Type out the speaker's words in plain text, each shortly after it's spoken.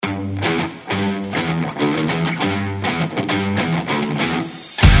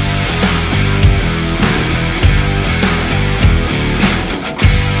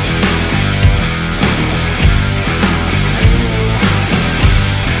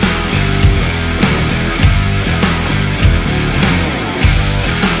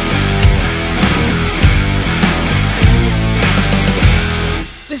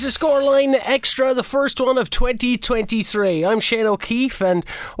Extra, the first one of 2023. I'm Shane O'Keefe, and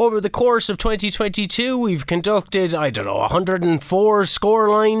over the course of 2022 we've conducted, 104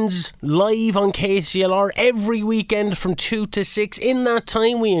 scorelines live on KCLR every weekend from 2 to 6. In that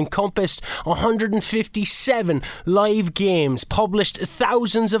time we encompassed 157 live games, published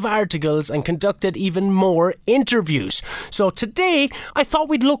thousands of articles and conducted even more interviews. So today I thought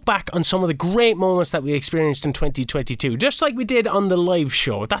we'd look back on some of the great moments that we experienced in 2022, just like we did on the live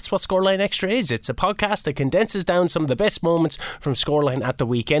show. That's what Scoreline Extra is. It's a podcast that condenses down some of the best moments from Scoreline at the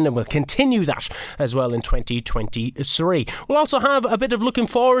weekend, and we'll continue that as well in 2023. We'll also have a bit of looking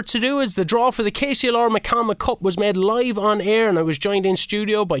forward to do, as the draw for the KCLR McCalmont Cup was made live on air, and I was joined in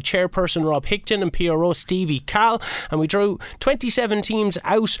studio by chairperson Rob Hickton and PRO Stevie Cal, and we drew 27 teams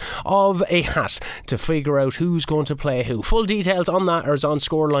out of a hat to figure out who's going to play who. Full details on that are on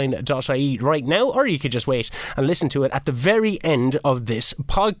scoreline.ie right now, or you could just wait and listen to it at the very end of this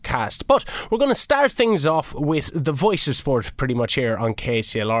podcast. But we're going to start things off with the voice of sport pretty much here on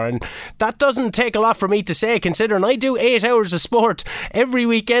KCLR, and that doesn't take a lot for me to say, considering I do 8 hours of sport every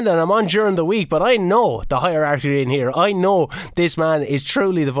weekend and I'm on during the week. But I know the hierarchy in here. I know this man is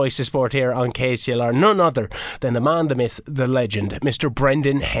truly the voice of sport here on KCLR, none other than the man, the myth, the legend, Mr.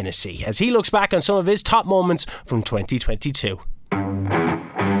 Brendan Hennessy, as he looks back on some of his top moments from 2022.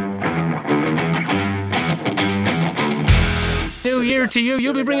 New year to you.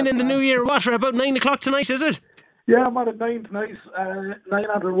 You'll be bringing in the new year, what, for about 9 o'clock tonight, is it? Yeah, I'm at 9 tonight. 9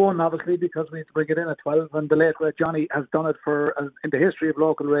 under 1, obviously, because we need to bring it in at 12. And the late great Johnny has done it for in the history of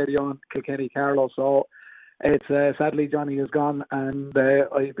local radio on Kilkenny, Carlow. So it's sadly Johnny is gone, and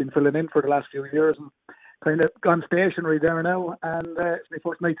I've been filling in for the last few years and kind of gone stationary there now. And it's my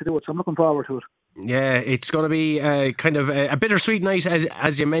first night to do it, so I'm looking forward to it. Yeah, it's going to be kind of a bittersweet night,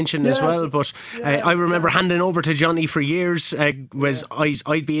 as you mentioned, as well. But I remember handing over to Johnny for years. I'd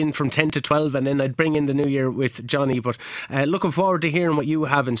be in from 10 to 12, and then I'd bring in the new year with Johnny. But looking forward to hearing what you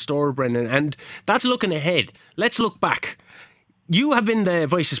have in store, Brendan. And that's looking ahead. Let's look back. You have been the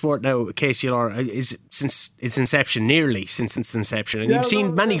voice of sport now at KCLR since its inception, nearly since its inception. And you've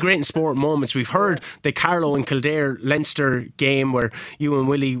seen many great sport moments. We've heard the Carlow and Kildare Leinster game where you and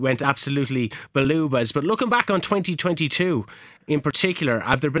Willie went absolutely balubas. But looking back on 2022 in particular,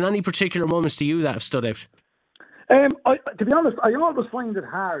 have there been any particular moments to you that have stood out? To be honest, I always find it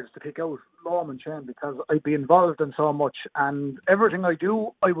hard to pick out Lom and Shane because I'd be involved in so much, and everything I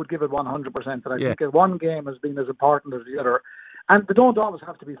do, I would give it 100%. And I think one game has been as important as the other. And they don't always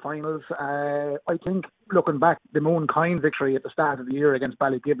have to be finals. I think, looking back, the Moonkind victory at the start of the year against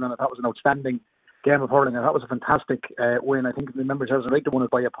Ballygiblin, I thought was an outstanding game of hurling. I thought it was a fantastic win. I think the members of the won it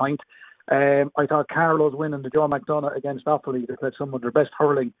by a point. I thought Carlow's win in the Joe McDonagh against Offaly, they played some of their best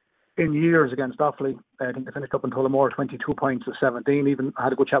hurling in years against Offaly. I think they finished up in Tullamore 22 points to 17. Even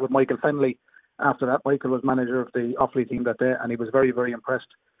had a good chat with Michael Fennelly after that. Michael was manager of the Offaly team that day, and he was very, very impressed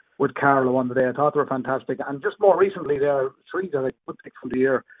with Carlow on the day. I thought they were fantastic. And just more recently, there are three that I would pick from the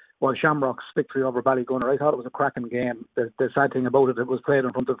year was Shamrock's victory over Ballygunner. I thought it was a cracking game. The sad thing about it, it was played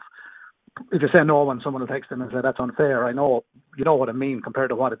in front of, if you say no one, someone will text them and say that's unfair. I know, you know what I mean, compared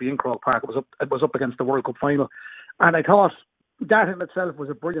to what it'd be in Croke Park. It was up against the World Cup final. And I thought that in itself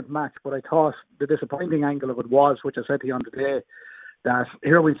was a brilliant match, but I thought the disappointing angle of it was, which I said to you on the day, that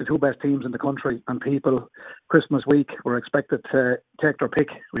here we have the two best teams in the country, and people Christmas week were expected to take their pick.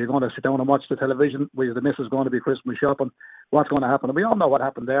 We're going to sit down and watch the television. The missus going to be Christmas shopping. What's going to happen? And we all know what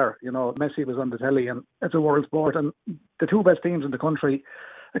happened there. You know, Messi was on the telly, and it's a world sport, and the two best teams in the country.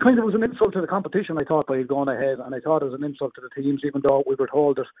 It kind of was an insult to the competition, I thought, by going ahead, and I thought it was an insult to the teams, even though we were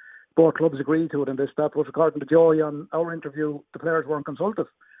told that both clubs agreed to it and this, that. But according to Joey on our interview, the players weren't consulted.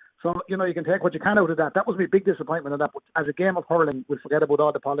 So, you know, you can take what you can out of that. That was my big disappointment in that. But as a game of hurling, we'll forget about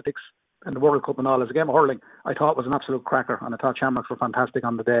all the politics and the World Cup and all. As a game of hurling, I thought it was an absolute cracker, and I thought Shamrocks were fantastic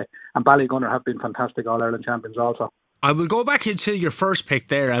on the day. And Ballygunner have been fantastic All-Ireland champions also. I will go back to your first pick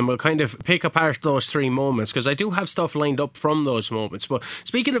there, and we'll kind of pick apart those three moments, because I do have stuff lined up from those moments. But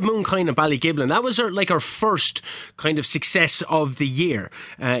speaking of Moonkind and Ballygiblin, that was our first kind of success of the year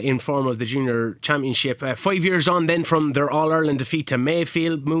in form of the Junior Championship. 5 years on then from their All-Ireland defeat to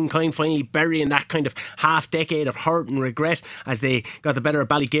Mayfield, Moonkind finally burying that kind of half-decade of hurt and regret as they got the better of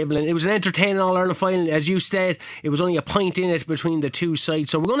Ballygiblin. It was an entertaining All-Ireland final, as you said. It was only a point in it between the two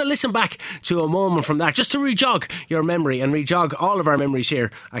sides. So we're going to listen back to a moment from that, just to re-jog your memory and re-jog all of our memories here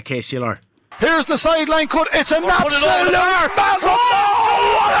at KCLR. Here's the sideline cut. It's an absolute massive. Oh,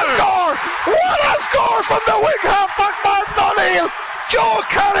 what a score! What a score from the wing half back man O'Neill, Joe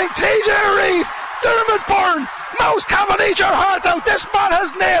Canning, TJ Reid, Dermot Byrne, Mouse Cavan, eat your heart out. This man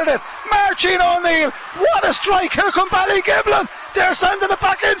has nailed it. Marcin O'Neill, what a strike. Here come Ballygiblin. They're sending it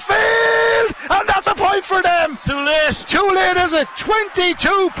back in field, and that's a point for them. Too late. Too late, is it?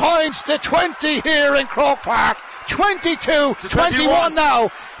 22 points to 20 here in Croke Park. 22 to 21 now.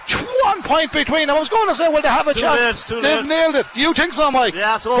 1 point between them. I was going to say, will they have a chance? They've nailed it. Do you think so, Mike?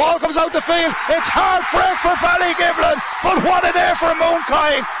 Yeah, it's over. Ball comes out the field. It's heartbreak for Ballygiblin, but what a day for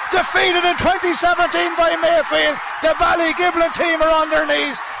Mooncoin. Defeated in 2017 by Mayfield. The Ballygiblin team are on their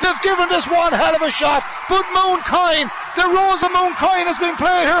knees. They've given this one hell of a shot, but Mooncoin, the Rose of Mooncoin, has been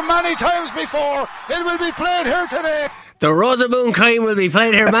played here many times before. It will be played here today. The Rose of Mooncoin will be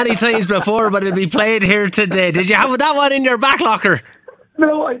played here many times before, but it'll be played here today. Did you have that one in your back locker?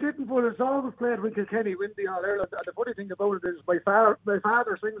 No, I didn't, but it's always played with Kilkenny win the All-Ireland. And the funny thing about it is my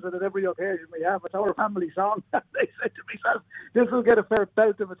father sings it at every occasion we have. It's our family song. They said to me, this will get a fair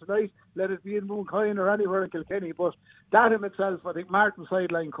belt of it tonight. Let it be in Mooncoin or anywhere in Kilkenny. But that in itself, I think Martin's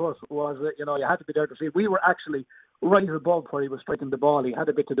sideline cut was, you had to be there to see. We were actually right above where he was striking the ball. He had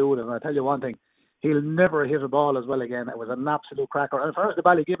a bit to do with it. And I'll tell you one thing. He'll never hit a ball as well again. It was an absolute cracker. And as far as the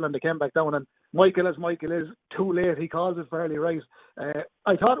Ballygiblin, they came back down, and Michael is too late. He calls it fairly right.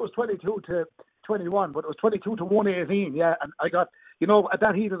 I thought it was 22 to 21, but it was 22 to 118. Yeah, and I got, at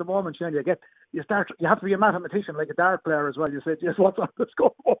that heat of the moment, Shane, you have to be a mathematician, like a dart player as well. You said, yes, what's on the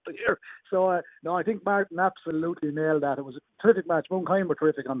score up here? So, no, I think Martin absolutely nailed that. It was a terrific match. Mooncoin were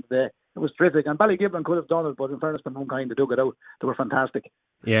terrific on the day. It was terrific, and Ballygiblin could have done it, but in fairness to Mooncoin, they dug it out. They were fantastic.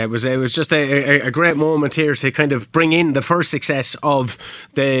 Yeah, it was just a great moment here to kind of bring in the first success of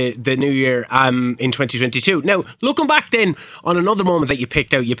the new year in 2022. Now, looking back then on another moment that you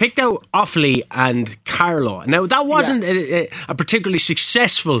picked out Offaly and Carlow. Now, that wasn't a particularly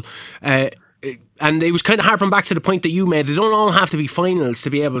successful and it was kind of harping back to the point that you made. They don't all have to be finals to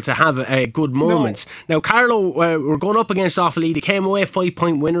be able to have good moments. No. Now, Carlow were going up against Offaly. They came away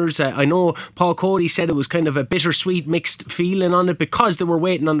 5-point winners. I know Paul Cody said it was kind of a bittersweet mixed feeling on it because they were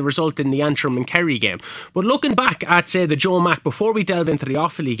waiting on the result in the Antrim and Kerry game. But looking back at, say, the Joe Mac, before we delve into the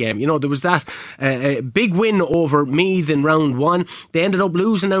Offaly game, there was that big win over Meath in round one. They ended up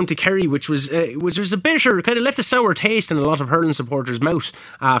losing down to Kerry, which was a bitter, kind of left a sour taste in a lot of hurling supporters' mouth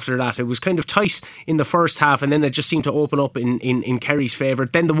after that. It was kind of tight in the first half, and then it just seemed to open up in Kerry's favour.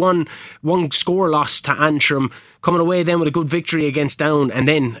 Then the one score loss to Antrim, coming away then with a good victory against Down, and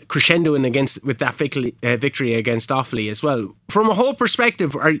then crescendoing with that victory against Offaly as well. From a whole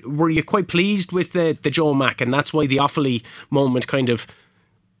perspective, were you quite pleased with the Joe Mac, and that's why the Offaly moment kind of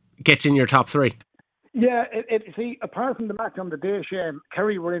gets in your top three? Yeah, see, apart from the match on the day, Shane,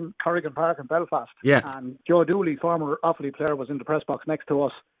 Kerry were in Corrigan Park in Belfast, and Joe Dooley, former Offaly player, was in the press box next to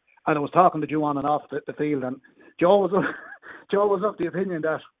us. And I was talking to Joe on and off the field, and Joe was of the opinion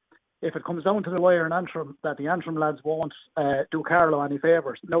that if it comes down to the wire in Antrim, that the Antrim lads won't do Carlow any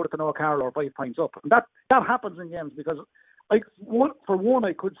favours. Now that they know Carlow are 5 points up, and that happens in games because, I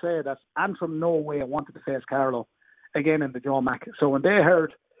could say that Antrim no way wanted to face Carlow again in the Joe Mac. So when they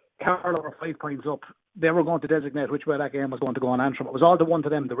heard Carlow were 5 points up, they were going to designate which way that game was going to go on Antrim. It was all the one to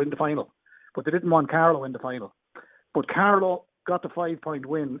them. They were in the final, but they didn't want Carlow in the final. But Carlow got the 5-point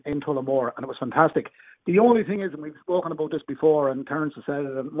win in Tullamore, and it was fantastic. The only thing is, and we've spoken about this before, and Terence has said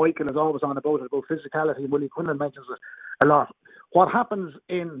it, and Michael is always on about it, about physicality, and Willie Quinlan mentions it a lot. What happens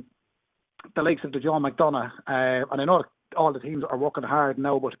in the likes of the John McDonough, and I know all the teams are working hard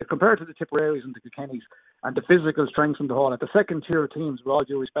now, but compared to the Tipperaries and the Kilkennys and the physical strengths in the whole, at the second-tier teams, with all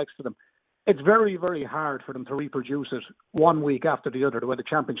due respects to them, it's very, very hard for them to reproduce it 1 week after the other, the way the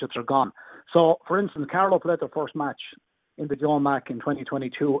championships are gone. So, for instance, Carlow played their first match in the Joe Mac in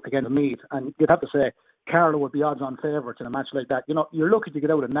 2022 against Meath, and you'd have to say Carlow would be odds-on favourites in a match like that. You're lucky to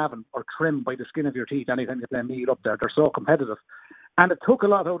get out of Navan or Trim by the skin of your teeth anytime you play Meath up there. They're so competitive. And it took a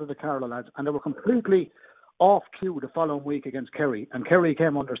lot out of the Carlow lads, and they were completely off cue the following week against Kerry. And Kerry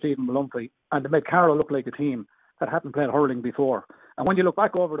came under Stephen Malumphry, and they made Carlow look like a team that hadn't played hurling before. And when you look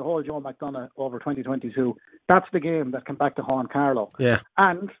back over the whole Joe McDonough over 2022, that's the game that came back to haunt Carlow. Yeah.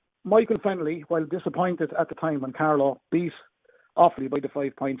 And Michael Fennelly, while disappointed at the time when Carlow beat Offaly by the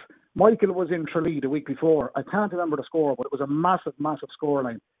 5 points, Michael was in Tralee the week before. I can't remember the score, but it was a massive, massive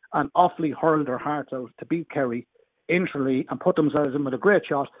scoreline. And Offaly hurled their hearts out to beat Kerry in Tralee and put themselves in with a great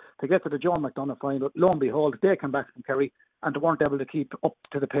shot to get to the John McDonough final. Lo and behold, they came back from Kerry and they weren't able to keep up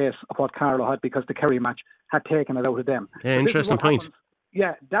to the pace of what Carlow had because the Kerry match had taken it out of them. Yeah, interesting point.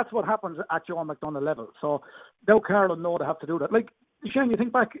 Yeah, that's what happens at John McDonough level. So now Carlow know they have to do that. Like, Shane, you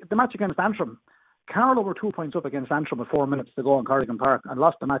think back, the match against Antrim, Carlow were 2 points up against Antrim with 4 minutes to go in Corrigan Park and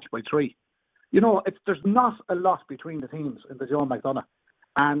lost the match by 3. There's not a lot between the teams in the Joe McDonough,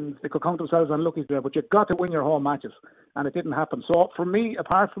 and they could count themselves unlucky there, but you've got to win your home matches, and it didn't happen. So for me,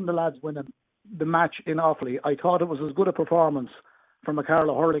 apart from the lads winning the match in Offaly, I thought it was as good a performance from a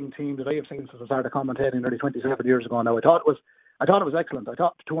Carlow hurling team that I have seen since I started commentating nearly 27 years ago now. I thought it was excellent. I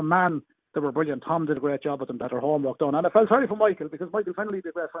thought, to a man, they were brilliant. Tom did a great job with them, that their homework done. And I felt sorry for Michael, because Michael Fennelly is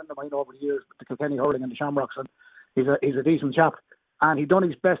a great friend of mine over the years with the Kilkenny hurling and the Shamrocks, and he's a decent chap. And he'd done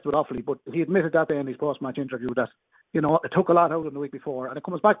his best with Offaly, but he admitted that day in his post-match interview that, you know, it took a lot out of him the week before. And it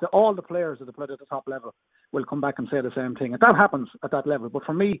comes back to all the players that have played at the top level will come back and say the same thing. And that happens at that level. But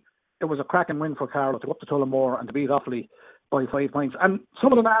for me, it was a cracking win for Carlow to go up to Tullamore and to beat Offaly by 5 points. And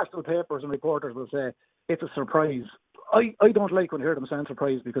some of the national papers and reporters will say it's a surprise. I don't like when I hear them saying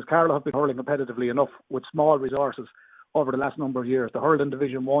surprise, because Carlow have been hurling competitively enough with small resources over the last number of years. They hurled in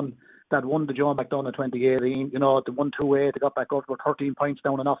Division 1, that won the Joe McDonagh in 2018, you know, they won 2-8, they got back up, were 13 points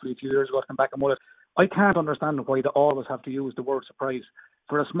down in Offaly a few years ago, to come back and won it. I can't understand why they always have to use the word surprise.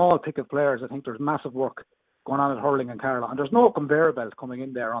 For a small pick of players, I think there's massive work going on at hurling in Carlow, and there's no conveyor belt coming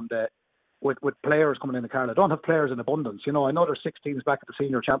in there on the with players coming into Carlow. I don't have players in abundance. You know, I know there's 6 teams back at the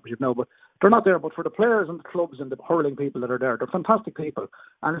senior championship now, but they're not there. But for the players and the clubs and the hurling people that are there, they're fantastic people.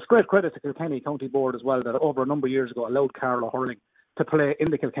 And it's great credit to Kilkenny County Board as well, that over a number of years ago allowed Carlow hurling to play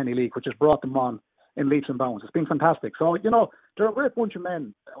in the Kilkenny League, which has brought them on in leaps and bounds. It's been fantastic. So, you know, they're a great bunch of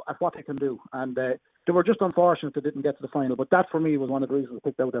men at what they can do. And they were just unfortunate they didn't get to the final. But that, for me, was one of the reasons I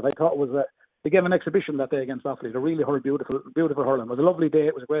picked out that. I thought it was they gave an exhibition that day against Offaly. They really hurled beautiful hurling. It was a lovely day.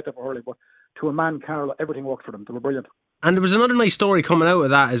 It was a great day for hurling. But to a man, Carlow, everything worked for them. They were brilliant. And there was another nice story coming out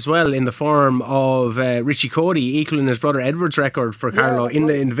of that as well, in the form of Richie Cody equaling his brother Edward's record for Carlow in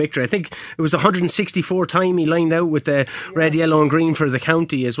the victory. I think it was the 164th time he lined out with the red, yellow and green for the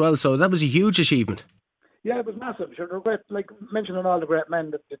county as well. So that was a huge achievement. Yeah, it was massive. Sure, they're great. Like, mentioning all the great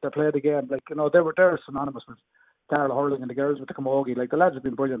men that played the game, like, you know, they're synonymous with Carlow hurling, and the girls with the camogie. Like, the lads have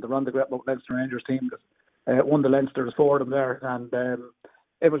been brilliant. They run the great Leinster Rangers team that won the Leinster. There's 4 of them there, and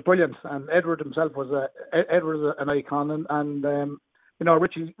it was brilliant. And Edward himself was an icon, and you know,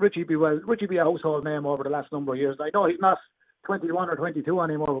 Richie be a household name over the last number of years. I know he's not 21 or 22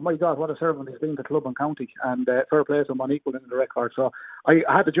 anymore, but my God, what a servant he's been to club and county, and fair play to him on equal in the record. So I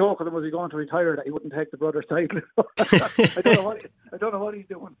had the joke with him, was he going to retire, that he wouldn't take the brother's title. I don't know what he's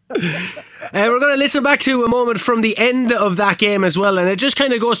doing. We're going to listen back to a moment from the end of that game as well, and it just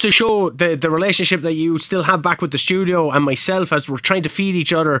kind of goes to show the relationship that you still have back with the studio and myself, as we're trying to feed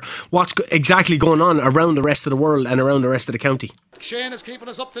each other what's exactly going on around the rest of the world and around the rest of the county. Shane is keeping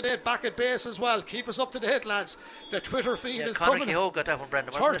us up to date back at base as well. Keep us up to date, lads. The Twitter feed is Conor coming. Kehoe got that one,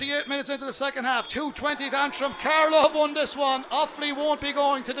 Brendan. 38 minutes into the second half, 2:20 to Antrim. Carlow have won this one. Offaly won't be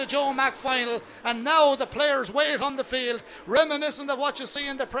going to the Joe Mac final, and now the players wait on the field, reminiscent of what you see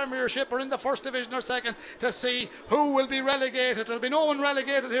in the Premiership or in the First Division or Second, to see who will be relegated. There'll be no one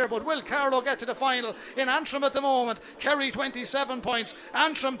relegated here, but will Carlow get to the final? In Antrim at the moment, Kerry 27 points,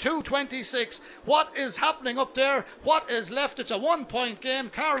 Antrim 226. What is happening up there? What is left? It's a 1-point game.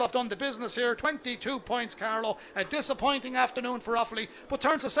 Carlow have done the business here. 22 points, Carlow. A disappointing afternoon for Offaly, but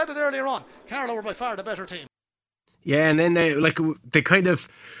turns, I said it earlier on, Carlow were by far the better team. Yeah, and then the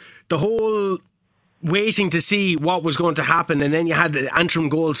whole waiting to see what was going to happen, and then you had Antrim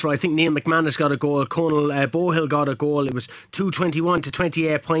goals for, I think Neil McManus got a goal, Conal Bohill got a goal. It was 221 to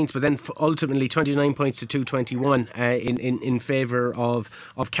 28 points, but then ultimately 29 points to 221 in favour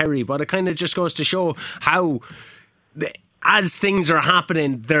of Kerry. But it kind of just goes to show how as things are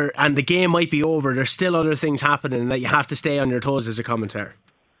happening there, and the game might be over, there's still other things happening that you have to stay on your toes as a commentator.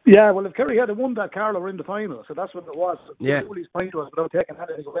 Yeah, well, if Kerry had won that, Carlow were in the final, so that's what it was. Yeah. Cooley's point was, without taking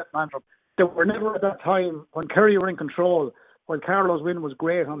anything away from Antrim, they were never at that time when Kerry were in control. While Carlow's win was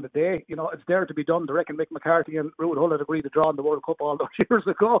great on the day, you know, it's there to be done. They reckon Mick McCarthy and Ruud Hull had agreed to draw in the World Cup all those years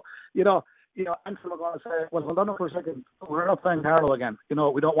ago. You know, Antrim are going to say, well, hold on for a second, we're not playing Carlow again. You know,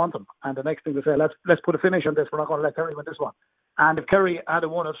 we don't want them. And the next thing they say, let's put a finish on this. We're not going to let Kerry win this one. And if Kerry had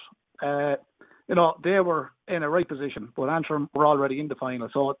won it, you know, they were in a right position, but Antrim were already in the final.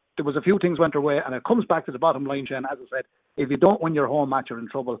 So there was a few things went their way, and it comes back to the bottom line, Shane. As I said, if you don't win your home match, you're in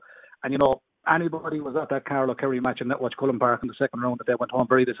trouble. And, you know, anybody was at that Carlow-Kerry match in Netwatch Cullen Park in the second round, that they went home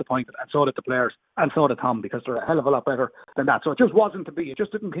very disappointed, and so did the players, and so did Tom, because they're a hell of a lot better than that. So it just wasn't to be. It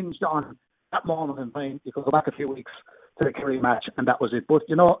just didn't hinge on that moment in time. You could go back a few weeks to the Kerry match, and that was it. But,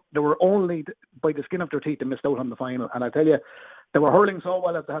 you know, they were only by the skin of their teeth they missed out on the final. And I tell you, they were hurling so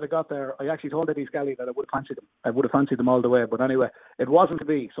well if they had got there. I actually told Eddie Scally that I would have fancied them. I would have fancied them all the way. But anyway, it wasn't to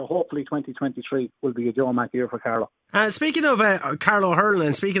be. So hopefully 2023 will be a Joe Mac year for Carlow. Speaking of Carlow hurling,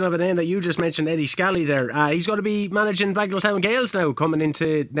 and speaking of a name that you just mentioned, Eddie Scally there, he's going to be managing Bagenalstown Gales now coming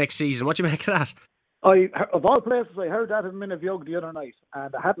into next season. What do you make of that? Of all places, I heard that in Minneviog the other night,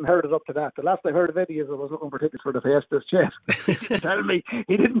 and I hadn't heard it up to that. The last I heard of Eddie is I was looking for tickets for the Fiestas Chess. He didn't tell me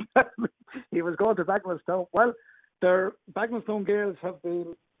he was going to Bagnallstown. Well, their Bagnallstown Gales have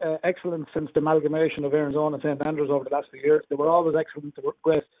been excellent since the amalgamation of Erin's Own and St Andrews over the last few years. They were always excellent. They were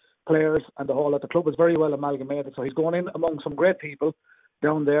great players, and the whole of the club is very well amalgamated. So he's going in among some great people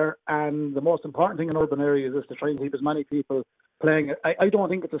down there, and the most important thing in urban areas is to try and keep as many people playing. I don't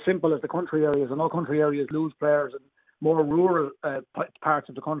think it's as simple as the country areas. I know country areas lose players in more rural parts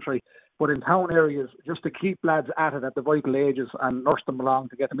of the country, but in town areas, just to keep lads at it at the vital ages and nurse them along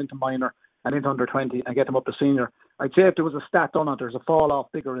to get them into minor and into under 20 and get them up to senior. I'd say if there was a stat on it, there's a fall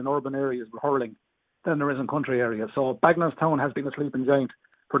off bigger in urban areas with hurling than there is in country areas. So Bagnallstown has been a sleeping giant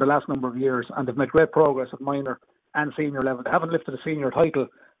for the last number of years, and they've made great progress at minor and senior level. They haven't lifted a senior title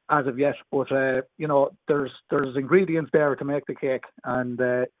as of yet, but there's ingredients there to make the cake, and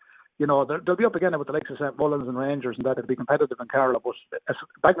they'll be up again with the likes of St Mullins and Rangers, and that it'll be competitive in Carlow. But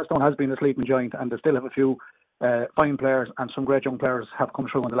Bagnallstown has been a sleeping giant, and they still have a few fine players, and some great young players have come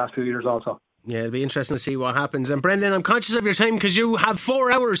through in the last few years also. Yeah, it'll be interesting to see what happens. And Brendan, I'm conscious of your time because you have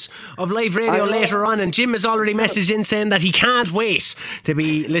 4 hours of live radio later on, and Jim has already messaged in saying that he can't wait to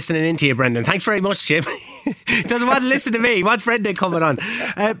be listening into you, Brendan. Thanks very much, Jim. Doesn't want to listen to me. What's Brendan coming on?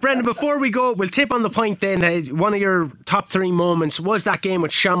 Brendan, before we go, we'll tip on the point then. One of your top 3 moments was that game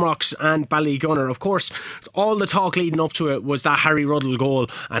with Shamrocks and Ballygunner. Of course, all the talk leading up to it was that Harry Ruddle goal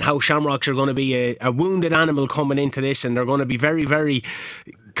and how Shamrocks are going to be a wounded animal coming into this, and they're going to be very, very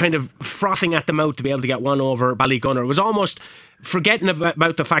kind of frothing at the mouth to be able to get one over Ballygunner. It was almost forgetting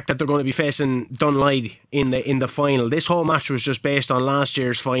about the fact that they're going to be facing Dunleid in the final. This whole match was just based on last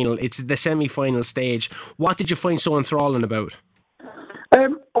year's final. It's the semi-final stage. What did you find so enthralling about?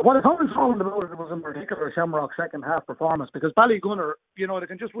 What I found enthralling about it was in particular Shamrock's second half performance, because Ballygunner, they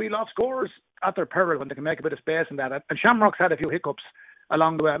can just wheel off scores at their peril when they can make a bit of space in that. And Shamrock's had a few hiccups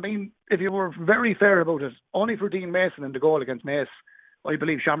along the way. I mean, if you were very fair about it, only for Dean Mason in the goal against Mace, I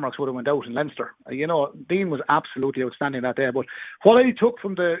believe Shamrocks would have went out in Leinster. Dean was absolutely outstanding that day. But what I took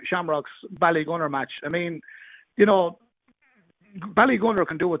from the Shamrocks Ballygunner match, I mean, Ballygunner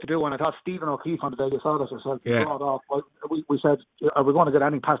can do what to do, and I thought Stephen O'Keefe on the day, you saw this yourself, off. We said, are we going to get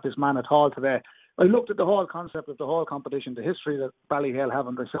any past this man at all today? I looked at the whole concept of the whole competition, the history that Ballyhale have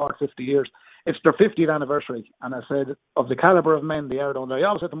in the short 50 years. It's their 50th anniversary, and I said, of the calibre of men they are down there, I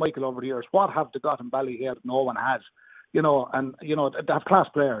always said to Michael over the years, what have they got in Ballyhale that no one has? They have class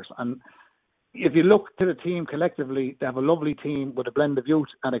players, and if you look to the team collectively, they have a lovely team with a blend of youth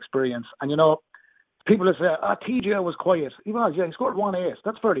and experience. And people will say, TJ was quiet. He scored 1 ace.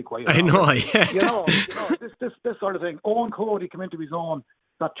 That's fairly quiet. I know, yeah. This sort of thing. Owen Cody came into his own,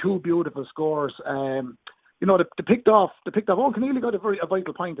 got 2 beautiful scores. They picked off. Owen Keneally got a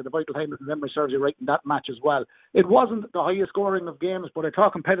vital point at the vital time, if memory serves you right, in that match as well. It wasn't the highest scoring of games, but I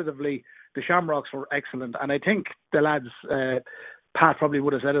thought competitively the Shamrocks were excellent, and I think the lads, Pat probably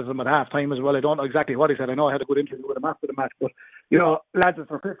would have said it to them at half time as well. I don't know exactly what he said. I know I had a good interview with him after the match, but lads, it's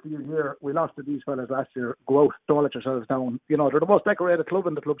for 50 years here. We lost to these fellas last year. Go out, don't let yourselves down. They're the most decorated club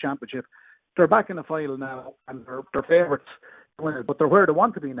in the club championship. They're back in the final now, and they're favourites. But they're where they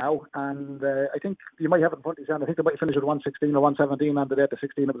want to be now, and I think you might have it in front of you. I think they might finish with 116 or 117 on the day to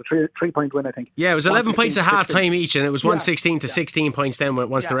 16. It was a 3-point win, I think. Yeah, it was 11 points at half time each, and it was 116 to 16 points then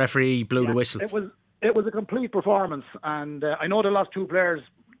once the referee blew the whistle. It was a complete performance, and I know they lost 2 players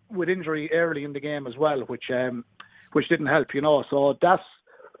with injury early in the game as well, which didn't help, So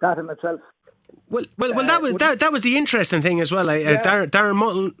that in itself. Well, that was the interesting thing as well.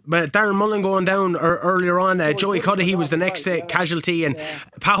 Darren Mullen going down earlier on. Joey Cudahy was the next casualty, and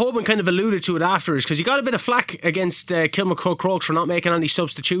Pat Hoban kind of alluded to it afterwards, because he got a bit of flack against Kilmacud Crokes for not making any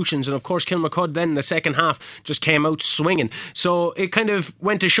substitutions, and of course Kilmacud then in the second half just came out swinging. So it kind of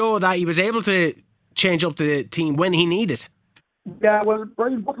went to show that he was able to change up the team when he needed. Yeah, well,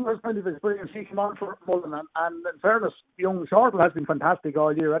 Brian Butler has plenty of experience. He came on for Mullen, and in fairness, young Shortle has been fantastic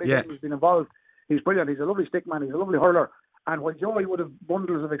all year. Anytime he's been involved, he's brilliant. He's a lovely stick man. He's a lovely hurler. And while Joey would have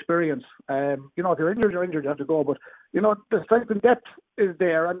bundles of experience, if you're injured, you have to go. But, the strength and depth is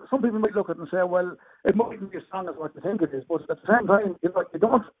there. And some people might look at it and say, well, it mightn't be as strong as what you think it is. But at the same time, you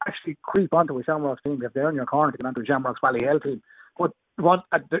don't actually creep onto a Shamrocks team if they're in your corner to get onto a Shamrocks Ballyhale team. But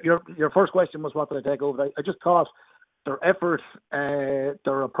your first question was, what did I take over? I just thought their effort,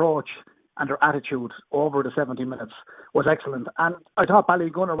 their approach, and their attitude over the 70 minutes was excellent. And I thought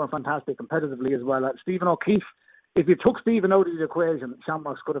Ballygunner were fantastic competitively as well. Stephen O'Keefe, if you took Stephen out of the equation,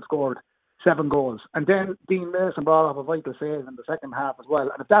 Shamrocks could have scored 7 goals. And then Dean Mason brought off a vital save in the second half as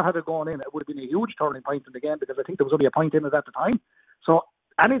well. And if that had gone in, it would have been a huge turning point in the game, because I think there was only a point in it at the time. So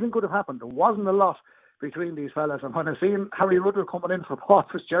anything could have happened. There wasn't a lot between these fellas. And when I seen Harry Rudder coming in for Paul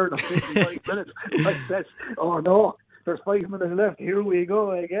Fitzgerald in 55 minutes, I said, oh no, there's 5 minutes left. Here we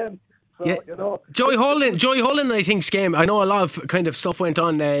go again. So, yeah. you know, Joey Holland, I think's game. I know a lot of kind of stuff went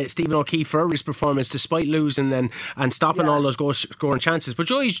on Stephen O'Keefe for his performance, despite losing and stopping all those goal scoring chances. But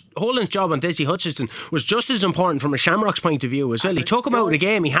Joey Holland's job on Desi Hutchinson was just as important from a Shamrocks point of view as well. He took him out of the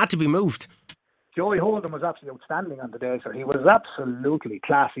game. He had to be moved. Joey Holden was absolutely outstanding on the day, sir. He was absolutely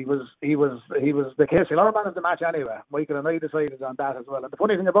class. He was the KCLR man of the match anyway. Michael and I decided on that as well. And the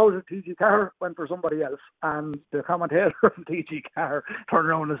funny thing about it, TG Carr went for somebody else, and the commentator from TG Carr turned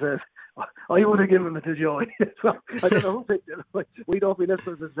around and said, I would have given it to Joey. So I don't know who picked it. We don't be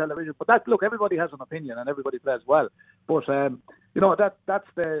listeners to television, but look, everybody has an opinion and everybody plays well. But you know, that's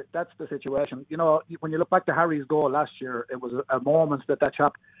the situation. You know, when you look back to Harry's goal last year, it was a moment that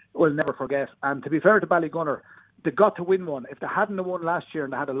chap will never forget. And to be fair to Ballygunner, they got to win one. If they hadn't won last year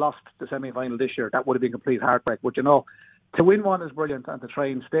and they had lost the semi-final this year, that would have been complete heartbreak. But you know, to win one is brilliant, and to try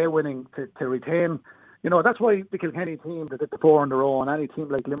and stay winning, to retain. You know, that's why the Kilkenny team that did the 4 on their own, any team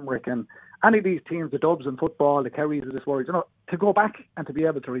like Limerick and any of these teams, the Dubs in football, the Kerrys of this world, you know, to go back and to be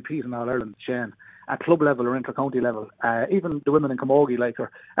able to repeat in All-Ireland, Shane, at club level or inter-county level, even the women in Camogie, like her,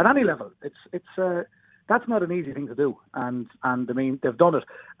 at any level, it's that's not an easy thing to do, and I mean, they've done it.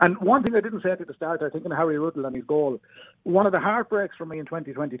 And one thing I didn't say at the start, I think in Harry Ruddle and his goal, one of the heartbreaks for me in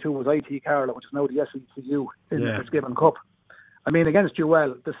 2022 was IT Carlow, which is now the SECU in the Fitzgibbon Cup. I mean, against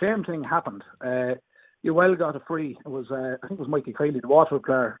UL, the same thing happened. UL got a free. It was, I think it was Mikey Kiley, the Waterford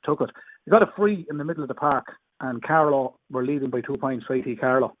player, took it. He got a free in the middle of the park, and Carlow were leading by 2 points for IT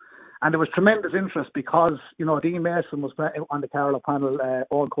Carlow. And there was tremendous interest because, you know, Dean Mason was on the Carlow panel,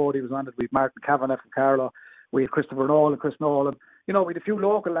 Owen Cody was on it, we had Martin Kavanagh from Carlow, we had Christopher Nolan, Chris Nolan. You know, we had a few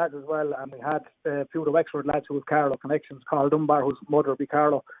local lads as well, and we had a few of the Wexford lads who have Carlow connections, Carl Dunbar, whose mother would be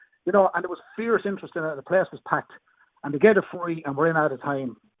Carlow. You know, and there was fierce interest in it, the place was packed. And they get a free, and we're in out of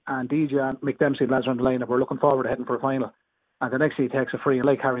time. And DJ and Mick Dempsey lads are on the line, and we're looking forward to heading for a final. And the next he takes a free, and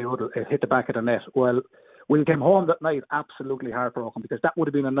like Harry Ruddle, it hit the back of the net. Well, we came home that night absolutely heartbroken, because that would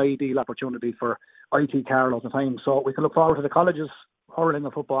have been an ideal opportunity for IT Carlow at the time. So we can look forward to the colleges hurling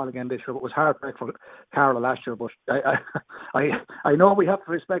of football again this year. It was heartbreak for Carlow last year, but I know we have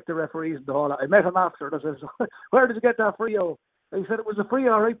to respect the referees and all that. I met him after, and I said, where did you get that free? He said it was a free,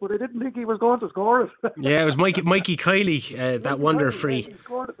 all right, but I didn't think he was going to score it. Yeah, it was Mikey Kiley, that wonder free.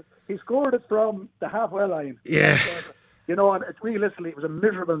 He scored it from the halfway line. Yeah. You know, and realistically, it was a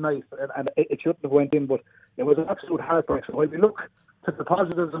miserable night, and it shouldn't have went in, but it was an absolute heartbreak. So when we look to the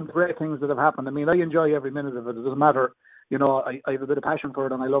positives and the great things that have happened, I mean, I enjoy every minute of it. It doesn't matter. You know, I have a bit of passion for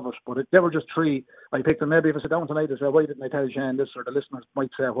it and I love it, but there were just 3. I picked them. Maybe if I sit down tonight and say, why didn't I tell Shane this, or the listeners might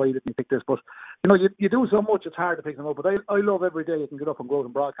say, why didn't you pick this? But, you know, you do so much, it's hard to pick them up. But I love every day you can get up and go out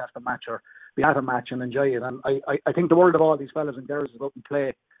and broadcast a match or be at a match and enjoy it. And I think the world of all these fellas and girls is out and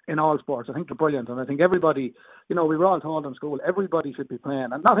play in all sports. I think they're brilliant. And I think everybody, you know, we were all told in school, everybody should be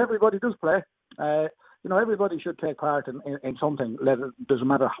playing. And not everybody does play. You know, everybody should take part in something. It doesn't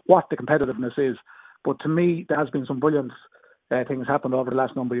matter what the competitiveness is. But to me, there has been some brilliant things happened over the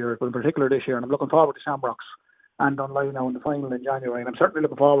last number of years, but in particular this year. And I'm looking forward to Shamrocks and Dunline now in the final in January. And I'm certainly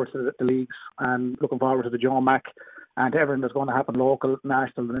looking forward to the leagues and looking forward to the John Mack and to everything that's going to happen local,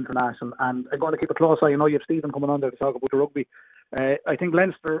 national and international. And I'm going to keep a close eye. You know, you have Stephen coming on there to talk about the rugby. I think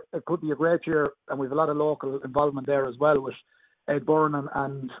Leinster, it could be a great year, and we have a lot of local involvement there as well with Ed Byrne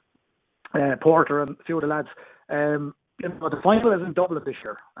and Porter and a few of the lads. You know, the final is in Dublin this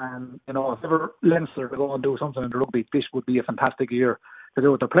year, and you know, if ever Leinster to go and do something in the rugby, this would be a fantastic year to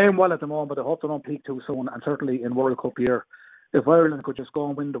do it. They're playing well at the moment, but I hope they don't peak too soon, and certainly in World Cup year, if Ireland could just go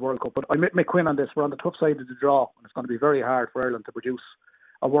and win the World Cup. But I met McQuinn on this. We're on the tough side of the draw, and it's going to be very hard for Ireland to produce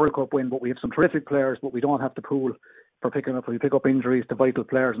a World Cup win. But we have some terrific players, but we don't have to pool for picking up. We pick up injuries to vital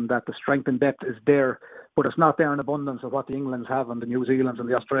players, and that the strength and depth is there, but it's not there in abundance of what the Englands have and the New Zealands and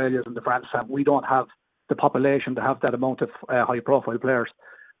the Australians and the France have. We don't have the population to have that amount of high-profile players,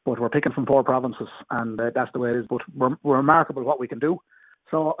 but we're picking from 4 provinces, and that's the way it is. But we're remarkable what we can do.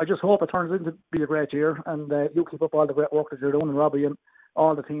 So I just hope it turns into be a great year, and you keep up all the great work that you're doing, and Robbie and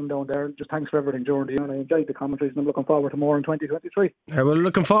all the team down there. Just thanks for everything during the year, and I enjoyed the commentaries, and I'm looking forward to more in 2023. We're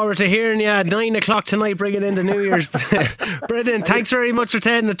looking forward to hearing you at 9 o'clock tonight, bringing in the New Year's. Brendan, thanks very much for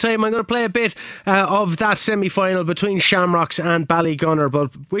taking the time. I'm going to play a bit of that semi-final between Shamrocks and Ballygunner,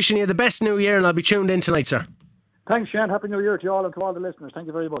 but wishing you the best New Year, and I'll be tuned in tonight, sir. Thanks, Shane. Happy New Year to you all and to all the listeners. Thank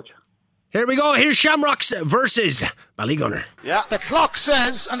you very much. Here we go. Here's Shamrocks versus Ballygunner. Yeah. The clock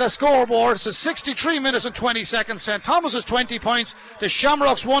says, and the scoreboard says 63 minutes and 20 seconds. St. Thomas has 20 points. The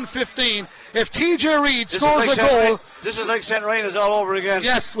Shamrocks 115. If TJ Reid scores a goal... This is like St. Ryan is all over again.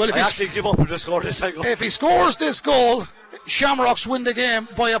 Yes. Well, if I actually give up and just score this cycle. If he scores this goal, Shamrocks win the game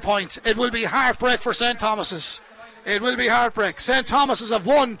by a point. It will be heartbreak for St. Thomas's. It will be heartbreak. St. Thomas's have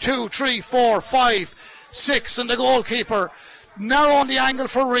 1, 2, 3, 4, 5, 6, and the goalkeeper narrowing the angle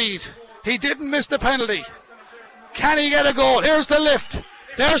for Reid. He didn't miss the penalty. Can he get a goal? Here's the lift.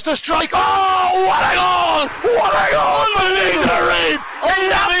 There's the strike. Oh, what a goal! What a goal! Unbelievable! Reid.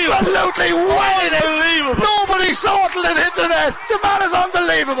 He absolutely won it. Nobody saw it on the internet. The man is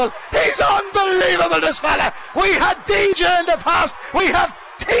unbelievable. He's unbelievable, this fella. We had DJ in the past. We have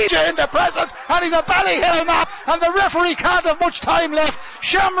TJ in the present, and he's a Ballyhill man, and the referee can't have much time left.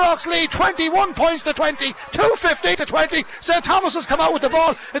 Shamrocks lead 21 points to 20, 2:15 to 20. St. Thomas has come out with the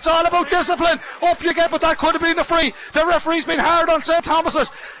ball. It's all about discipline. Up you get, but that could have been a free. The referee's been hard on St.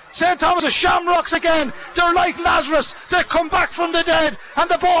 Thomas's. St. Thomas's Shamrocks again. They're like Lazarus. They come back from the dead, and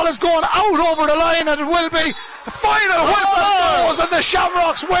the ball is going out over the line, and it will be final whistle goes, and the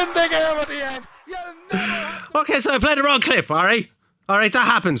Shamrocks win the game at the end. Okay, so I played the wrong clip, Alright, that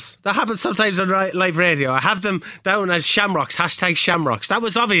happens. That happens sometimes on live radio. I have them down as Shamrocks, #Shamrocks. That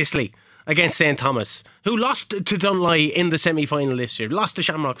was obviously against St. Thomas, who lost to Dunley in the semi-final this year. Lost to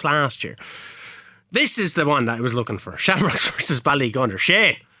Shamrocks last year. This is the one that I was looking for. Shamrocks versus Ballygunner.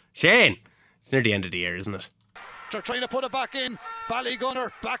 Shane, it's near the end of the year, isn't it? They're trying to put it back in.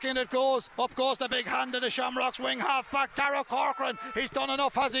 Ballygunner, back in it goes. Up goes the big hand of the Shamrocks wing half back. Tara Corcoran. He's done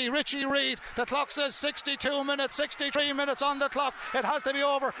enough, has he? Richie Reid. The clock says 62 minutes, 63 minutes on the clock. It has to be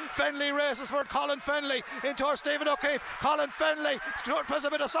over. Fenley races for Colin Fenley into Stephen O'Keefe. Colin Fenley plays a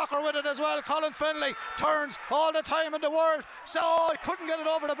bit of soccer with it as well. Colin Fenley turns all the time in the world. So he couldn't get it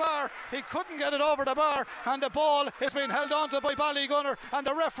over the bar. And the ball is being held on to by Ballygunner, and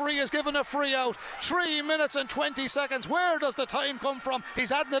the referee is given a free out. 3 minutes and 20 seconds. Where does the time come from?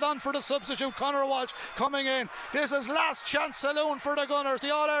 He's adding it on for the substitute. Conor Walsh coming in. This is last chance saloon for the Gunners.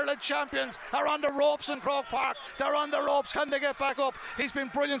 The All-Ireland champions are on the ropes in Croke Park. They're on the ropes. Can they get back up? He's been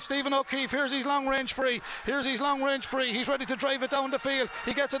brilliant, Stephen O'Keefe. Here's his long range free. He's ready to drive it down the field.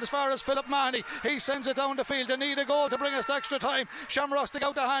 He gets it as far as Philip Mahoney. He sends it down the field. They need a goal to bring us to extra time. Shamrocks stick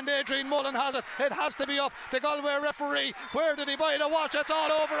out the hand. Adrian Mullen has it. It has to be up. The Galway referee. Where did he buy the watch? It's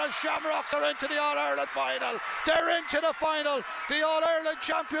all over, and Shamrocks are into the All-Ireland final. They're into the final. The All-Ireland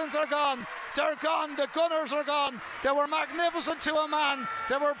champions are gone. They're gone. The Gunners are gone. They were magnificent to a man.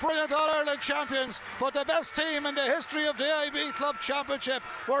 They were brilliant All-Ireland champions. But the best team in the history of the IB Club Championship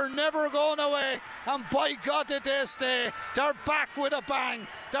were never going away. And by God did they stay. They're back with a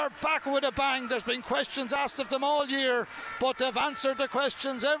bang. There's been questions asked of them all year, but they've answered the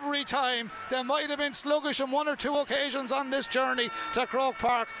questions every time. They might have been sluggish on one or two occasions on this journey to Croke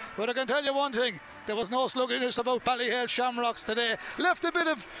Park. But I can tell you one thing. There was no sluggishness about Ballyhale Shamrocks today. Left a bit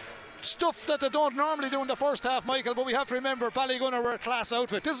of stuff that they don't normally do in the first half, Michael, but we have to remember Ballygunner were a class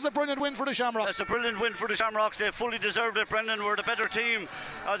outfit. This is a brilliant win for the Shamrocks. It's a brilliant win for the Shamrocks. They fully deserved it, Brendan. We're the better team.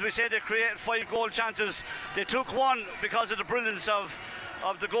 As we say, they created 5 goal chances. They took one because of the brilliance of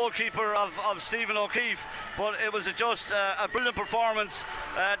the goalkeeper of Stephen O'Keefe, but it was just a brilliant performance.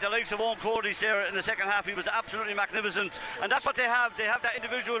 The likes of Owen Cody's there in the second half. He was absolutely magnificent, and that's what they have. They have that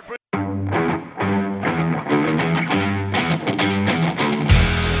individual brilliance.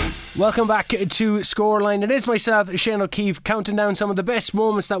 Welcome back to Scoreline. It is myself, Shane O'Keefe, counting down some of the best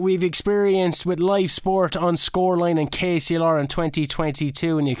moments that we've experienced with live sport on Scoreline and KCLR in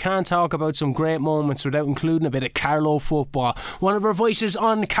 2022. And you can't talk about some great moments without including a bit of Carlow football. One of our voices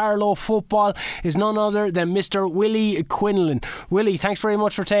on Carlow football is none other than Mr. Willie Quinlan. Willie, thanks very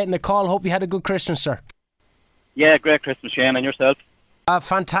much for taking the call. Hope you had a good Christmas, sir. Yeah, great Christmas, Shane, and yourself?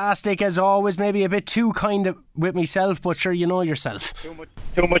 Fantastic as always. Maybe a bit too kind with myself, but sure, you know yourself.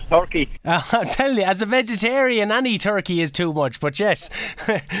 Too much turkey. I'll tell you, as a vegetarian, any turkey is too much. But yes,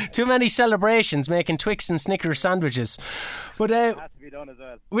 too many celebrations, making Twix and Snickers sandwiches. But has to be done as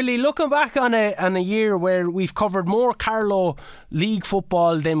well. Willie, looking back on a year where we've covered more Carlow League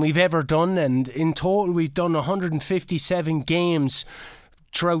football than we've ever done, and in total we've done 157 games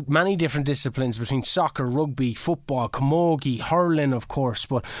throughout many different disciplines between soccer, rugby, football, camogie, hurling of course.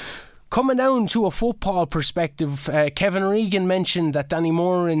 But coming down to a football perspective, Kevin Regan mentioned that Danny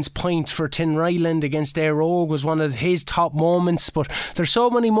Moran's point for Tinryland against Éire Óg was one of his top moments, but there's so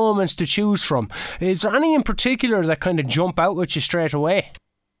many moments to choose from. Is there any in particular that kind of jump out at you straight away?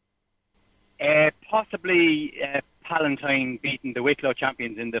 Possibly Palatine beating the Wicklow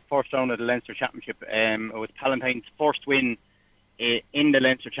champions in the first round of the Leinster Championship. It was Palatine's first win in the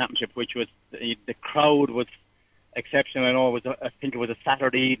Leinster Championship, which was the crowd was exceptional. I know I think it was a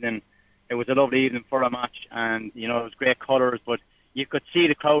Saturday evening. It was a lovely evening for a match, and it was great colours. But you could see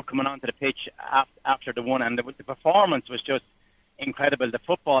the crowd coming onto the pitch after the one, and the performance was just incredible. The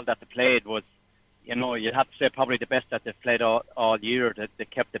football that they played was, you'd have to say probably the best that they've played all year. That they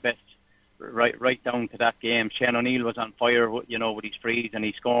kept the best right down to that game. Shane O'Neill was on fire, with his frees, and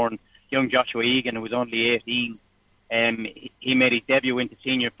he scored. Young Joshua Egan, who was only 18, he made his debut into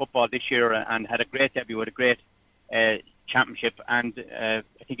senior football this year and had a great debut with a great championship. And I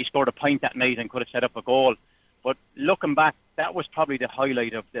think he scored a point that night and could have set up a goal. But looking back, that was probably the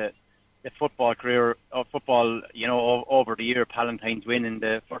highlight of the football career of football, over the year. Palentine's win in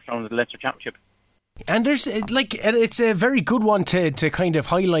the first round of the Leinster Championship. And it's a very good one to kind of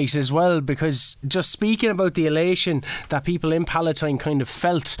highlight as well, because just speaking about the elation that people in Palatine kind of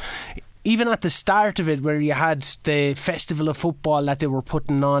felt, even at the start of it, where you had the Festival of Football that they were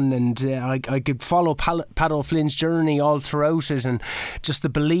putting on, and I could follow Pat O'Flynn's journey all throughout it, and just the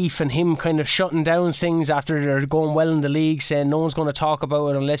belief in him kind of shutting down things after they're going well in the league, saying no one's going to talk about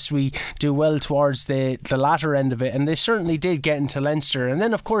it unless we do well towards the latter end of it. And they certainly did get into Leinster. And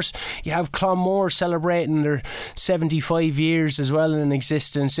then of course you have Clonmore celebrating their 75 years as well in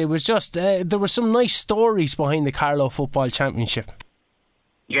existence. It was just there were some nice stories behind the Carlow Football Championship.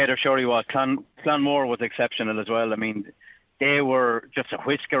 Yeah, there surely was. Clonmore was exceptional as well. I mean, they were just a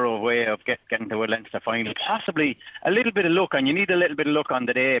whisker away of getting to a Leinster final. Possibly a little bit of luck, and you need a little bit of luck on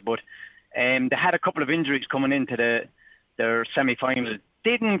the day, but they had a couple of injuries coming into their semi-final.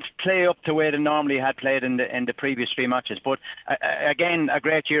 Didn't play up to where they normally had played in the previous three matches. But again, a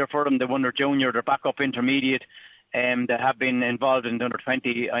great year for them. They won their junior, their backup intermediate. They have been involved in the under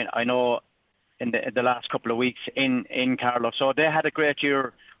 20. I know in the last couple of weeks in Carlow. So they had a great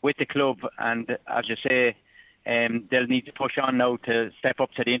year with the club, and as you say, they'll need to push on now to step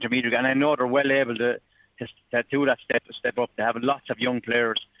up to the intermediate. And I know they're well able to do that step up. They have lots of young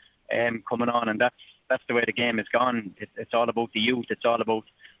players coming on, and that's the way the game has gone. It's all about the youth. It's all about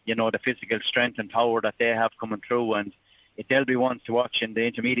the physical strength and power that they have coming through, and they'll be ones to watch in the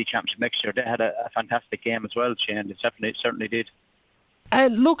intermediate championship next year. They had a fantastic game as well, Shane. They certainly did.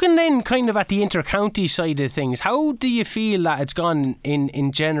 Looking then kind of at the inter-county side of things, how do you feel that it's gone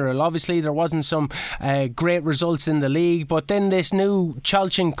in general? Obviously there wasn't some great results in the league, but then this new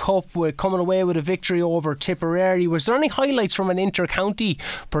Tailteann Cup, we're coming away with a victory over Tipperary. Was there any highlights from an inter-county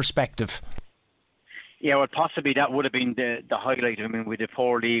perspective? Yeah, well, possibly that would have been the highlight. I mean, with the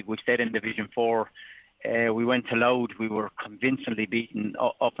poor league, we stayed in Division 4. We went to Louth. We were convincingly beaten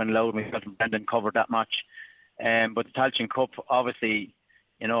up in Louth. Brendan covered that match. But the Tailteann Cup, obviously,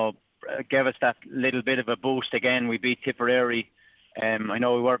 gave us that little bit of a boost again. We beat Tipperary. I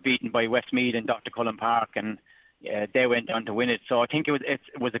know we were beaten by Westmeath and Dr. Cullen Park, and they went on to win it. So I think it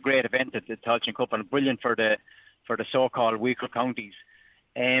was a great event at the Tailteann Cup, and brilliant for the so-called weaker counties.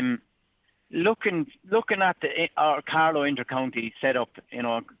 Looking at our Carlow inter-county setup,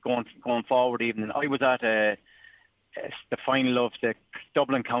 going forward even. I was at the final of the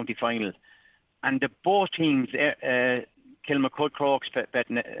Dublin County final, and both teams, Kilmacud Crokes bet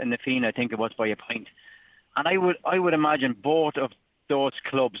Nafina, I think it was by a point. And I would imagine both of those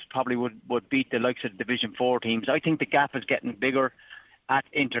clubs probably would beat the likes of the Division 4 teams. I think the gap is getting bigger at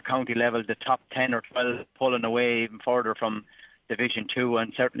inter-county level, the top 10 or 12 pulling away even further from Division 2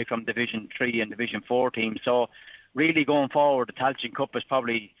 and certainly from Division 3 and Division 4 teams. So really going forward, the Tailteann Cup is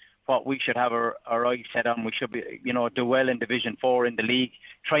probably what we should have our eyes set on. We should be, do well in Division 4 in the league,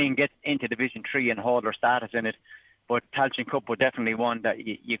 try and get into Division 3 and hold our status in it. But Tailteann Cup would definitely one that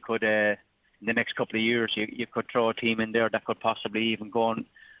you could, in the next couple of years, you could throw a team in there that could possibly even go on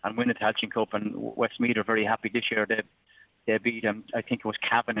and win the Tailteann Cup. And Westmeath are very happy this year. They beat them, I think it was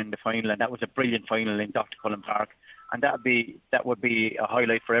Cavan in the final, and that was a brilliant final in Dr. Cullen Park. And that would be a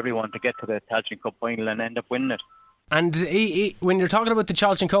highlight for everyone to get to the Tailteann Cup final and end up winning it. And when you're talking about the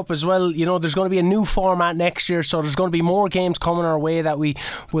Tailteann Cup as well, there's going to be a new format next year, so there's going to be more games coming our way that we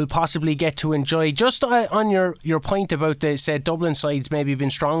will possibly get to enjoy. Just on your point about the said Dublin sides maybe being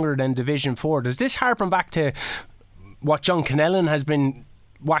stronger than Division 4, does this harpen back to what John Kennellan has been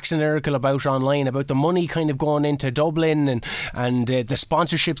waxing lyrical about online, about the money kind of going into Dublin and the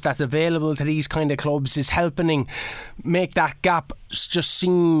sponsorships that's available to these kind of clubs is helping make that gap just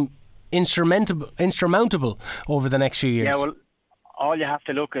seem insurmountable over the next few years? Yeah, well, all you have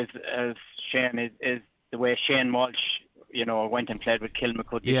to look as Shane is the way Shane Walsh, went and played with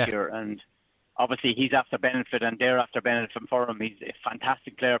Kilmacud this year, and obviously he's after benefit and they're after benefit for him. He's a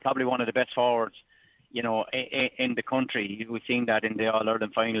fantastic player, probably one of the best forwards, in the country. We've seen that in the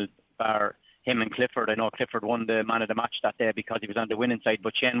All-Ireland final, bar him and Clifford. I know Clifford won the man of the match that day because he was on the winning side,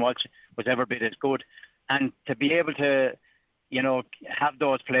 but Shane Walsh was every bit as good. And to be able to, have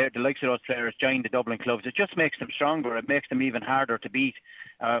those players, the likes of those players, join the Dublin clubs, it just makes them stronger. It makes them even harder to beat.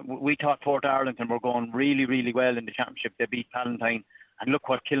 We thought Port Arlington were going really, really well in the championship. They beat Palatine, and look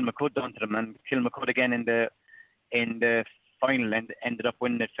what Kilmacud done to them. And Kilmacud again in the final ended up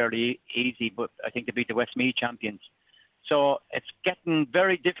winning it fairly easy, but I think they beat the Westmeath champions. So it's getting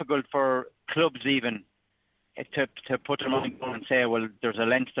very difficult for clubs even to put them on and say, well, there's a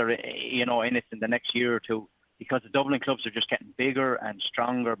Leinster, in it in the next year or two, because the Dublin clubs are just getting bigger and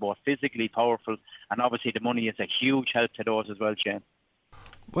stronger, both physically powerful, and obviously the money is a huge help to those as well, Shane.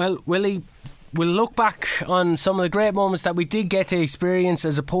 Well, Willie, we'll look back on some of the great moments that we did get to experience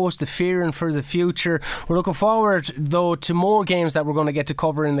as opposed to fearing for the future. We're looking forward, though, to more games that we're going to get to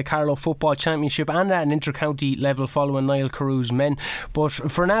cover in the Carlow Football Championship and at an inter-county level following Niall Carew's men. But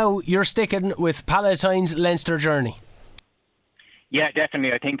for now, you're sticking with Palatine's Leinster journey. Yeah,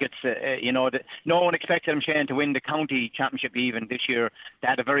 definitely. I think it's, no one expected them, Shane, to win the county championship even this year. They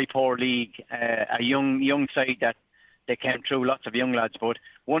had a very poor league, a young side that they came through, lots of young lads, but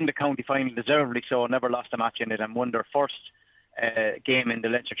won the county final deservedly so, never lost a match in it, and won their first game in the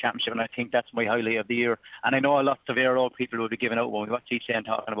Leinster Championship, and I think that's my highlight of the year. And I know a lot of our old people will be giving out when we watch these saying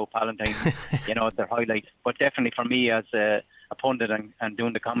talking about Palatine, their highlights. But definitely for me as a pundit and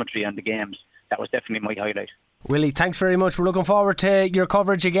doing the commentary on the games, that was definitely my highlight. Willie, thanks very much. We're looking forward to your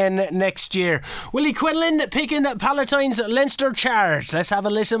coverage again next year. Willie Quinlan picking Palatine's Leinster chart. Let's have a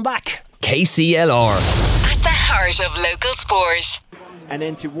listen back. KCLR. At the heart of local sport. And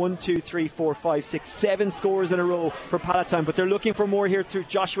then to 1, 2, 3, 4, 5, 6, 7 scores in a row for Palatine, but they're looking for more here through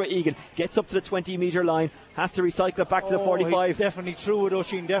Joshua Egan. Gets up to the 20 metre line, has to recycle it back to the 45. Definitely threw it,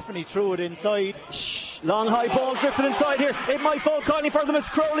 Oisín, definitely threw it inside. Long high ball drifted inside here. It might fall kindly for them. It's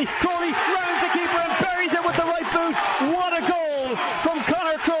Crowley. Crowley rounds the keeper and buries it with the right boot. What a goal from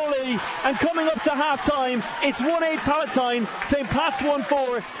Conor Crowley. And coming up to half time, it's 1-8 Palatine, St. Pat's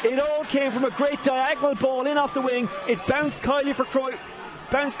 1-4. It all came from a great diagonal ball in off the wing. It bounced kindly for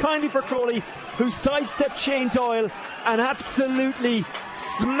Crowley, who sidestepped Shane Doyle and absolutely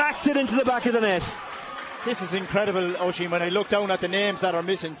smacked it into the back of the net. This is incredible, Oisín, when I look down at the names that are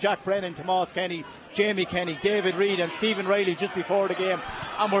missing: Jack Brennan, Tomas Kenny, Jamie Kenny, David Reid and Stephen Riley just before the game,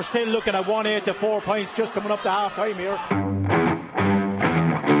 and we're still looking at 1-8 to 4 points just coming up to half time here.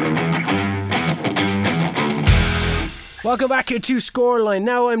 Welcome back to Scoreline.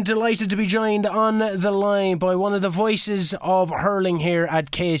 Now I'm delighted to be joined on the line by one of the voices of hurling here at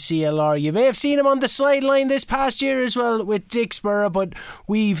KCLR. You may have seen him on the sideline this past year as well with Dicksboro, but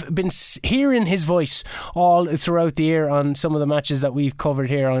we've been hearing his voice all throughout the year on some of the matches that we've covered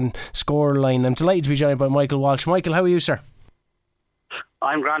here on Scoreline. I'm delighted to be joined by Michael Walsh. Michael, how are you, sir?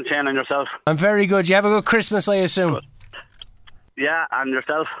 I'm grand, Shane, and yourself? I'm very good. You have a good Christmas, I assume? Good. Yeah, and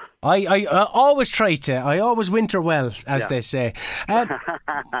yourself? I always try to. I always winter well, as they say. Try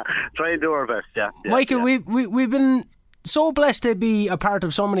and do our best, yeah. Michael, we've been so blessed to be a part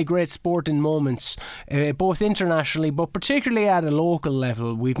of so many great sporting moments, both internationally but particularly at a local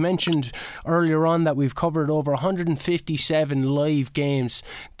level. We've mentioned earlier on that we've covered over 157 live games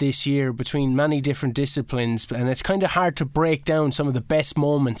this year between many different disciplines, and it's kind of hard to break down some of the best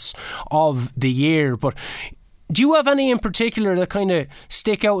moments of the year. But do you have any in particular that kind of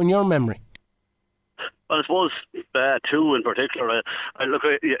stick out in your memory? Well, I suppose two in particular. Look,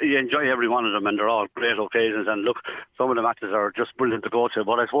 you enjoy every one of them, and they're all great occasions. And look, some of the matches are just brilliant to go to.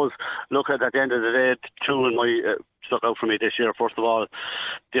 But I suppose, look, at the end of the day, two in my stuck out for me this year. First of all,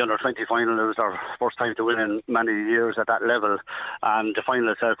 the under-20 final. It was our first time to win in many years at that level, and the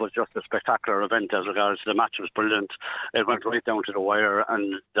final itself was just a spectacular event as regards the match. Was brilliant. It went right down to the wire,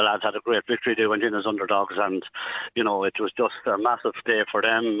 and the lads had a great victory. They went in as underdogs, and it was just a massive day for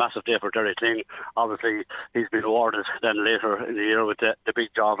them, massive day for Derek Ling. Obviously, he's been awarded then later in the year with the big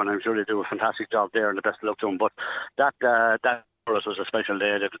job, and I'm sure they do a fantastic job there, and the best of luck to him. But that for us was a special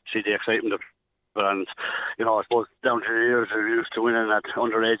day to see the excitement of. And I suppose down to the years we're used to winning at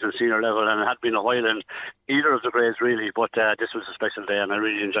underage and senior level, and it had been a while in either of the grades really, but this was a special day, and I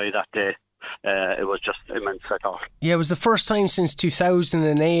really enjoyed that day. It was just immense, I thought. Yeah, it was the first time since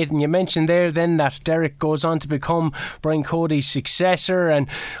 2008, and you mentioned there then that Derek goes on to become Brian Cody's successor, and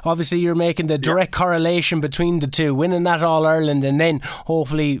obviously you're making the direct correlation between the two, winning that All-Ireland and then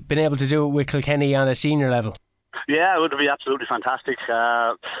hopefully being able to do it with Kilkenny on a senior level. Yeah, it would be absolutely fantastic.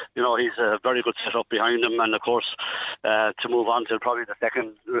 He's a very good setup behind him, and of course, to move on to probably the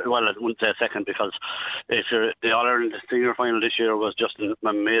second. Well, I wouldn't say second, because if you're the All-Ireland senior final this year was just an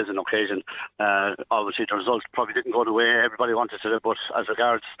amazing occasion. Obviously, the results probably didn't go the way everybody wanted to, but as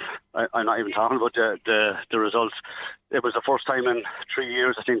regards, I'm not even talking about the results. It was the first time in 3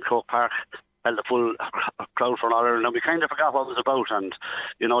 years, I think, Croke Park held a full crowd for an All-Ireland, and we kind of forgot what it was about. And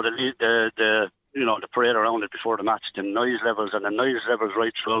the parade around it before the match, the noise levels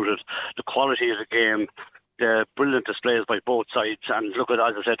right throughout it, the quality of the game, the brilliant displays by both sides, and look at,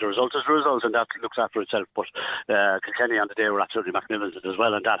 as I said, the results is the results, and that looks after itself. But Kilkenny on the day were absolutely magnificent as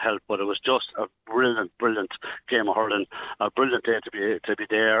well, and that helped. But it was just a brilliant game of hurling, a brilliant day to be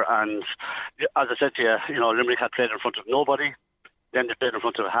there. And as I said to you, Limerick had played in front of nobody. Then they played in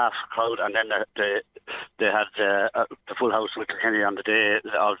front of a half crowd, and then they had the full house with Kilkenny on the day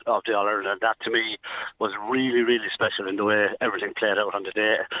of the All-Ireland, and that to me was really, really special in the way everything played out on the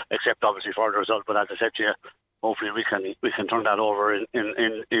day, except obviously for the result. But as I said to you, hopefully we can turn that over in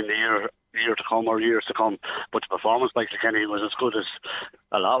the year to come, or years to come. But the performance by Kilkenny was as good as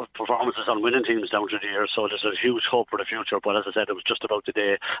a lot of performances on winning teams down through the years, so there's a huge hope for the future. But as I said, it was just about the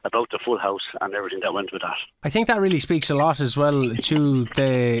day, about the full house and everything that went with that. I think that really speaks a lot as well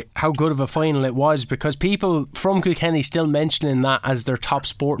to how good of a final it was, because people from Kilkenny still mentioning that as their top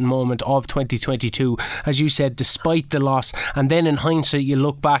sporting moment of 2022, as you said, despite the loss. And then in hindsight, you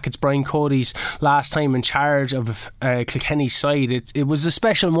look back, it's Brian Cody's last time in charge of Kilkenny's side. It was a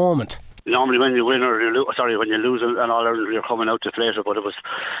special moment. Normally when you win when you lose an All-Ireland, you're coming out deflated, but it was,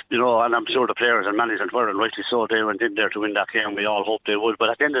 and I'm sure the players and management were, and rightly so, they went in there to win that game. We all hoped they would,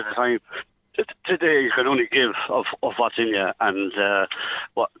 but at the end of the time, today you can only give of what's in you, and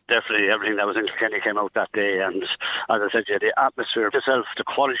definitely everything that was in Kilkenny came out that day. And as I said to you, the atmosphere itself, the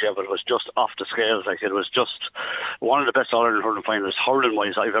quality of it was just off the scales. Like, it was just one of the best All-Ireland hurling finals, hurling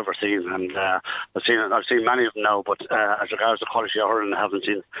wise, I've ever seen. And I've seen many of them now, but as regards the quality of hurling, I haven't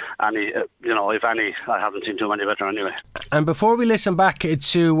seen any. If any, I haven't seen too many better anyway. And before we listen back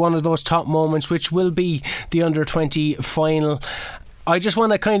to one of those top moments, which will be the Under-20 final, I just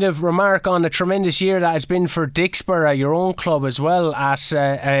want to kind of remark on a tremendous year that has been for Dicksboro, your own club as well, at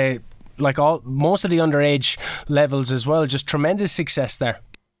most of the underage levels as well. Just tremendous success there.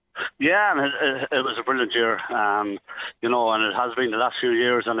 Yeah, and it was a brilliant year, and it has been the last few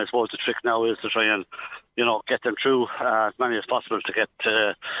years. And I suppose the trick now is to try and get them through as many as possible to get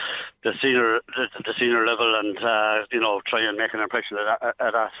to the senior level, and try and make an impression at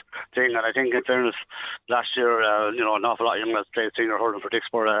that thing. And I think, in fairness, last year an awful lot of young lads played senior hurling for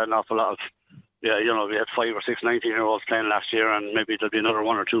Dicksboro, an awful lot of we had 5 or 6 19-year-olds playing last year, and maybe there'll be another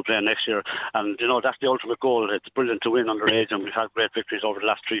 1 or 2 playing next year. And that's the ultimate goal. It's brilliant to win underage, and we've had great victories over the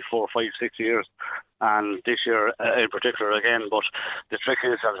last 3, 4, 5, 6 years, and this year in particular again. But the trick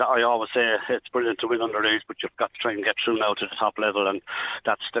is, as I always say, it's brilliant to win underage, but you've got to try and get through now to the top level, and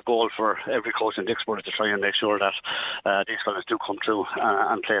that's the goal for every coach in Dicksboro, to try and make sure that these fellas do come through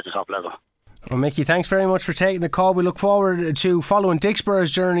and play at the top level. Well, Mickey, thanks very much for taking the call. We look forward to following Dicksboro's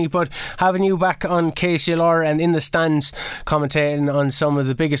journey, but having you back on KCLR and in the stands commentating on some of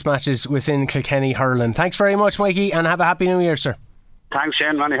the biggest matches within Kilkenny hurling. Thanks very much, Mikey, and have a happy new year, sir. Thanks,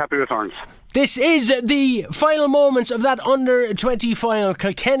 Shane. Many happy returns. This is the final moments of that Under-20 final,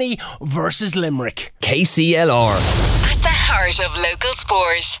 Kilkenny versus Limerick. KCLR. At the heart of local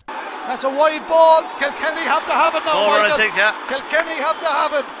sport. That's a wide ball. Kilkenny have to have it now, Michael. I think, yeah. Kilkenny have to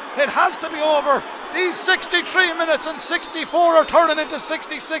have it. It has to be over. These 63 minutes and 64 are turning into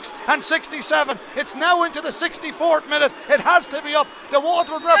 66 and 67. It's now into the 64th minute. It has to be up. The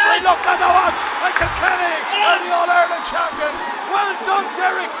Waterford referee looks at the watch, and Kilkenny are the All-Ireland champions. Well done,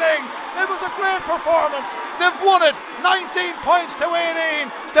 Derek Ling. It was a great performance. They've won it 19 points to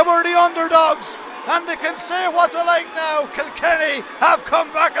 18. They were the underdogs, and they can say what they like now. Kilkenny have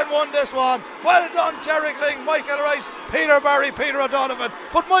come back and won this one. Well done, Derek Ling, Michael Rice, Peter Barry, Peter O'Donovan.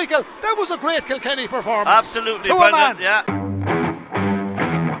 But Michael, that was a great Kilkenny performance. Absolutely to brilliant, a man. Yeah.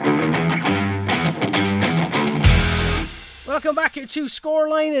 Welcome back to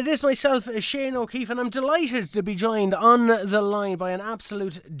Scoreline. It is myself, Shane O'Keefe, and I'm delighted to be joined on the line by an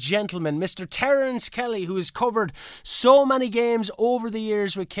absolute gentleman, Mr. Terence Kelly, who has covered so many games over the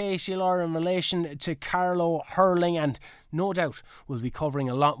years with KCLR in relation to Carlow hurling, and no doubt we'll be covering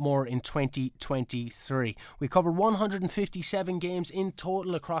a lot more in 2023. We covered 157 games in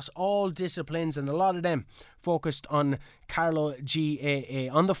total across all disciplines, and a lot of them focused on Carlow GAA,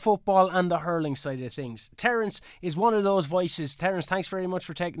 on the football and the hurling side of things. Terence is one of those voices. Terence, thanks very much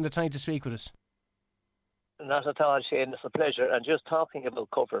for taking the time to speak with us. Not at all, Shane. It's a pleasure. And just talking about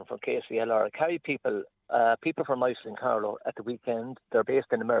covering for KCLR, I carry people from Iceland, Carlow, at the weekend. They're based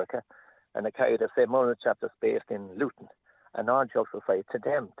in America, and I carry the St. Mullins chapter based in Luton. And all jokes aside, to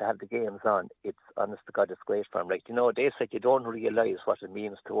them, to have the games on, it's honest to God, it's great for them. Like, you know, they said you don't realise what it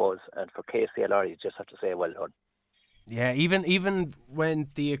means to us, and for KCLR, you just have to say, well done. Yeah, even when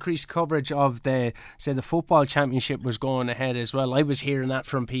the increased coverage of the football championship was going ahead as well, I was hearing that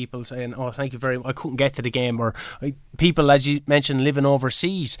from people saying, "Oh, thank you very much. I couldn't get to the game," or people, as you mentioned, living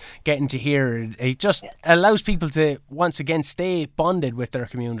overseas, getting to hear it just allows people to once again stay bonded with their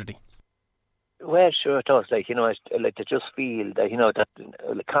community. Well, sure it does. Like, you know, like to just feel that, you know, that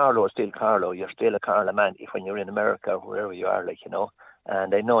Carlow is still Carlow. You're still a Carlow man when you're in America or wherever you are, like, you know.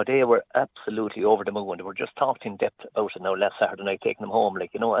 And I know they were absolutely over the moon. They were just talking in depth about it now last Saturday night, taking them home,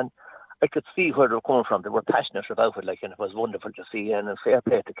 like, you know. And I could see where they were coming from. They were passionate about it, like, and it was wonderful to see. And fair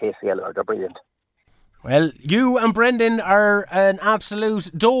play to KCLR, they're brilliant. Well, you and Brendan are an absolute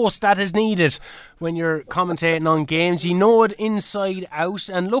dose that is needed when you're commentating on games. You know it inside out.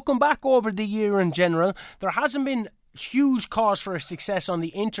 And looking back over the year in general, there hasn't been huge cause for success on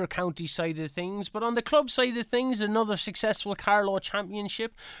the inter-county side of things, but on the club side of things, another successful Carlow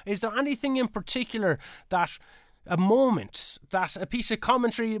championship. Is there anything in particular that a moment, that a piece of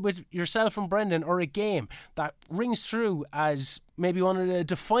commentary with yourself and Brendan, or a game that rings through as maybe one of the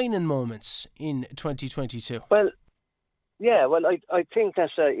defining moments in 2022? Well, yeah, well, I think that,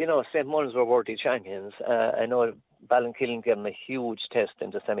 you know, St. Mullins were worthy champions. I know Ballinkillen gave them a huge test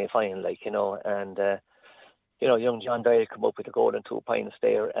in the semi-final, like, you know, and, you know, young John Dyle came up with a goal and 2 points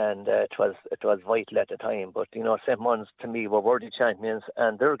there, and it was vital at the time. But, you know, St. Mullins, to me, were worthy champions,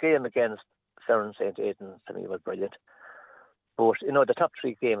 and their game against Ferns St. Aidan, to me, was brilliant. But, you know, the top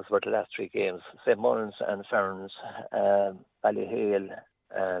 3 games were the last 3 games. St. Mullins and Ferns, Ballyhale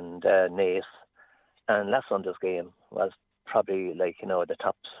and Naas. And last Sunday's game was probably, like, you know, the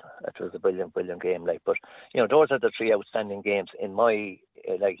tops. It was a brilliant, brilliant game. Like, but, you know, those are the 3 outstanding games in my,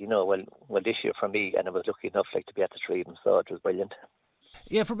 like, you know, well, this year for me, and I was lucky enough, like, to be at the 3 of them, so it was brilliant.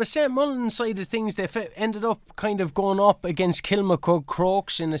 Yeah, from a St. Mullins side of things, they ended up kind of going up against Kilmacud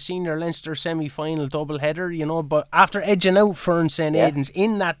Crokes in a senior Leinster semi-final doubleheader, you know, but after edging out Ferns St. Aidan's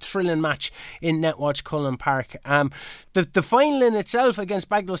in that thrilling match in Netwatch Cullen Park. The final in itself against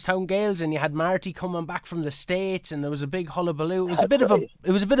Bagenalstown Gales, and you had Marty coming back from the States, and there was a big hullabaloo. It was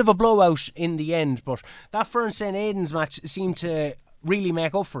a bit of a blowout in the end, but that Ferns St. Aidan's match seemed to really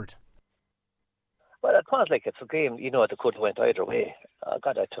make up for it. Well, it was like, it's a game, you know, that could have went either way.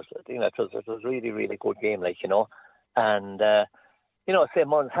 God, it was a really, really good game, like, you know. And, you know, St.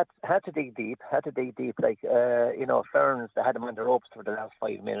 Mullins had to dig deep, like, you know, Ferns, they had them on the ropes for the last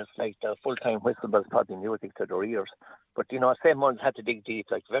 5 minutes, like, the full-time whistle was probably music to their ears. But, you know, St. Mullins had to dig deep,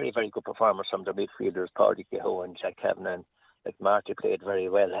 like, very, very good performers from their midfielders, Paudie Kehoe and Jack Kavanagh. Like, Marty played very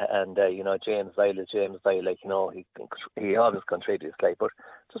well, and you know, James Dyle, like, you know, he always contributes, like, but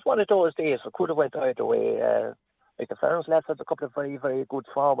just one of those days, it could have went either way. Like, the Ferns lads had a couple of very, very good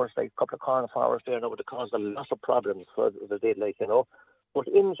forwards, like a couple of corner forwards there, now would have caused a lot of problems for the day, like, you know. But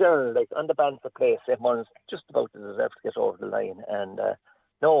in general, like, on the balance of play, St. Mullins just about deserved to get over the line, and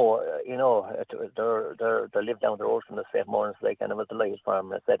no, you know, they lived down the road from the St. Mullins, like, and it was delighted for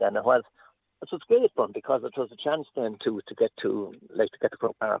them, I said, and it was great fun because it was a chance then to get to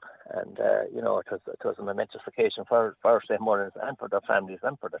Croke Park, and you know, it was a momentous occasion for St. Mullins and for their families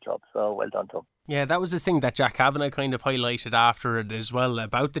and for the club. So well done to them. Yeah, that was the thing that Jack Kavanagh kind of highlighted after it as well,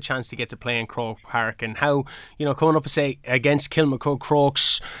 about the chance to get to play in Croke Park, and how, you know, coming up say against Kilmacud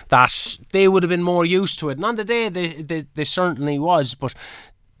Crokes, that they would have been more used to it. And on the day they certainly was, but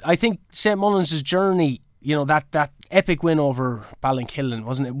I think St. Mullins' journey, you know, that epic win over Ballinkillen,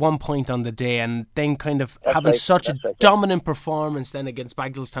 wasn't it? 1 point on the day, and then kind of having such a dominant performance then against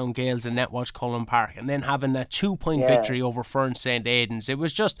Bagenalstown Gales in Netwatch Cullen Park, and then having a 2-point victory over Ferns St. Aidan's. It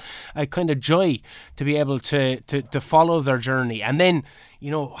was just a kind of joy to be able to follow their journey, and then, you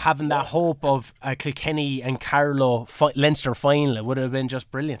know, having that hope of a Kilkenny and Carlow Leinster final. It would have been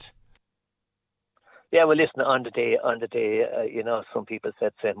just brilliant. Yeah, well, listen, on the day, you know, some people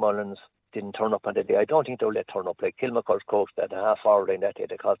said St. Mullins didn't turn up on the day. I don't think they were let turn up. Like, Kilmacud Crokes, that half hour in that day,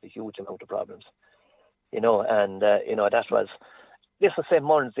 they caused a huge amount of problems. You know, and, you know, that was... This is St.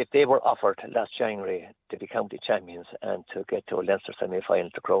 Mullins, if they were offered last January to be county champions and to get to a Leinster semi-final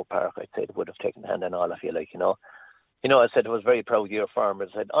to Croke Park, I'd say they would have taken the hand on all of you, like, you know. You know, I said it was a very proud year for them.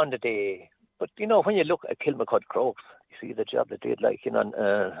 I said, on the day... But, you know, when you look at Kilmacud Crokes, you see the job they did, like, you know,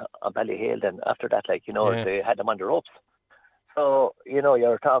 on Ballyhale, then after that, like, you know, they had them on the ropes. So, you know,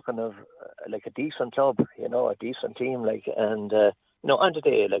 you're talking of like a decent club, you know, a decent team, like, and on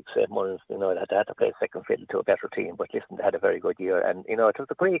today, like St. Mullins, they had to play second fiddle to a better team, but listen, they had a very good year, and it was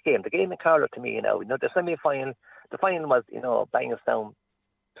a great game. The game in Carlow, to me, the semi-final, the final was, Bangstown.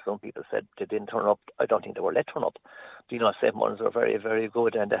 Some people said they didn't turn up. I don't think they were let turn up. St. Mullins were very, very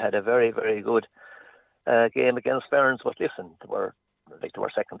good, and they had a very, very good game against Ferns. But listen, they were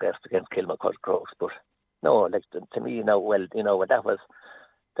second best against Kilmacud Crokes. But no, to me, that was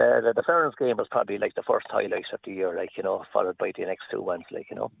the Ferns game was probably like the first highlight of the year, followed by the next two ones,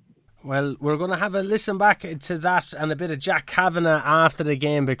 Well, we're going to have a listen back to that and a bit of Jack Kavanagh after the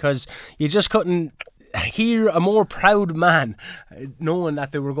game, because you just couldn't hear a more proud man knowing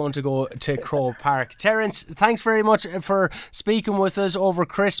that they were going to go to Croke Park. Terence, thanks very much for speaking with us over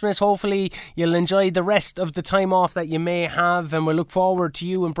Christmas. Hopefully you'll enjoy the rest of the time off that you may have, and we'll look forward to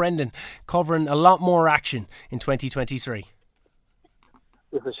you and Brendan covering a lot more action in 2023.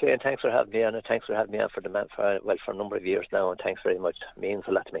 This is Shane. Thanks for having me on, and thanks for having me on for a number of years now, and thanks very much. It means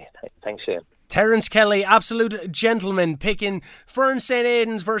a lot to me. Thanks, Shane. Terence Kelly, absolute gentleman, picking Fern St.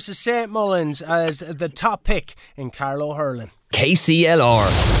 Aidan's versus St. Mullins as the top pick in Carlow hurling. KCLR,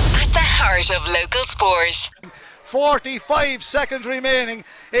 at the heart of local sport. 45 seconds remaining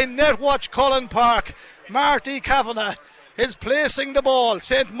in Netwatch Cullen Park. Marty Kavanagh is placing the ball.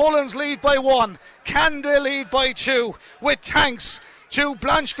 St. Mullins lead by 1. Candale lead by 2. With thanks to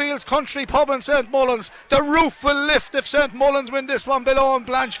Blanchfield's Country Pub in St. Mullins. The roof will lift if St. Mullins win this one below in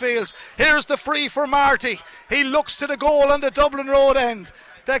Blanchfield's. Here's the free for Marty. He looks to the goal on the Dublin Road end.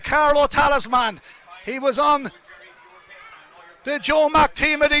 The Carlow talisman. He was on the Joe Mack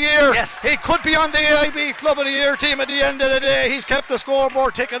Team of the Year. Yes. He could be on the AIB Club of the Year team at the end of the day. He's kept the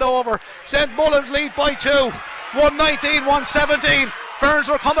scoreboard ticking over. St. Mullins lead by 2. 119-117. Ferns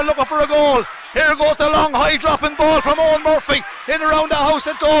were coming looking for a goal. Here goes the long high dropping ball from Owen Murphy. In around the house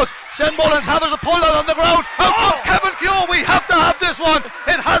it goes. St. Mullins have it, a pull out on the ground. Out comes Kevin Keogh. We have to have this one.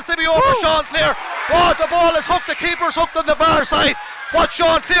 It has to be over Sean Clear. Oh, the ball is hooked. The keeper's hooked on the far side. What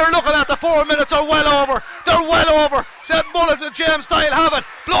Sean Clear looking at, the 4 minutes are well over. They're well over. St. Mullins and James Style have it.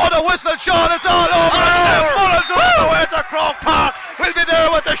 Blow the whistle, Sean, it's all over. St. Mullins is on the way to Croke Park. We'll be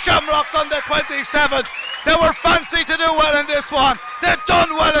there with the Shamrocks on the 27th. They were fancy to do well in this one. They've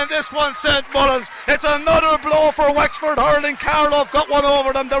done well in this one, St. Mullins. It's another blow for Wexford hurling. Carlow have got one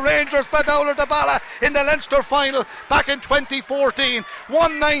over them. The Rangers bet out the Bala in the Leinster final back in 2014.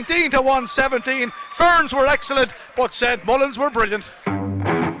 119-117. Ferns were excellent, but St. Mullins were brilliant.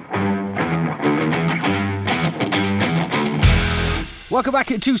 Welcome back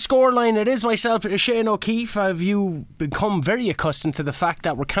to Scoreline. It is myself, Shane O'Keefe. Have you become very accustomed to the fact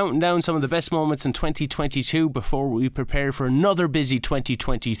that we're counting down some of the best moments in 2022 before we prepare for another busy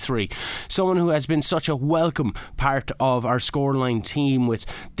 2023? Someone who has been such a welcome part of our Scoreline team with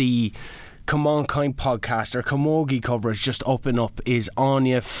the Come On Kind podcast, our Camogie coverage just up and up, is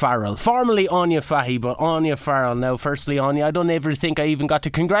Anya Farrell. Formerly Anya Fahy, but Anya Farrell now. Firstly, Anya, I don't ever think I even got to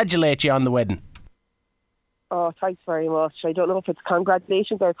congratulate you on the wedding. Oh, thanks very much. I don't know if it's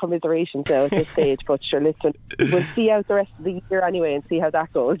congratulations or commiserations now at this stage, but sure, listen, we'll see out the rest of the year anyway and see how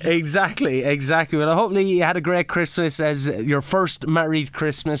that goes. Exactly. Well, hopefully you had a great Christmas as your first married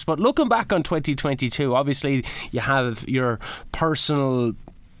Christmas. But looking back on 2022, obviously you have your personal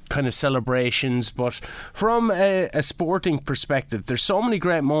kind of celebrations, but from a sporting perspective, there's so many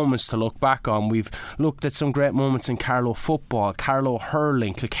great moments to look back on. We've looked at some great moments in Carlow football, Carlow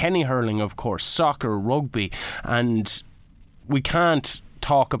hurling, Kilkenny hurling, of course, soccer, rugby, and we can't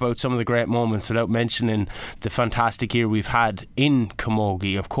talk about some of the great moments without mentioning the fantastic year we've had in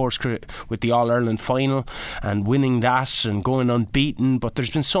Camogie, of course, with the All-Ireland final and winning that and going unbeaten. But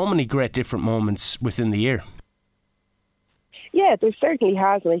there's been so many great different moments within the year. Yeah, there certainly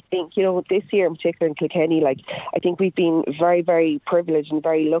has, and I think, this year in particular in Kilkenny, I think we've been very, very privileged and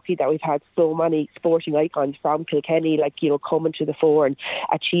very lucky that we've had so many sporting icons from Kilkenny, coming to the fore and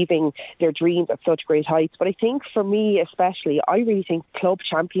achieving their dreams at such great heights. But I think for me especially, I really think club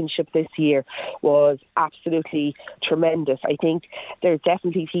championship this year was absolutely tremendous. I think there's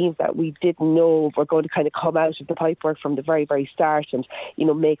definitely teams that we didn't know were going to kind of come out of the pipework from the very, very start and,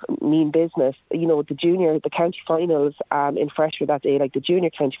 make mean business. The county finals in Freshford that day, the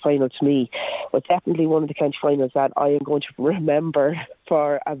junior county final, to me was definitely one of the county finals that I am going to remember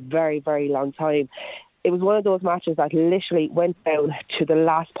for a very, very long time. it was one of those matches that literally went down to the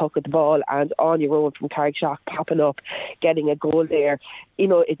last puck of the ball, and on your own from Carrickshock popping up, getting a goal there. You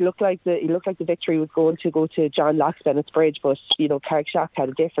know, it looked like the victory was going to go to John Loxbennett's Bridge, but you know, Carrickshock had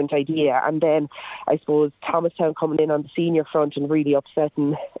a different idea. And then I suppose Thomastown coming in on the senior front and really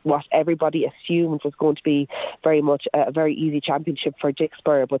upsetting what everybody assumed was going to be very much a very easy championship for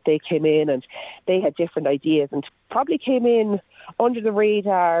Dicksboro, but they came in and they had different ideas and probably came in under the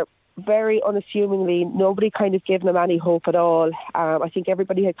radar, very unassumingly. Nobody kind of gave them any hope at all. I think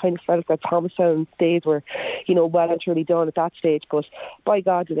everybody had kind of felt that Thomastown's days were, you know, well and truly done at that stage, but by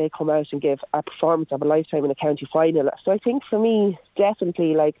God did they come out and give a performance of a lifetime in a county final. So I think for me,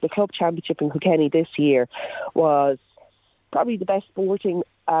 definitely, like, the club championship in Kilkenny this year was probably the best sporting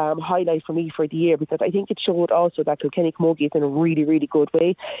highlight for me for the year, because I think it showed also that Kilkenny Camogie is in a really, really good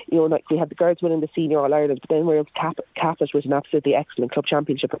way. You know, like, we had the girls winning the Senior All-Ireland, but then we were able to cap it with an absolutely excellent club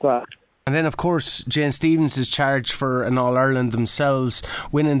championship as well. And then, of course, Jane Stevens is charged for an All-Ireland themselves,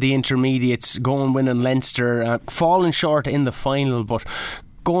 winning the intermediates, winning Leinster, falling short in the final, but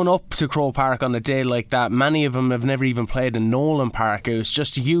going up to Croke Park on a day like that, many of them have never even played in Nolan Park. It was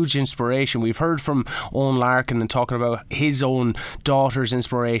just a huge inspiration. We've heard from Owen Larkin and talking about his own daughter's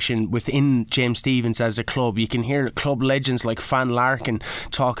inspiration within James Stephens as a club. You can hear club legends like Fan Larkin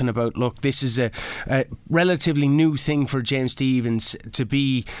talking about, look, this is a relatively new thing for James Stephens to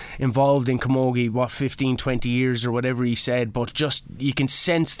be involved in camogie, 15, 20 years or whatever he said, but just you can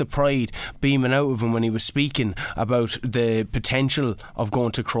sense the pride beaming out of him when he was speaking about the potential of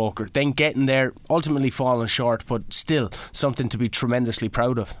going to Croker, then getting there, ultimately falling short, but still something to be tremendously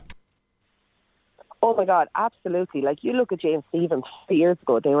proud of. Oh my God, absolutely. Like, you look at James Stephens 4 years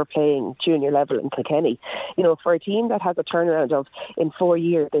ago, they were playing junior level in Kilkenny. You know, for a team that has a turnaround of, in 4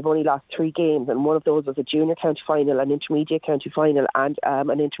 years, they've only lost 3 games, and one of those was a junior county final, an intermediate county final, and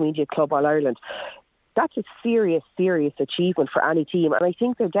an intermediate club All-Ireland. That's a serious, serious achievement for any team, and I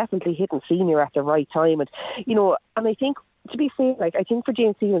think they're definitely hitting senior at the right time. And, you know, and I think, to be fair, like, I think for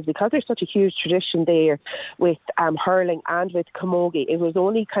James Stephens, because there's such a huge tradition there with hurling and with camogie, it was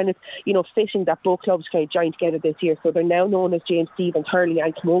only kind of, you know, fitting that both clubs kind of joined together this year. So they're now known as James Stephens Hurling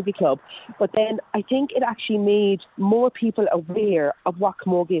and Camogie Club. But then I think it actually made more people aware of what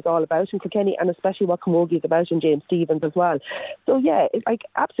camogie is all about in Kilkenny, and especially what camogie is about in James Stephens as well. So yeah, it's like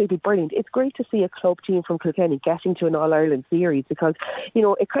absolutely brilliant. It's great to see a club team from Kilkenny getting to an All-Ireland series, because, you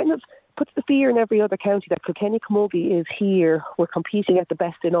know, it kind of puts the fear in every other county that Kilkenny Camogie is here. We're competing at the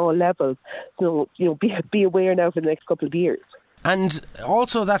best in all levels. So, you know, be aware now for the next couple of years. And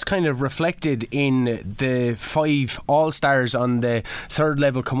also that's kind of reflected in the 5 All-Stars on the third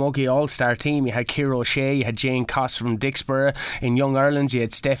level Camogie All-Star team. You had Ciara O'Shea, you had Jane Coss from Dicksboro. In Young Ireland you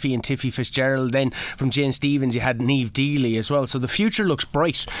had Steffi and Tiffy Fitzgerald. Then from Jane Stephens you had Niamh Deely as well. So the future looks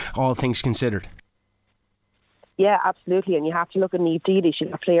bright, all things considered. Yeah, absolutely. And you have to look at Niamh Deely. She's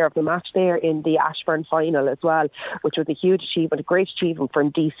a player of the match there in the Ashbourne final as well, which was a huge achievement, a great achievement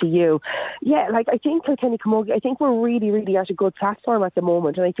from DCU. Yeah, like, I think Kilkenny Camogie, I think we're really, really at a good platform at the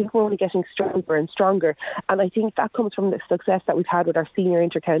moment, and I think we're only getting stronger and stronger. And I think that comes from the success that we've had with our senior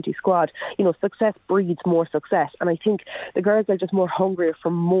inter-county squad. You know, success breeds more success, and I think the girls are just more hungry for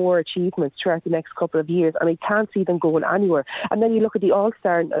more achievements throughout the next couple of years, and I can't see them going anywhere. And then you look at the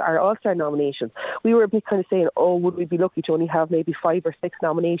our All-Star nominations. We were a bit kind of saying, would we be lucky to only have maybe 5 or 6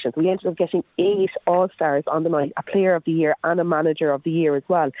 nominations? We ended up getting 8 All-Stars on the night, a Player of the Year and a Manager of the Year as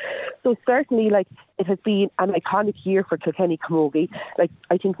well. So certainly, like, it has been an iconic year for Kilkenny Camogie. Like,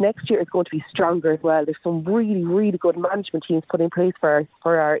 I think next year is going to be stronger as well. There's some really, really good management teams put in place for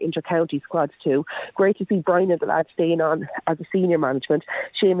our inter-county squads too. Great to see Brian and the lads staying on as a senior management.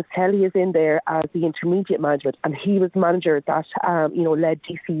 Seamus Kelly is in there as the intermediate management, and he was the manager that led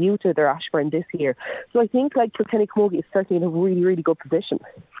DCU to their Ashbourne this year. So I think, like, Kilkenny Camogie is certainly in a really, really good position.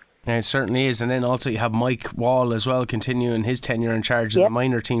 Yeah, it certainly is. And then also you have Mike Wall as well, continuing his tenure in charge of the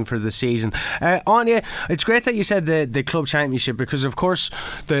minor team for the season. Anya, it's great that you said the club championship, because of course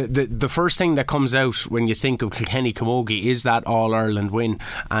the first thing that comes out when you think of Kilkenny Camogie is that All-Ireland win.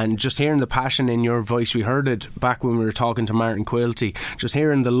 And just hearing the passion in your voice, we heard it back when we were talking to Martin Quilty, just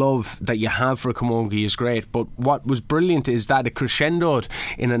hearing the love that you have for Camogie is great. But what was brilliant is that it crescendoed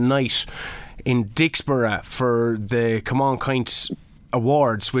in a night in Dicksboro for the Come On Kind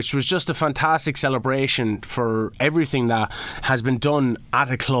Awards, which was just a fantastic celebration for everything that has been done at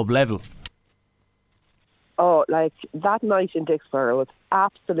a club level. Oh, like, that night in Dicksboro was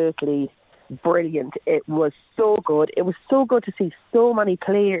absolutely brilliant. It was so good. It was so good to see so many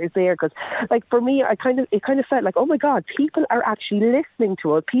players there, because, like, for me, it kind of felt like, oh my God, people are actually listening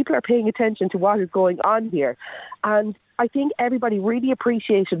to us. People are paying attention to what is going on here. And I think everybody really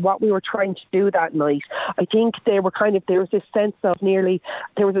appreciated what we were trying to do that night. I think there was this sense of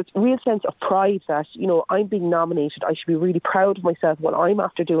there was a real sense of pride that, you know, I'm being nominated. I should be really proud of myself, what I'm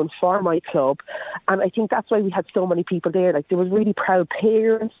after doing for my club. And I think that's why we had so many people there. Like, there was really proud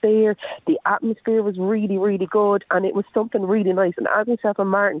parents there. The atmosphere was really, really good. And it was something really nice. And as myself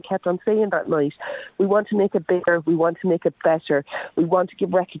and Martin kept on saying that night, we want to make it bigger. We want to make it better. We want to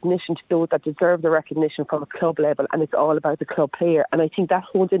give recognition to those that deserve the recognition from a club level. And it's all about the club player. And I think that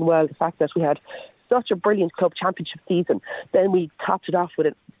honed in well the fact that we had such a brilliant club championship season. Then we topped it off with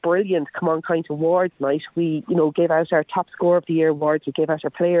a brilliant Come On Kind awards night. We, you know, gave out our top scorer of the year awards. We gave out our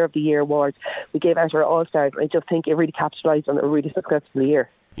player of the year awards. We gave out our all-stars. I just think it really capitalised on a really successful year.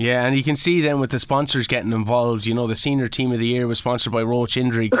 Yeah, and you can see then with the sponsors getting involved, you know, the senior team of the year was sponsored by Roach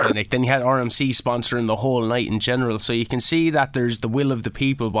Injury Clinic. Then you had RMC sponsoring the whole night in general. So you can see that there's the will of the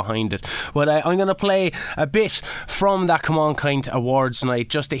people behind it. But I'm going to play a bit from that Come On Kind Awards night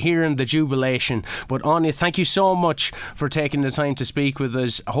just to hear in the jubilation. But Anya, thank you so much for taking the time to speak with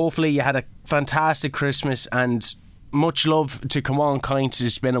us. Hopefully you had a fantastic Christmas, and much love to Come On Kind.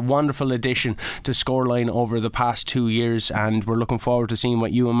 It's been a wonderful addition to Scoreline over the past 2 years, and we're looking forward to seeing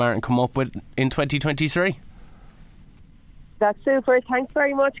what you and Martin come up with in 2023. That's super. Thanks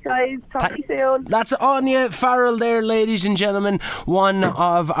very much, guys. Talk to you soon. That's Anya Farrell there, ladies and gentlemen, one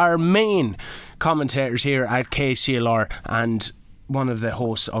of our main commentators here at KCLR and one of the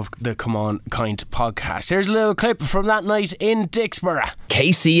hosts of the Come On Kind podcast. Here's a little clip from that night in Dixborough.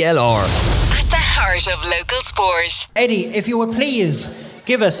 KCLR. The heart of local sport. Eddie, if you would please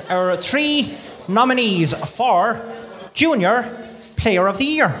give us our 3 nominees for Junior Player of the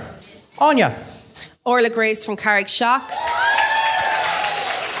Year. Anya. Orla Grace from Carrickshock.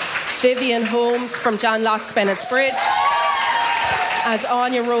 Vivian Holmes from John Locke's Bennett's Bridge. And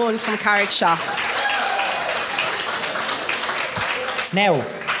Anya Rowan from Carrickshock. Now,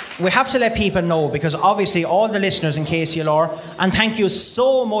 we have to let people know, because obviously all the listeners in KCLR, and thank you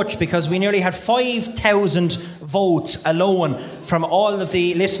so much, because we nearly had 5,000 votes alone from all of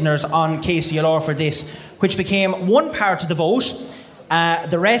the listeners on KCLR for this, which became one part of the vote.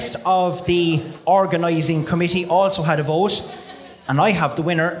 The rest of the organising committee also had a vote, and I have the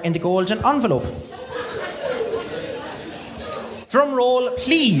winner in the golden envelope. Drum roll,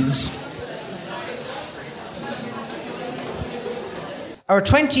 please. Our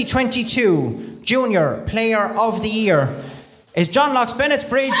 2022 Junior Player of the Year is John Locke's Bennett's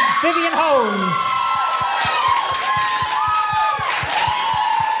Bridge, Vivian Holmes.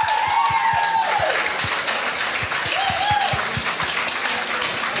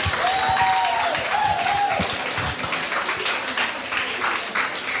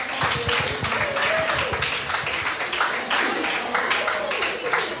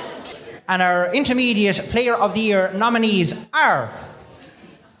 And our Intermediate Player of the Year nominees are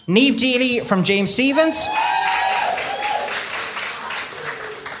Niamh Deely from James Stephens,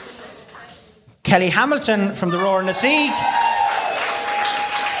 Kelly Hamilton from the Roar na Sieg,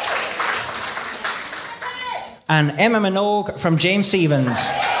 and Emma Minogue from James Stephens.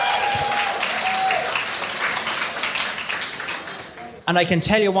 And I can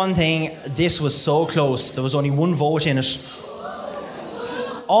tell you one thing, this was so close. There was only one vote in it.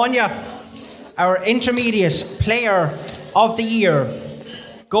 Anya, our Intermediate Player of the Year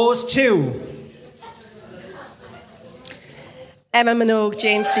goes to Emma Minogue,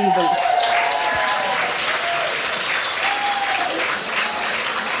 James Stephens.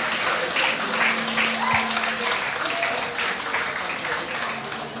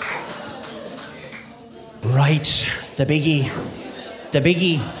 Right, the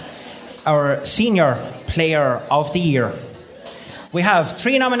biggie, our Senior Player of the Year. We have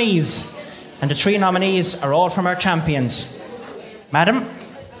 3 nominees, and the 3 nominees are all from our champions. Madam?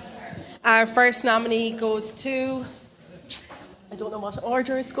 Our first nominee goes to, I don't know what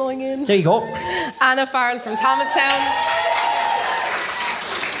order it's going in. There you go. Anna Farrell from Thomastown.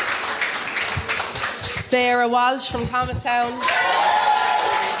 Sarah Walsh from Thomastown.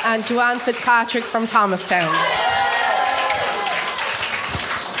 And Joanne Fitzpatrick from Thomastown.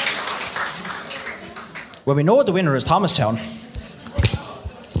 Well, we know the winner is Thomastown.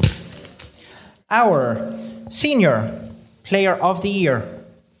 Our Senior Player of the Year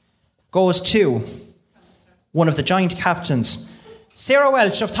goes to one of the joint captains, Sarah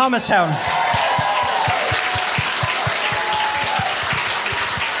Welch of Thomastown.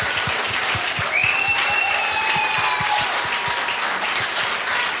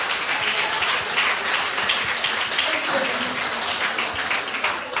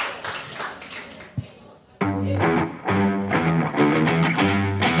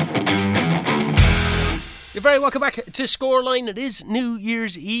 You're very welcome back to Scoreline. It is New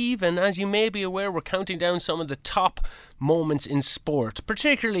Year's Eve, and as you may be aware, we're counting down some of the top moments in sport,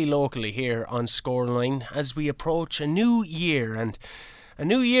 particularly locally here on Scoreline, as we approach a new year. And a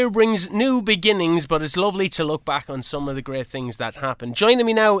new year brings new beginnings, but it's lovely to look back on some of the great things that happened. Joining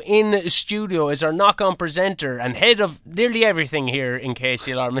me now in studio is our knock-on presenter and head of nearly everything here in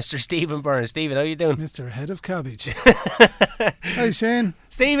KCLR, Mr. Stephen Byrne. Stephen, how are you doing? Mr. Head of Cabbage. Hi, Shane.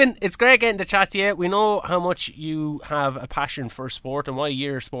 Stephen, it's great getting to chat to you. We know how much you have a passion for sport and what a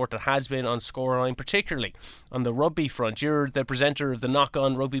year of sport it has been on Scoreline, particularly on the rugby front. You're the presenter of the Knock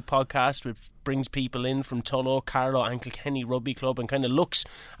On Rugby podcast, which brings people in from Tullow, Carlow and Kilkenny Rugby Club and kind of looks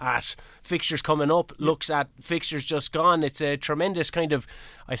at fixtures coming up, looks at fixtures just gone. It's a tremendous kind of,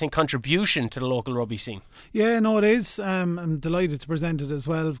 I think, contribution to the local rugby scene. Yeah, no, it is. I'm delighted to present it as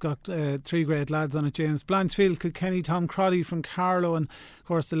well. We've got three great lads on it: James Blanchfield, Kilkenny, Tom Crotty from Carlow, and of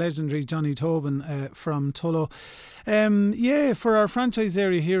course the legendary Johnny Tobin from Tullow. For our franchise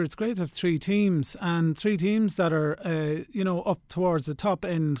area here, it's great to have three teams, and three teams that are up towards the top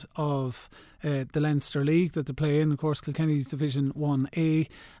end of the Leinster League that they play in. Of course, Kilkenny's Division 1A.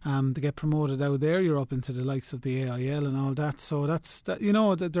 They get promoted out there. You're up into the likes of the AIL and all that. So that's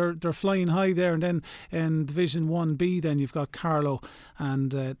they're flying high there. And then in Division 1B, then you've got Carlow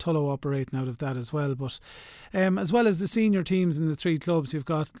and Tullow operating out of that as well. But as well as the senior teams in the three clubs, you've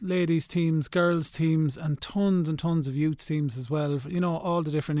got ladies teams, girls teams, and tons of youth teams as well. All the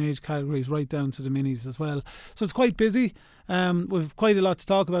different age categories, right down to the minis as well. So it's quite busy. We've quite a lot to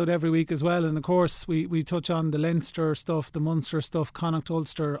talk about every week as well, and of course we touch on the Leinster stuff, the Munster stuff, Connacht,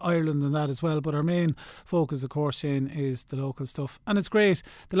 Ulster, Ireland and that as well, but our main focus of course, Shane, is the local stuff, and it's great.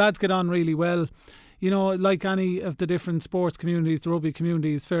 The lads get on really well. Like any of the different sports communities, the rugby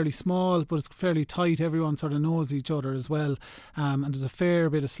community is fairly small, but it's fairly tight. Everyone sort of knows each other as well. And there's a fair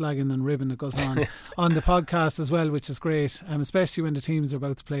bit of slagging and ribbing that goes on the podcast as well, which is great, especially when the teams are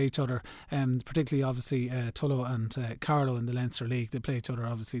about to play each other. Particularly, obviously, Tullow and Carlow in the Leinster League. They play each other,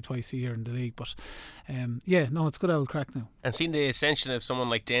 obviously, twice a year in the league. But, it's good old crack now. And seeing the ascension of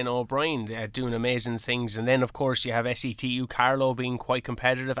someone like Dana O'Brien doing amazing things. And then, of course, you have SETU Carlow being quite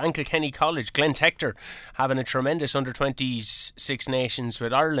competitive. And Kilkenny College, Glenn Tector, having a tremendous under-20s Six Nations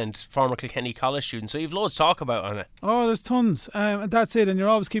with Ireland, former Kilkenny College student. So you've loads to talk about on it. Oh, there's tons. That's it. And you're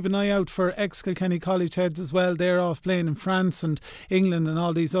always keeping an eye out for ex-Kilkenny College heads as well. They're off playing in France and England and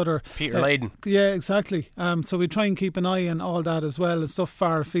all these other... Peter Leyden. Yeah, exactly. So we try and keep an eye on all that as well, and stuff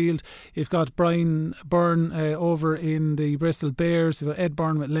far afield. You've got Brian Byrne over in the Bristol Bears. You've got Ed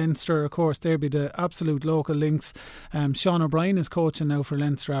Byrne with Leinster. Of course, they'll be the absolute local links. Sean O'Brien is coaching now for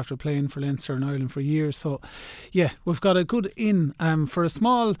Leinster after playing for Leinster in Ireland for years. So we've got a good in for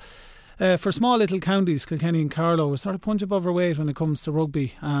small little counties. Kilkenny and Carlow, we're sort of punch above our weight when it comes to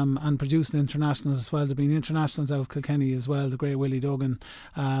rugby, and producing internationals as well. There've been internationals out of Kilkenny as well, the great Willie Duggan.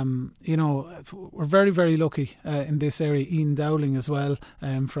 We're very, very lucky in this area. Ian Dowling as well,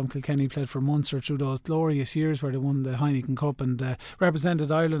 from Kilkenny, played for Munster through those glorious years where they won the Heineken Cup and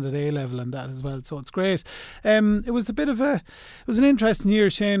represented Ireland at A level and that as well. So it's great. It was an interesting year,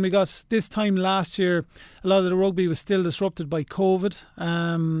 Shane. We got this time last year, a lot of the rugby was still disrupted by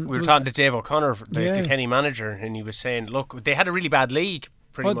COVID. We were talking to Dave O'Connor, the Kilkenny manager, and he was saying, look, they had a really bad league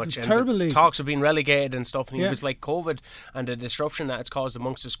pretty much, and terrible league. Talks of being relegated and stuff, and he was like, COVID and the disruption that it's caused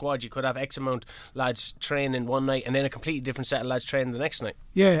amongst the squad, you could have X amount lads training one night and then a completely different set of lads training the next night.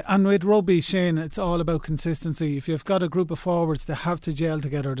 Yeah, and with rugby, Shane, it's all about consistency. If you've got a group of forwards, they have to gel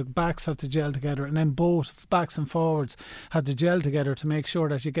together, the backs have to gel together, and then both backs and forwards have to gel together to make sure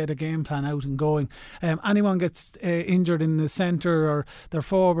that you get a game plan out and going. Anyone gets injured in the centre or their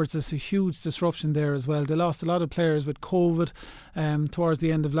forwards, there's a huge disruption there as well. They lost a lot of players with COVID towards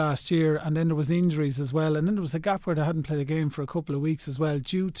the end of last year, and then there was injuries as well, and then there was a gap where they hadn't played a game for a couple of weeks as well,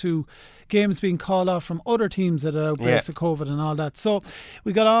 due to games being called off from other teams that had outbreaks of COVID and all that. So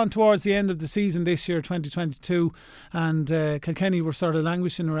we got on towards the end of the season this year, 2022, and Kilkenny were sort of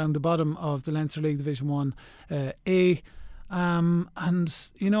languishing around the bottom of the Leinster League Division 1A. And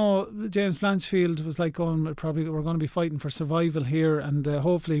James Blanchfield was like we're going to be fighting for survival here, and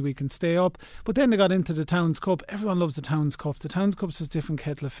hopefully we can stay up. But then they got into the Towns Cup. Everyone loves the Towns Cup. The Towns Cup's a different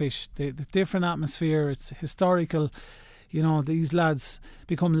kettle of fish. The different atmosphere. It's historical. These lads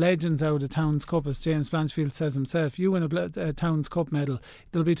become legends out of the Towns Cup, as James Blanchfield says himself. You win a Towns Cup medal,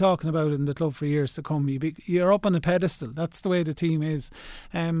 they'll be talking about it in the club for years to come. You're up on a pedestal. That's the way the team is.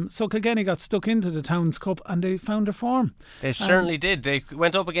 So Kilkenny got stuck into the Towns Cup and they found their form. They certainly did. They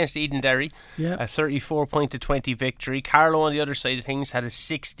went up against Edenderry, a 34-20 victory. Carlow on the other side of things had a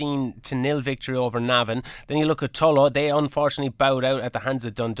 16-0 victory over Navan. Then you look at Tulla, they unfortunately bowed out at the hands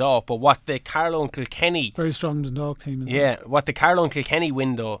of Dundalk. But what the Carlow and Kilkenny, very strong Dundalk team as well. What the Carlow and Kilkenny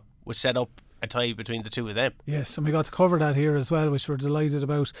window was set up a tie between the two of them. Yes, and we got to cover that here as well, which we're delighted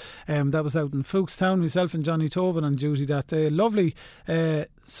about. That was out in Fookstown. Myself and Johnny Tobin on duty that day. Lovely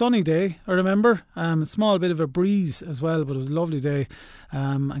sunny day, I remember. A small bit of a breeze as well, but it was a lovely day.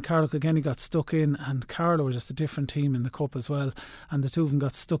 And Carlow Kilkenny got stuck in, and Carlow were just a different team in the cup as well, and the two of them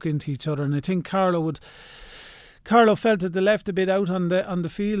got stuck into each other. And I think Carlow felt that they left a bit out on the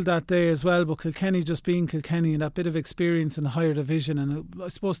field that day as well, but Kilkenny just being Kilkenny and that bit of experience in the higher division and I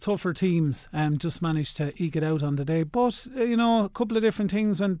suppose tougher teams just managed to eke it out on the day. But a couple of different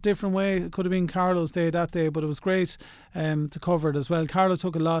things went different way. It could have been Carlow's day that day, but it was great to cover it as well. Carlow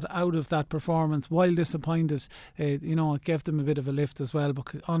took a lot out of that performance. While disappointed, it gave them a bit of a lift as well,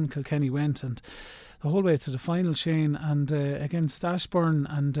 but on Kilkenny went and the whole way to the final, Shane, and against Ashbourne,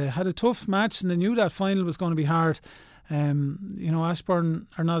 and had a tough match, and they knew that final was going to be hard. Ashbourne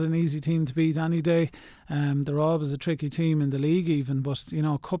are not an easy team to beat any day. They're always a tricky team in the league even, but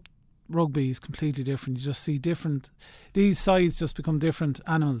cup rugby is completely different. You just see these sides just become different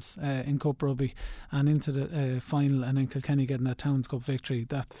animals in cup rugby, and into the final, and then Kilkenny getting that Towns Cup victory,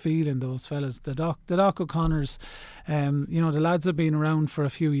 that feeling, those fellas, the Doc O'Connors, the lads have been around for a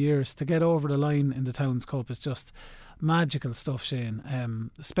few years. To get over the line in the Towns Cup is just magical stuff,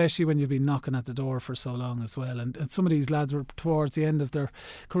 Shane, especially when you've been knocking at the door for so long as well, and some of these lads were towards the end of their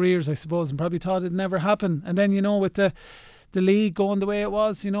careers, I suppose, and probably thought it'd never happen. And then with the league going the way it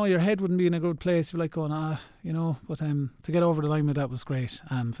was, your head wouldn't be in a good place. You're like going, but to get over the line with that was great.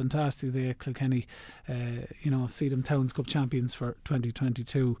 Fantastic day at Kilkenny, see them Towns Cup champions for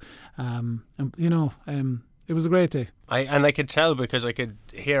 2022. It was a great day. I could tell because I could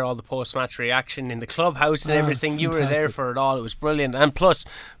hear all the post-match reaction in the clubhouse and everything. You were there for it all. It was brilliant. And plus,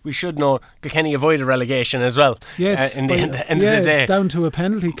 we should know Kilkenny avoided relegation as well. Yes, in the end of the day, down to a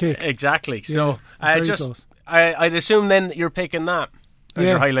penalty kick. Exactly. So close. I'd assume then you're picking that as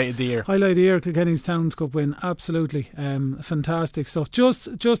your highlight of the year. Highlight of the year, Kilkenny's Towns Cup win. Absolutely, fantastic stuff.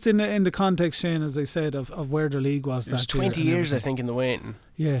 Just in the context, Shane, as I said, of where the league was. It was 20 years, I think, in the waiting.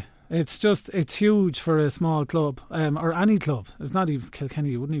 Yeah. It's huge for a small club, or any club. It's not even Kilkenny,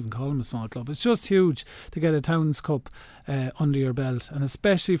 you wouldn't even call them a small club. It's just huge to get a Towns Cup under your belt, and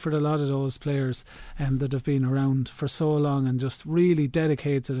especially for a lot of those players that have been around for so long and just really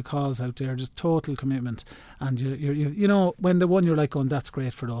dedicated to the cause out there, just total commitment. And you when they won, you're like going, that's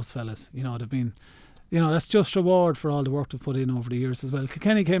great for those fellas. They've been... that's just reward for all the work they've put in over the years as well.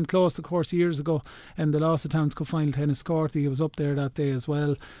 Kilkenny came close, of course, years ago, and they lost the Towns Cup final to Enniscorthy. He was up there that day as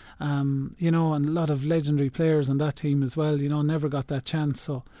well. And a lot of legendary players on that team as well, never got that chance.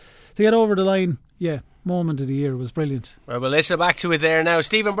 So to get over the line, moment of the year was brilliant. Well, we'll listen back to it there now.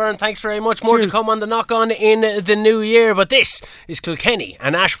 Stephen Byrne, thanks very much. More to come on the knock-on in the new year, but this is Kilkenny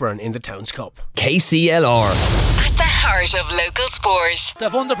and Ashbourne in the Towns Cup. KCLR. Heart of local sport.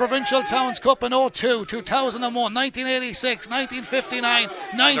 They've won the Provincial Towns Cup in 02, 2001, 1986, 1959,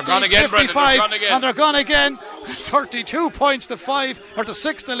 1955, and they're gone again. 32 points to 5 or to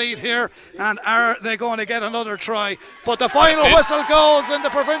 6 to lead here, and are they going to get another try? But the final whistle goes in the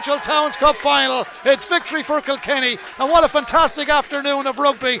Provincial Towns Cup final. It's victory for Kilkenny, and what a fantastic afternoon of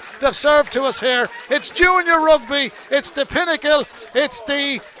rugby they've served to us here. It's junior rugby, it's the pinnacle, it's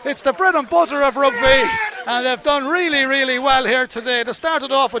the bread and butter of rugby, and they've done really, really well here today. They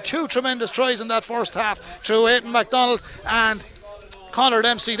started off with 2 tremendous tries in that first half through Aidan MacDonald and Conor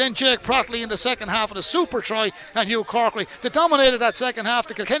Dempsey, then Jake Pratley in the second half of a super try, and Hugh Corkery. They dominated that second half.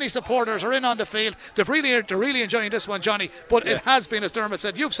 The Kilkenny supporters are in on the field. They're really enjoying this one, Johnny, but it has been, as Dermot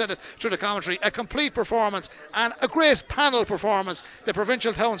said, you've said it through the commentary, a complete performance and a great panel performance. The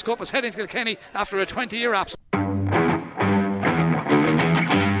Provincial Towns Cup is heading to Kilkenny after a 20-year absence.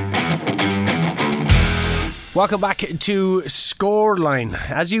 Welcome back to Scoreline.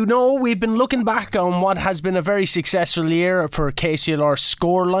 As you know, we've been looking back on what has been a very successful year for KCLR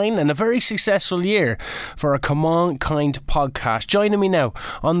Scoreline and a very successful year for a Come On Kind podcast. Joining me now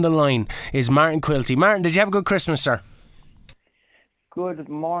on the line is Martin Quilty. Martin, did you have a good Christmas, sir? Good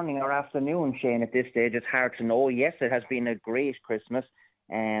morning or afternoon, Shane. At this stage, it's hard to know. Yes, it has been a great Christmas.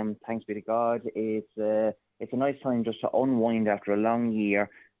 Thanks be to God. It's a nice time just to unwind after a long year,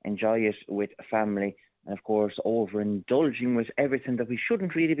 enjoy it with family and of course overindulging with everything that we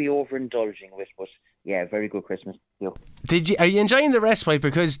shouldn't really be overindulging with. But yeah, very good Christmas. Are you enjoying the respite?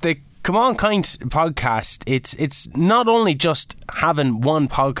 Because the Come On Kind podcast, it's not only just having one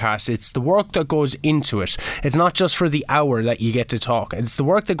podcast, it's the work that goes into it. It's not just for the hour that you get to talk. It's the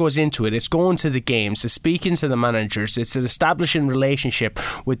work that goes into it. It's going to the games, it's speaking to the managers, it's an establishing relationship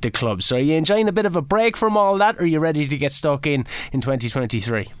with the club. So are you enjoying a bit of a break from all that, or are you ready to get stuck in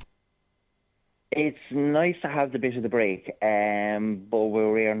 2023? It's nice to have the bit of the break, but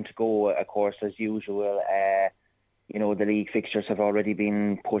we're raring to go, of course, as usual. The league fixtures have already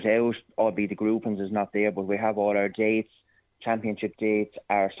been put out, albeit the groupings is not there, but we have all our dates. Championship dates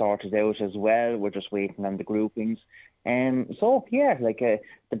are sorted out as well. We're just waiting on the groupings. The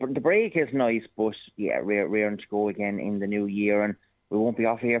break is nice, but yeah, raring to go again in the new year. And we won't be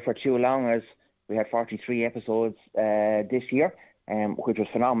off here for too long, as we had 43 episodes this year. Which was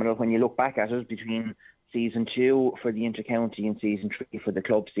phenomenal when you look back at it, between season 2 for the intercounty and season 3 for the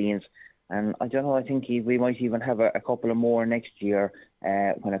club scenes. And I don't know, I think we might even have a couple of more next year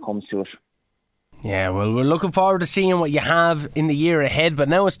when it comes to it. Yeah, well, we're looking forward to seeing what you have in the year ahead, but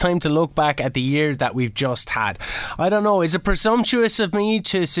now it's time to look back at the year that we've just had. I don't know, is it presumptuous of me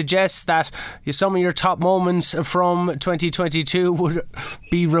to suggest that some of your top moments from 2022 would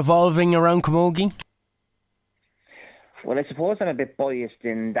be revolving around Camogie? Well, I suppose I'm a bit biased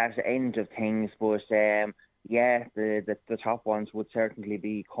in that end of things, but the top ones would certainly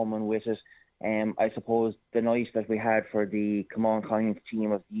be coming with it. I suppose the night that we had for the Come On Kind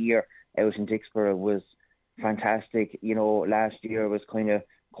Team of the Year out in Dicksboro was fantastic. Last year was kind of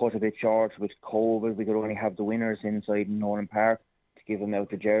cut a bit short with COVID. We could only have the winners inside Nolan Park to give them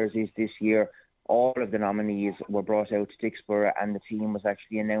out the jerseys. This year, all of the nominees were brought out to Dicksboro, and the team was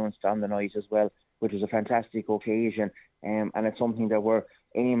actually announced on the night as well, which was a fantastic occasion. And it's something that we're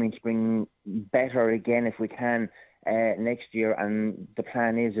aiming to bring better again if we can next year. And the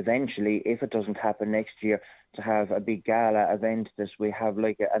plan is eventually, if it doesn't happen next year, to have a big gala event that we have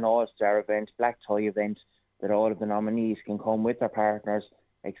like an all-star event, black tie event, that all of the nominees can come with their partners,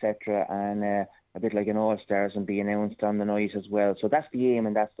 etc. And a bit like an all-stars, and be announced on the night as well. So that's the aim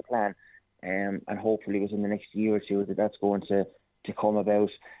and that's the plan. And hopefully within the next year or two that's going to come about.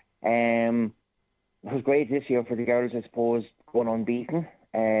 It was great this year for the girls, I suppose, going unbeaten,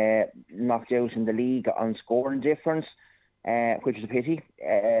 knocked out in the league on scoring difference, which is a pity.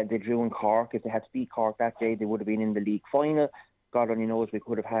 They drew in Cork. If they had to beat Cork that day, they would have been in the league final. God only knows we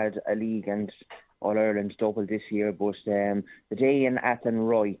could have had a league and All-Ireland double this year, but the day in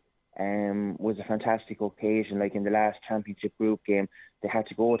Athenry was a fantastic occasion. Like in the last championship group game, they had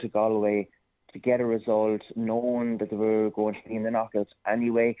to go to Galway to get a result, knowing that they were going to be in the knockouts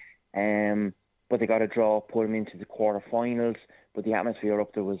anyway. But they got a draw, put them into the quarterfinals. But the atmosphere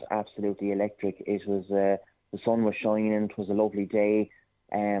up there was absolutely electric. It was the sun was shining. It was a lovely day,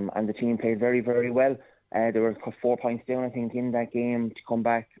 and the team played very, very well. They were 4 points down, I think, in that game to come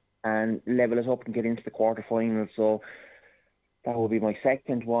back and level it up and get into the quarterfinals. So that will be my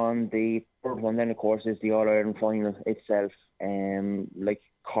second one. The third one then, of course, is the All-Ireland final itself. Like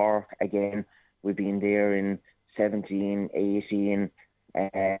Cork again, we've been there in 17, 18.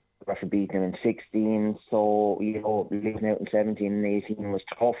 Russia beat them in 16, so losing out in 17 and 18 was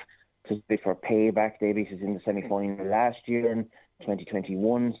tough. It was a bit for payback. They beat us in the semi-final last year in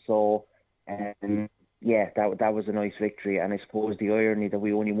 2021, so that was a nice victory. And I suppose the irony that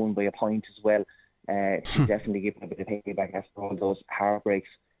we only won by a point as well, definitely giving a bit of payback after all those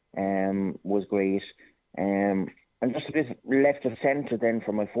heartbreaks, was great. And just a bit left of centre then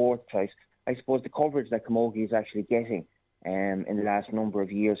for my fourth choice, I suppose the coverage that Camogie is actually getting in the last number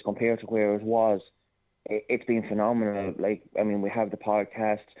of years compared to where it was, it's been phenomenal. We have the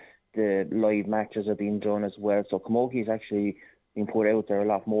podcast, the live matches are being done as well, so Camogie is actually being put out there a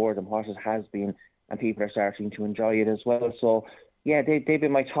lot more than what it has been, and people are starting to enjoy it as well. So yeah, they've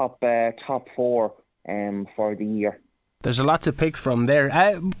been my top 4 for the year. There's a lot to pick from there.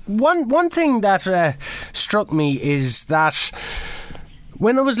 One thing that struck me is that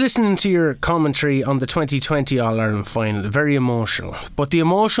when I was listening to your commentary on the 2020 All-Ireland final, very emotional, but the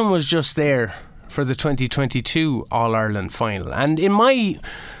emotion was just there for the 2022 All-Ireland final. And in my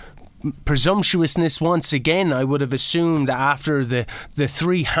presumptuousness, once again, I would have assumed that after the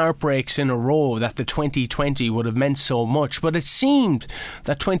 3 heartbreaks in a row that the 2020 would have meant so much, but it seemed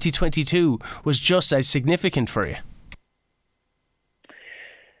that 2022 was just as significant for you.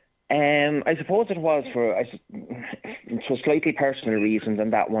 I suppose it was for slightly personal reasons,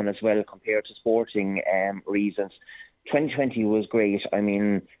 and that one as well compared to sporting reasons. 2020 was great. I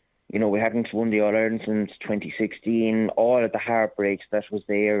mean, we hadn't won the All-Ireland since 2016. All of the heartbreaks that was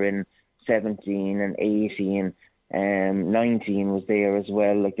there in 17 and 18. 19 was there as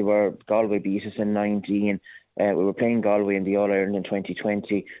well. Like, Galway beat us in 19. We were playing Galway in the All-Ireland in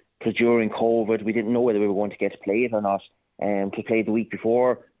 2020 because during COVID we didn't know whether we were going to get to play it or not. To play the week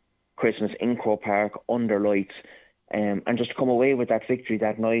before Christmas in Croke Park under lights, and just to come away with that victory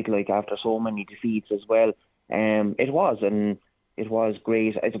that night, like after so many defeats as well. It was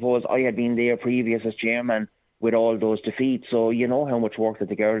great. I suppose I had been there previous as chairman with all those defeats, so you know how much work that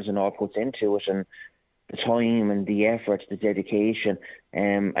the girls and all puts into it, and the time and the effort, the dedication,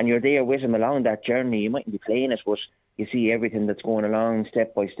 and you're there with them along that journey. You mightn't be playing it, but you see everything that's going along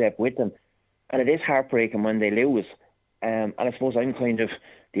step by step with them, and it is heartbreaking when they lose. And I suppose I'm kind of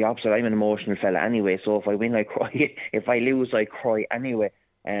the opposite. I'm an emotional fella anyway, so if I win I cry, if I lose I cry anyway.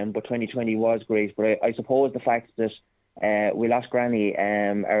 But 2020 was great, but I suppose the fact that we lost Granny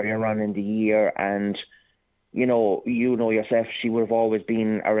earlier on in the year, and you know yourself, she would have always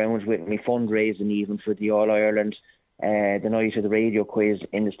been around with me fundraising even for the All-Ireland, the night of the radio quiz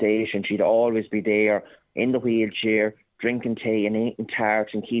in the station. She'd always be there in the wheelchair, drinking tea and eating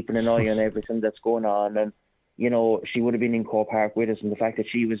tarts and keeping an eye on everything that's going on. And you know, she would have been in Croke Park with us, and the fact that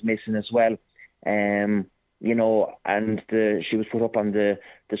she was missing as well, you know, and she was put up on the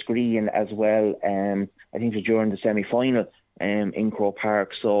screen as well. I think it was during the semi-final in Croke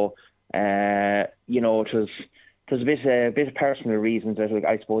Park. So, you know, it was a bit of personal reasons that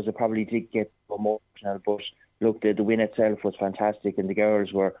I suppose it probably did get emotional. But look, the win itself was fantastic, and the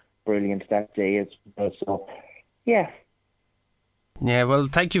girls were brilliant that day as well. So, yeah. Yeah, well,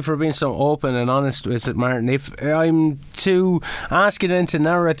 thank you for being so open and honest with it, Martin. If I'm to ask you then to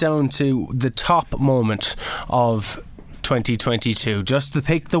narrow it down to the top moment of 2022, just to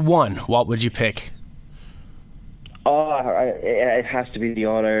pick the one, what would you pick? It has to be the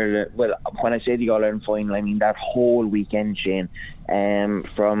All-Ireland. Well, when I say the All-Ireland final, I mean that whole weekend, Shane.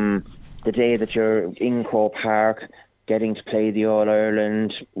 From the day that you're in Croke Park, getting to play the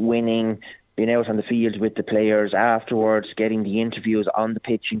All-Ireland, winning, being out on the field with the players afterwards, getting the interviews on the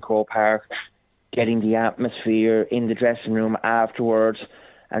pitch in Croke Park, getting the atmosphere in the dressing room afterwards,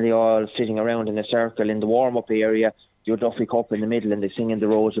 and they all sitting around in a circle in the warm-up area, your Duffy Cup in the middle, and they sing in the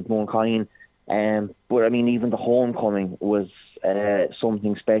Rose of Mooncoin. But I mean, even the homecoming was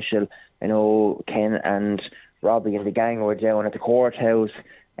something special. I know Ken and Robbie and the gang were down at the courthouse,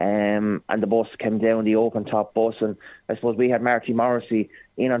 and the bus came down, the open top bus, and I suppose we had Marty Morrissey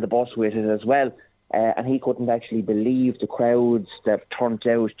in on the bus with it as well, and he couldn't actually believe the crowds that turned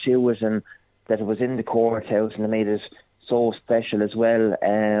out to it, and that it was in the courthouse, and it made it so special as well.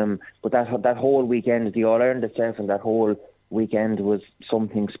 But that whole weekend, the All-Ireland itself, and that whole weekend was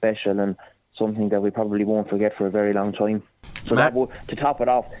something special, and something that we probably won't forget for a very long time. So that would, to top it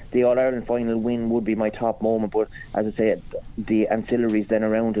off, the All-Ireland final win would be my top moment. But as I say, the ancillaries then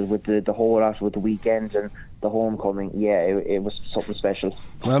around it, with the whole lot, with the weekend and the homecoming, it was something special.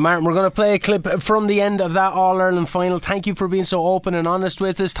 Well, Martin, we're going to play a clip from the end of that All-Ireland final. Thank you for being so open and honest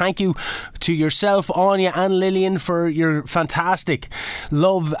with us. Thank you to yourself, Anya and Lillian, for your fantastic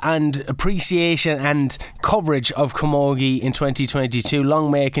love and appreciation and coverage of Camogie in 2022. Long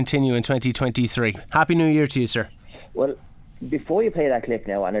may it continue in 2023. Happy New Year to you, sir. Well, before you play that clip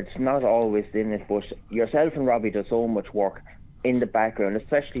now, and it's not always in it, but yourself and Robbie do so much work in the background,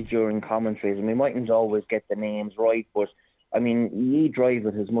 especially during commentaries, and we mightn't always get the names right, but I mean, ye drive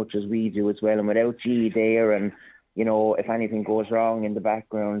it as much as we do as well, and without ye there, and you know, if anything goes wrong in the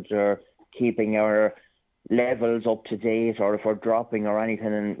background, or keeping our levels up to date, or if we're dropping or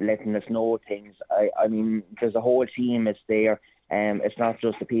anything and letting us know things, I mean, there's a whole team is there. It's not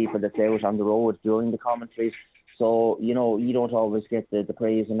just the people that's out on the road during the commentaries. So, you know, you don't always get the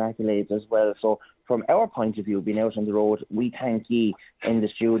praise and accolades as well. So from our point of view, being out on the road, we thank you in the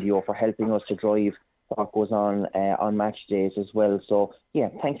studio for helping us to drive what goes on match days as well. So, yeah,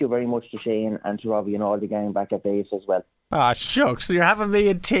 thank you very much to Shane and to Robbie and all the gang back at base as well. Ah, shucks, you're having me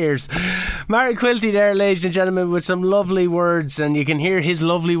in tears. Martin Quilty there, ladies and gentlemen, with some lovely words, and you can hear his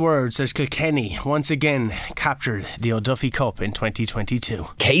lovely words as Kilkenny once again captured the O'Duffy Cup in 2022.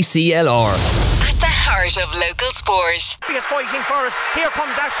 KCLR, at the heart of local sport. Is fighting for it. Here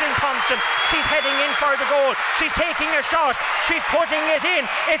comes Aisling Thompson. She's heading in for the goal. She's taking a shot. She's putting it in.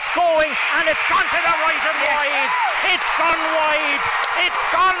 It's going, and it's gone to the right and wide. It's gone wide. It's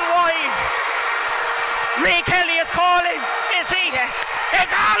gone wide. Ray Kelly is calling. Is he? Yes.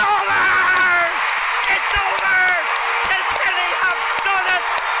 It's all over. It's over. Kilkenny have done it.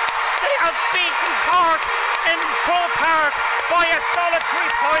 They have beaten Cork in Croke Park by a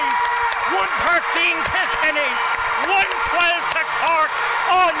solitary point. 113 Kilkenny, 112 to Cork.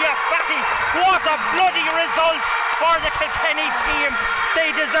 Oh, you fatty. What a bloody result for the Kilkenny team.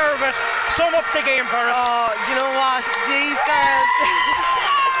 They deserve it. Sum up the game for us. Oh, do you know what? These girls...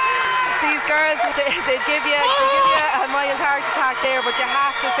 These girls, they give you a mild heart attack there, but you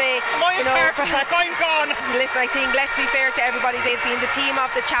have to say, mild heart attack, I'm gone. Listen, I think, let's be fair to everybody, they've been the team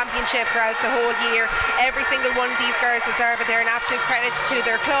of the championship throughout the whole year. Every single one of these girls deserve it. They're an absolute credit to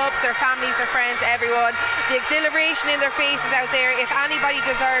their clubs, their families, their friends, everyone. The exhilaration in their faces out there, if anybody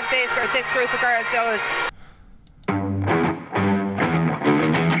deserves this group of girls does.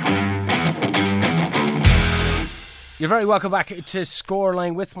 You're very welcome back to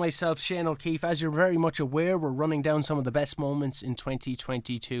Scoreline with myself, Shane O'Keefe. As you're very much aware, we're running down some of the best moments in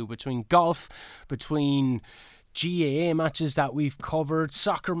 2022 between golf, between GAA matches that we've covered,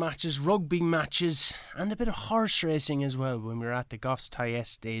 soccer matches, rugby matches, and a bit of horse racing as well when we were at the Goffs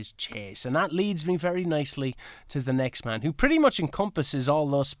Thyestes Chase. And that leads me very nicely to the next man, who pretty much encompasses all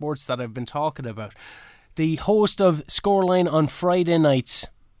those sports that I've been talking about. The host of Scoreline on Friday nights,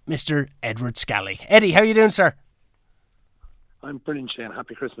 Mr. Edward Scally. Eddie, how you doing, sir? I'm brilliant, Shane.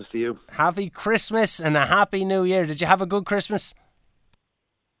 Happy Christmas to you. Happy Christmas and a Happy New Year. Did you have a good Christmas?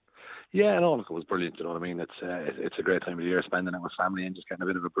 Yeah, no, look, it was brilliant. You know what I mean? It's a great time of the year, spending it with family and just getting a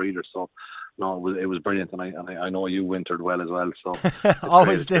bit of a breather. So, no, it was brilliant, and I know you wintered well as well. So,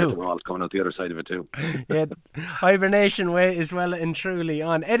 always do. We're all coming out the other side of it too. Yeah, hibernation way is well and truly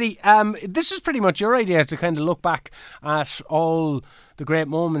on. Eddie, this was pretty much your idea to kind of look back at all the great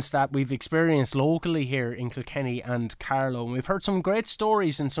moments that we've experienced locally here in Kilkenny and Carlow. And we've heard some great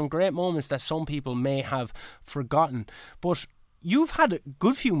stories and some great moments that some people may have forgotten. But you've had a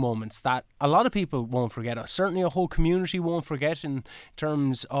good few moments that a lot of people won't forget. Certainly a whole community won't forget in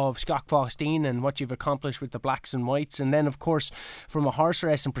terms of Scott Faustine and what you've accomplished with the Blacks and Whites. And then, of course, from a horse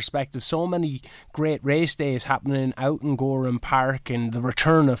racing perspective, so many great race days happening out in Gorham Park and the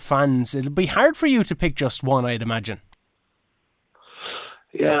return of fans. It'll be hard for you to pick just one, I'd imagine.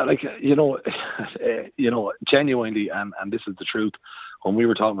 Yeah, genuinely, and this is the truth. When we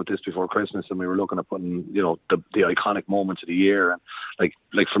were talking about this before Christmas, and we were looking at putting, the iconic moments of the year, and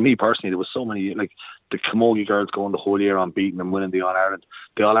like for me personally, there was so many, like the Camogie girls going the whole year unbeaten and winning the All-Ireland.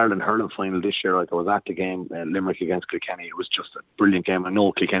 The All-Ireland hurling final this year, I was at the game, Limerick against Kilkenny. It was just a brilliant game. I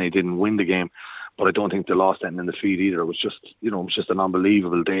know Kilkenny didn't win the game, but I don't think they lost anything in the feed either. It was just an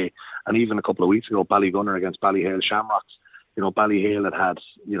unbelievable day. And even a couple of weeks ago, Ballygunner against Ballyhale Shamrocks. Ballyhale had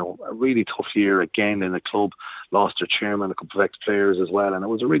a really tough year again in the club, lost their chairman, a couple of ex-players as well, and it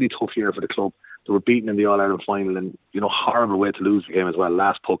was a really tough year for the club. They were beaten in the All-Ireland final, and, horrible way to lose the game as well,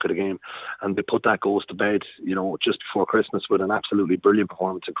 last puck of the game. And they put that ghost to bed, just before Christmas with an absolutely brilliant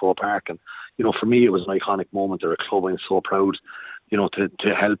performance in Croke Park. And, for me, it was an iconic moment. They're a club I'm so proud,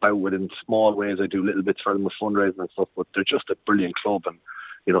 to help out with in small ways. I do little bits for them with fundraising and stuff, but they're just a brilliant club. And,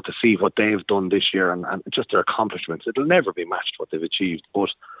 to see what they've done this year and just their accomplishments, it'll never be matched what they've achieved. But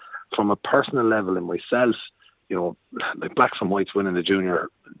from a personal level in myself, like Blacks and Whites winning the junior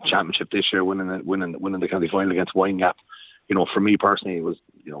championship this year, winning the county final against Windgap, for me personally, it was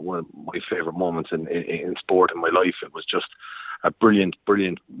one of my favourite moments in sport in my life. It was just a brilliant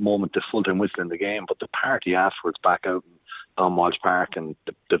moment, the full-time whistle in the game, but the party afterwards back out in Don Walsh Park and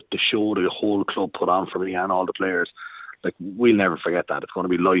the show the whole club put on for me and all the players. Like, we'll never forget that. It's going to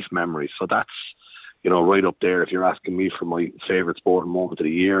be life memories. So that's, right up there. If you're asking me for my favourite sporting moment of the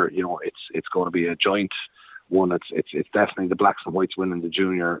year, it's going to be a joint one. It's definitely the Blacks and Whites winning the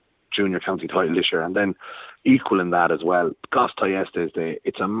junior county title this year. And then equaling that as well, Goffs Thyestes Day,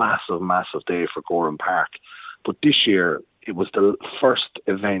 it's a massive, massive day for Gorham Park. But this year, it was the first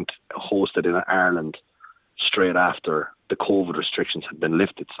event hosted in Ireland straight after the COVID restrictions had been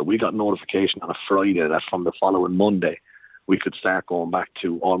lifted. So we got notification on a Friday that from the following Monday, we could start going back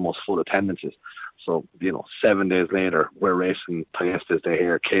to almost full attendances. So, 7 days later, we're racing Thyestes Day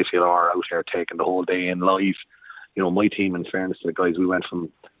here, KCLR out here taking the whole day in live. My team, in fairness to the guys, we went from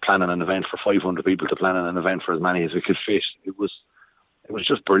planning an event for 500 people to planning an event for as many as we could fit. It was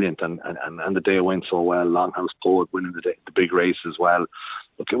just brilliant, and the day went so well. Longhouse Poet winning the big race as well.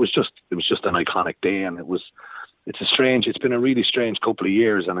 Look, it was just an iconic day, and it's been a really strange couple of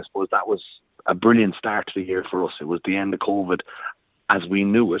years, and I suppose that was a brilliant start to the year for us. It was the end of COVID as we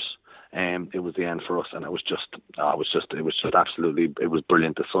knew it. It was the end for us, and it was just absolutely, it was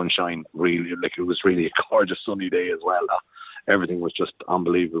brilliant. The sunshine, really, it was really a gorgeous sunny day as well. Everything was just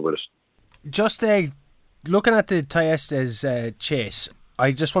unbelievable with it. Just looking at the Thyestes Chase,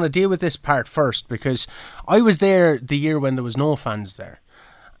 I just want to deal with this part first, because I was there the year when there was no fans there,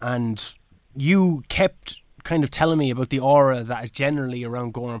 and you kept kind of telling me about the aura that is generally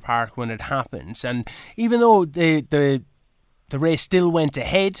around Gorham Park when it happens. And even though the the race still went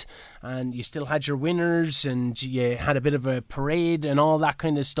ahead and you still had your winners and you had a bit of a parade and all that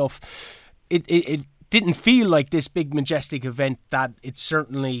kind of stuff, it didn't feel like this big majestic event that it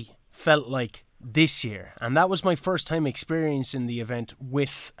certainly felt like this year. And that was my first time experiencing the event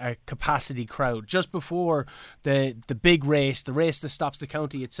with a capacity crowd. Just before the big race, the race that stops the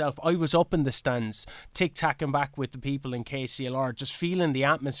county itself, I was up in the stands tic-tacking back with the people in KCLR, just feeling the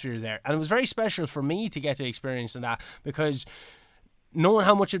atmosphere there. And it was very special for me to get to experience that, because knowing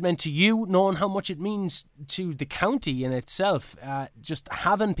how much it meant to you, knowing how much it means to the county in itself, just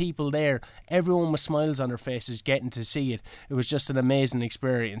having people there, everyone with smiles on their faces getting to see it. It was just an amazing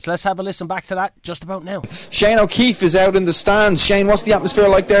experience. Let's have a listen back to that just about now. Shane O'Keefe is out in the stands. Shane, what's the atmosphere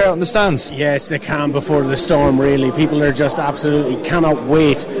like there out in the stands? Yes, the calm before the storm, really. People are just absolutely cannot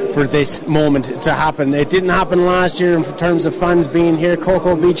wait for this moment to happen. It didn't happen last year in terms of fans being here.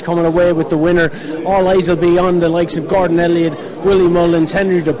 Cocoa Beach coming away with the winner. All eyes will be on the likes of Gordon Elliott, Willie Mullins,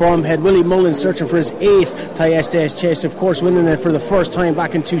 Henry de Bromhead. Willie Mullins searching for his 8th Thyestes Chase, of course winning it for the first time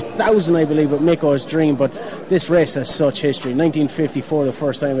back in 2000, I believe, with Miko's Dream. But this race has such history. 1954, the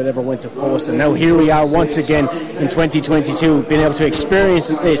first time it ever went to post, and now here we are once again in 2022, being able to experience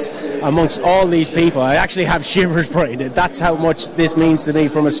this amongst all these people. I actually have shivers, Brian. That's how much this means to me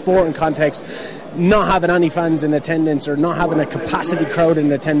from a sporting context. Not having any fans in attendance or not having a capacity crowd in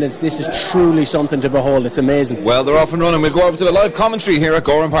attendance, this is truly something to behold. It's amazing. Well, they're off and running. We'll go over to the live commentary here at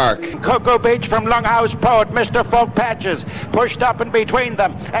Goran Park. Cocoa Beach from Longhouse Poet, Mr. Folk Patches pushed up in between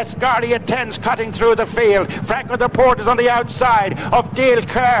them. Escardia 10's cutting through the field. Franco de Port is on the outside of Dale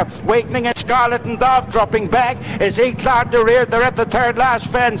Kerr, wakening at Scarlet and Dove, dropping back is Eclard de Rear. They're at the third last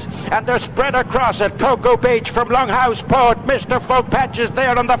fence and they're spread across it. Cocoa Beach from Longhouse Poet, Mr. Folk Patches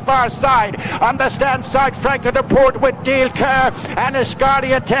there on the far side. On the stand side, Franco de Port with Dale Kerr and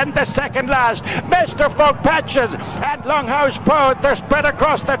Escardia 10 the second last. Mr. Folk Patches and Longhouse Poet, they're spread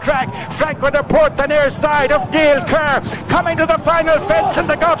across the track. Franco de Port the near side of Dale Kerr coming to the final fence in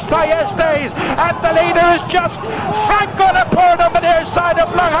the Goffs Thyestes, and the leader is just Franco de Port on the near side of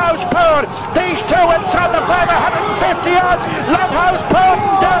Longhouse Poet. These two inside the 550 yards. Longhouse Poet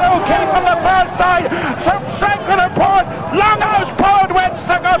and Dan O'Keefe on the far side from Franco de Port. Longhouse Poet wins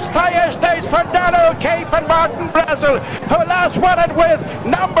the Goffs Thyestes for Dan O'Keefe and Martin Brazel, who last won it with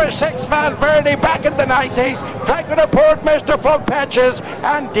number 6 Valverde back in the 90s. Franco de Port, Mr. Folk Patches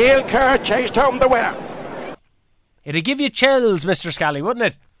and Dale Kerr chased home the winner. It'd give you chills, Mr. Scally, wouldn't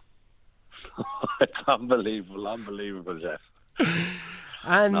it? It's unbelievable, Jeff.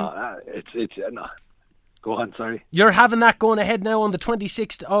 And no. Go on, sorry. You're having that going ahead now on the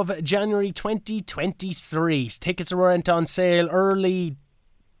 26th of January 2023. Tickets went on sale early,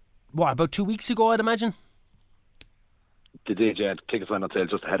 about 2 weeks ago, I'd imagine? They did, yeah. Tickets went on sale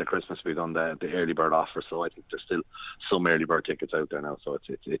just ahead of Christmas. We've done the early bird offer, so I think there's still some early bird tickets out there now. So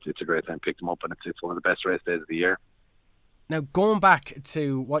it's a great time to pick them up, and it's one of the best race days of the year. Now, going back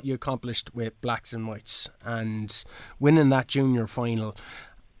to what you accomplished with Blacks and Whites and winning that junior final,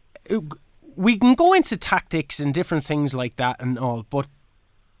 we can go into tactics and different things like that and all, but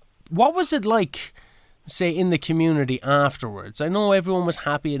what was it like, say, in the community afterwards? I know everyone was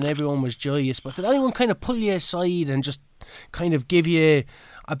happy and everyone was joyous, but did anyone kind of pull you aside and just kind of give you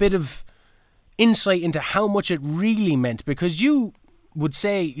a bit of insight into how much it really meant? Because you would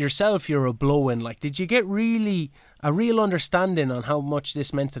say yourself you're a blow-in. Like, did you get a real understanding on how much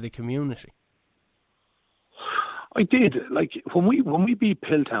this meant to the community? I did. Like, when we beat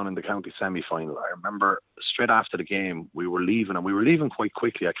Pilltown in the county semi-final, I remember straight after the game we were leaving, and we were leaving quite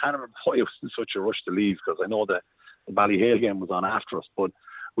quickly. I can't remember why it was in such a rush to leave, because I know the Ballyhale game was on after us, but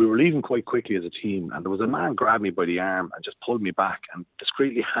we were leaving quite quickly as a team, and there was a man grabbed me by the arm and just pulled me back and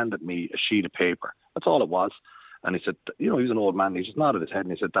discreetly handed me a sheet of paper. That's all it was. And he said, he was an old man, he just nodded his head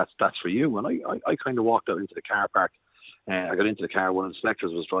and he said, that's for you. And I kind of walked out into the car park. I got into the car, one of the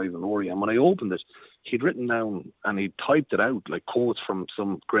selectors was driving Ori, and when I opened it, he'd written down and he typed it out, like quotes from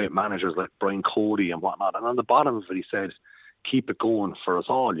some great managers like Brian Cody and whatnot. And on the bottom of it, he said, keep it going for us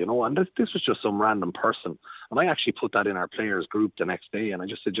all, and this was just some random person. And I actually put that in our players group the next day, and I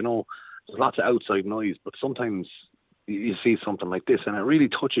just said, there's lots of outside noise, but sometimes you see something like this and it really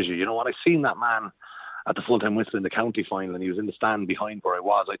touches you, and I seen that man at the full-time whistle in the county final, and he was in the stand behind where I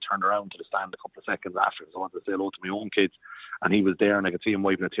was. I turned around to the stand a couple of seconds after because I wanted to say hello to my own kids, and he was there, and I could see him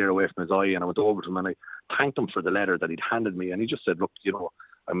wiping a tear away from his eye, and I went over to him and I thanked him for the letter that he'd handed me, and he just said, look,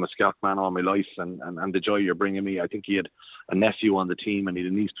 I'm a Scot man all my life, and the joy you're bringing me. I think he had a nephew on the team and he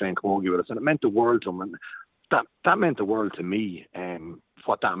had a niece playing camogie with us, and it meant the world to him, and that meant the world to me,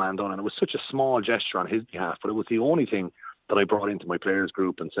 what that man done. And it was such a small gesture on his behalf, but it was the only thing that I brought into my players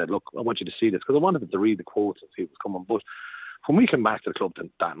group and said, look, I want you to see this, because I wanted them to read the quotes and see what's coming. But when we came back to the club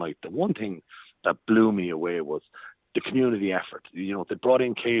that night, the one thing that blew me away was the community effort. You know, they brought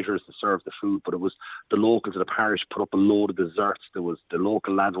in caterers to serve the food, but it was the locals of the parish put up a load of desserts. There was the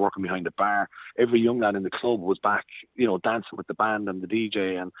local lads working behind the bar. Every young lad in the club was back, you know, dancing with the band and the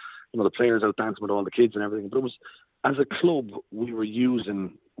DJ, and, you know, the players out dancing with all the kids and everything. But it was, as a club, we were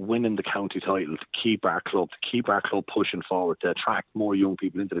using winning the county title to keep our club pushing forward, to attract more young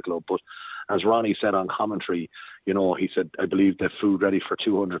people into the club. But as Ronnie said on commentary, you know, he said, I believe they've food ready for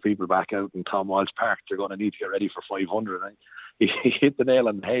 200 people back out in Tom Walsh Park. They're going to need to get ready for 500. And he hit the nail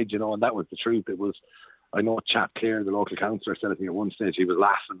on the head, you know, and that was the truth. It was, I know Chap Clare, the local councillor, said to me at one stage, he was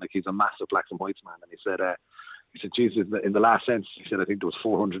laughing like he's a massive Blacks and Whites man. And he said, Jesus, in the last sense, he said, I think there was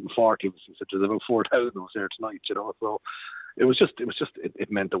 440 of us. He said, there's about 4,000 of us here tonight, you know. So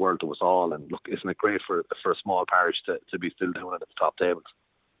it meant the world to us all. And look, isn't it great for a small parish to be still doing it at the top tables?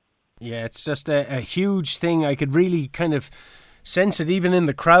 Yeah, it's just a huge thing. I could really kind of sense it even in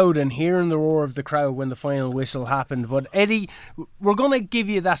the crowd and hearing the roar of the crowd when the final whistle happened. But Eddie, we're going to give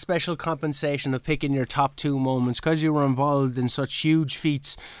you that special compensation of picking your top 2 moments because you were involved in such huge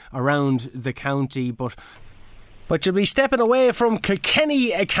feats around the county. But you'll be stepping away from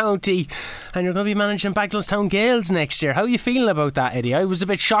Kilkenny County and you're going to be managing Bagenalstown Gales next year. How are you feeling about that, Eddie? I was a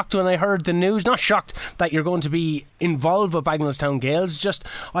bit shocked when I heard the news. Not shocked that you're going to be involved with Bagenalstown Gales, just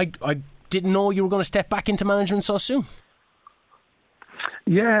I didn't know you were going to step back into management so soon.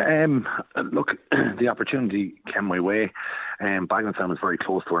 Yeah, look, the opportunity came my way. Bagenalstown is very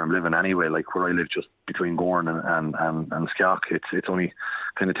close to where I'm living anyway, like where I live just between Gorn and Skiock. It's only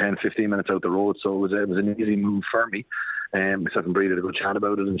kind of 10-15 minutes out the road, so it was an easy move for me. Myself and Brie had a good chat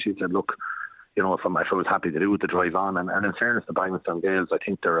about it, and she said, look, you know, if I was happy to do it, to drive on. And in fairness to Bagenalstown Gales, I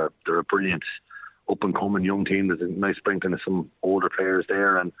think they're a brilliant up-and-coming young team. There's a nice sprinkling of some older players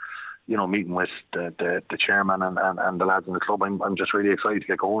there, and you know, meeting with the chairman and the lads in the club, I'm just really excited to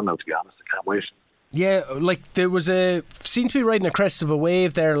get going now, to be honest. I can't wait. Yeah, like there was seemed to be riding a crest of a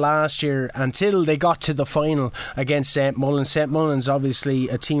wave there last year until they got to the final against St Mullins. St Mullins, obviously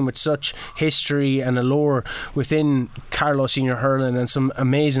a team with such history and allure within Carlow Senior Hurling, and some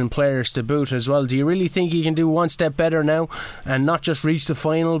amazing players to boot as well. Do you really think you can do one step better now and not just reach the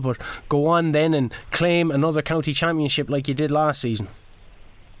final, but go on then and claim another county championship like you did last season?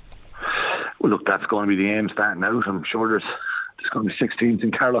 Well, look, that's going to be the aim starting out. I'm sure there's going to be 6 teams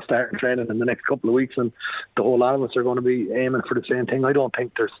in Carlow starting training in the next couple of weeks, and the whole lot of us are going to be aiming for the same thing. I don't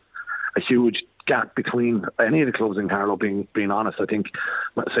think there's a huge gap between any of the clubs in Carlow, being honest. I think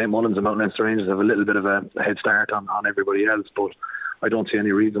St Mullins and Mount Leinster Rangers have a little bit of a head start on everybody else, but I don't see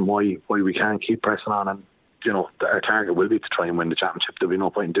any reason why we can't keep pressing on. And, you know, our target will be to try and win the championship. There'll be no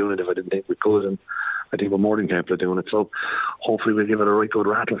point in doing it if I didn't think we could, and I think we're more than capable of doing it. So hopefully we'll give it a right good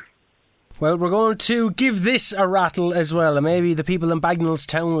rattle. Well, we're going to give this a rattle as well, and maybe the people in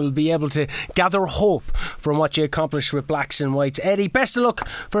Bagenalstown will be able to gather hope from what you accomplished with Blacks and Whites. Eddie, best of luck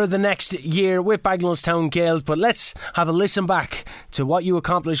for the next year with Bagenalstown Gales, but let's have a listen back to what you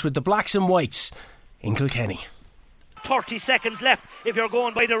accomplished with the Blacks and Whites in Kilkenny. 30 seconds left if you're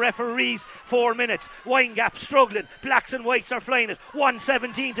going by the referees. 4 minutes. Windgap struggling. Blacks and Whites are flying it.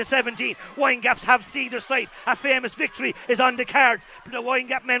 1-17-17. Windgaps have Cedar Sight. A famous victory is on the cards. The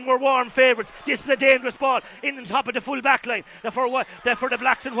Windgap men were warm favourites. This is a dangerous ball in the top of the full back line. For the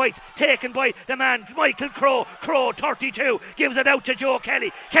Blacks and Whites, taken by the man Michael Crowe. Crowe, 32, gives it out to Joe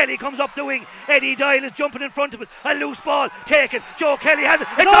Kelly. Kelly comes up the wing. Eddie Dial is jumping in front of it. A loose ball taken. Joe Kelly has it.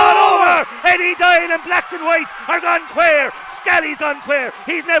 It's all over. Eddie Dial and Blacks and Whites are gone queer. Scally's gone queer.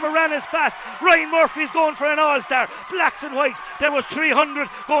 He's never ran as fast. Ryan Murphy's going for an all-star. Blacks and Whites, there was 300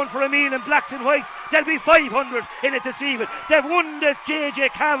 going for a meal in Blacks and Whites. There'll be 500 in it this evening. They've won the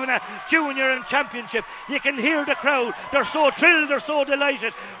JJ Kavanagh Junior and Championship. You can hear the crowd. They're so thrilled, they're so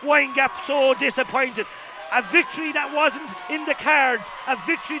delighted. Windgap so disappointed. A victory that wasn't in the cards, a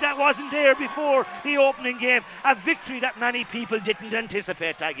victory that wasn't there before the opening game, a victory that many people didn't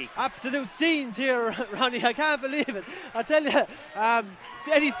anticipate, Taggy. Absolute scenes here, Ronnie, I can't believe it. I tell you,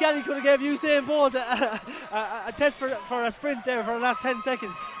 Eddie Scally could have gave Usain Bolt a test for a sprint there for the last 10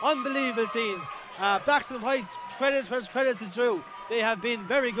 seconds. Unbelievable scenes. Blacks and Whites, credit where credit is due. They have been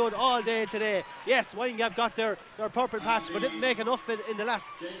very good all day today. Yes, Windgap got their purple patch, but didn't make enough in the last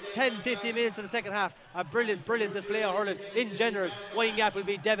 10-15 minutes of the second half. A brilliant display of hurling. In general, Windgap will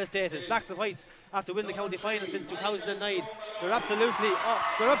be devastated. Blacks and Whites, after winning the county final since 2009, they're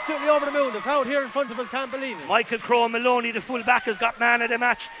absolutely over the moon. The crowd here in front of us can't believe it. Michael Crowe Maloney, the full back, has got man of the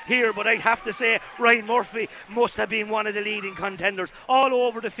match here, but I have to say Ryan Murphy must have been one of the leading contenders all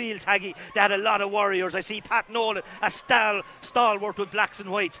over the field, Taggy. They had a lot of warriors. I see Pat Nolan, a stalwart worked with blacks and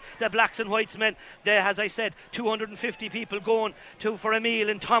whites. The blacks and whites meant, as I said, 250 people going for a meal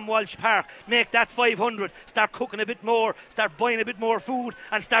in Tom Walsh Park. Make that 500. Start cooking a bit more, start buying a bit more food,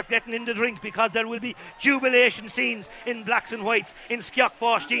 and start getting in the drink, because there will be jubilation scenes in blacks and whites in Skiock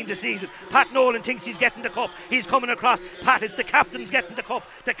Fáistín this season. Pat Nolan thinks he's getting the cup. He's coming across. Pat, is the captain's getting the cup.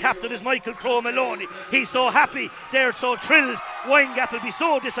 The captain is Michael Crowe Maloney. He's so happy. They're so thrilled. Windgap will be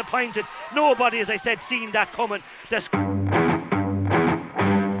so disappointed. Nobody, as I said, seen that coming.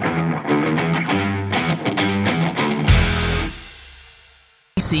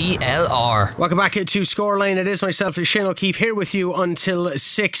 CLR. Welcome back to Scoreline. It is myself, Shane O'Keefe, here with you until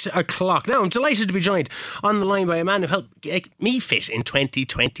 6 o'clock. Now, I'm delighted to be joined on the line by a man who helped get me fit in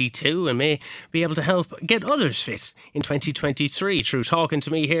 2022 and may be able to help get others fit in 2023 through talking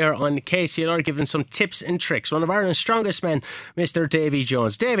to me here on KCLR, giving some tips and tricks. One of Ireland's strongest men, Mr. Davy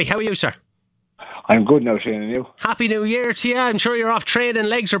Jones. Davy, how are you, sir? I'm good now, Shane, and you? Happy New Year to you. I'm sure you're off training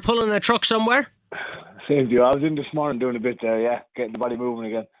legs or pulling a truck somewhere. Same to you. I was in this morning doing a bit there, getting the body moving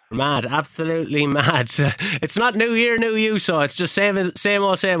again. Mad, absolutely mad. It's not New Year, New You, so it's just same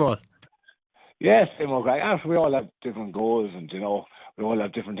old. Yeah, same old. We all have different goals, and we all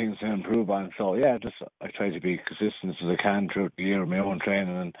have different things to improve on. So I try to be consistent as I can throughout the year with my own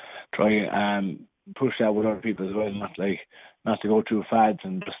training, and try and push that with other people as well. Not to go through fads,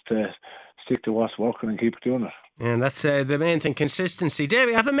 and just to stick to what's working and keep doing it. And that's the main thing, consistency.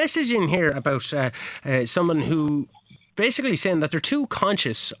 Davey, I have a message in here about someone who basically saying that they're too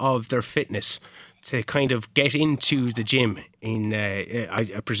conscious of their fitness to kind of get into the gym in,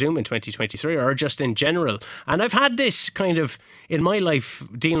 I presume, in 2023 or just in general. And I've had this kind of in my life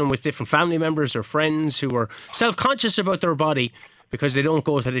dealing with different family members or friends who are self-conscious about their body because they don't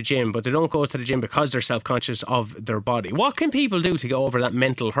go to the gym, but they don't go to the gym because they're self-conscious of their body. What can people do to get over that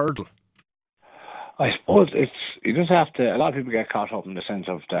mental hurdle? I suppose you just have to. A lot of people get caught up in the sense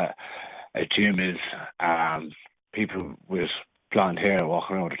of that a gym is people with blonde hair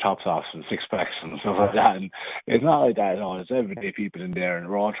walking around with their tops off and six packs and stuff like that. And it's not like that at all. It's everyday people in there, and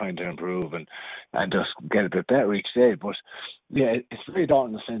we're all trying to improve and just get a bit better each day. But yeah, it's very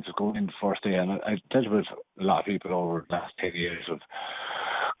daunting in the sense of going in the first day. And I dealt with a lot of people over the last 10 years of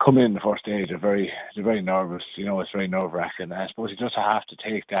coming in the first day. They're very nervous. It's very nerve wracking. I suppose you just have to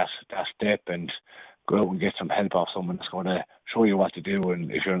take that step and go out and get some help off someone that's going to show you what to do,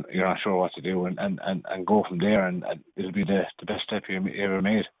 and if you're not sure what to do, and go from there, and it'll be the best step you ever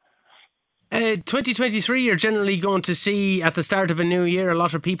made. 2023, you're generally going to see at the start of a new year a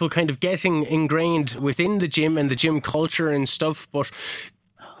lot of people kind of getting ingrained within the gym and the gym culture and stuff, but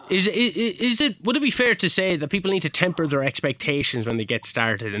would it be fair to say that people need to temper their expectations when they get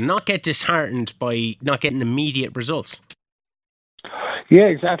started and not get disheartened by not getting immediate results? Yeah,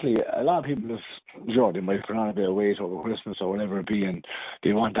 exactly. A lot of people they might put on a bit of weight over Christmas or whatever it be, and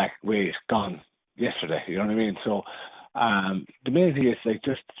they want that weight gone yesterday. You know what I mean? So the main thing is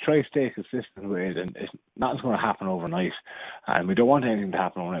just try to stay consistent with it, and nothing's going to happen overnight. And we don't want anything to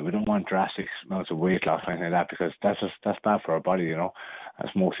happen overnight. We don't want drastic amounts of weight loss or anything like that, because that's bad for our body.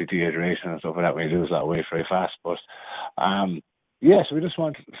 That's mostly dehydration and stuff like that when you lose that weight very fast. But so we just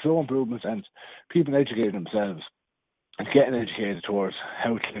want slow improvements and people educating themselves. And getting educated towards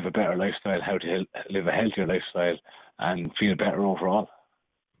how to live a better lifestyle, how to live a healthier lifestyle, and feel better overall.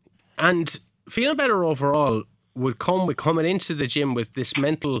 And feeling better overall would come with coming into the gym with this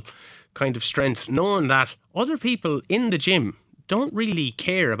mental kind of strength, knowing that other people in the gym don't really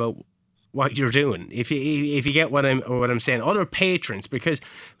care about what you're doing. If you get what I'm saying, other patrons, because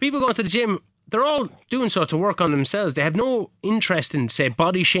people going to the gym, they're all doing so to work on themselves. They have no interest in, say,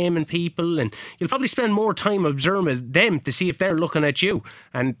 body shaming people, and you'll probably spend more time observing them to see if they're looking at you.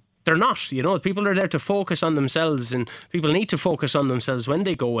 And they're not, people are there to focus on themselves, and people need to focus on themselves when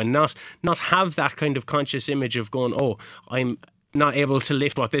they go, and not have that kind of conscious image of going, oh, I'm not able to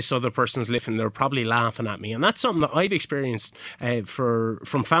lift what this other person's lifting. They're probably laughing at me. And that's something that I've experienced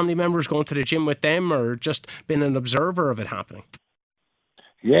from family members going to the gym with them, or just been an observer of it happening.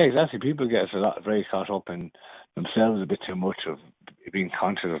 Yeah, exactly. People get very caught up in themselves a bit too much, of being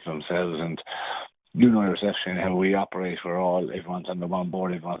conscious of themselves, and yourself, Shane, how we operate. Everyone's on the one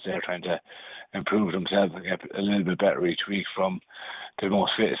board. Everyone's there trying to improve themselves and get a little bit better each week, from the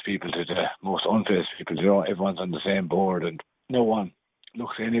most fittest people to the most unfittest people. Everyone's on the same board, and no one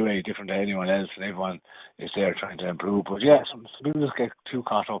looks any way different to anyone else, and everyone is there trying to improve. But yeah, some people just get too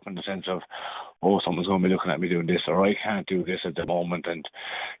caught up in the sense of, oh, someone's going to be looking at me doing this, or I can't do this at the moment, and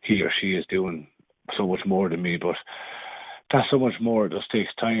he or she is doing so much more than me. But that so much more just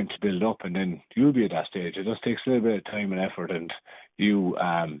takes time to build up, and then you'll be at that stage. It just takes a little bit of time and effort, and you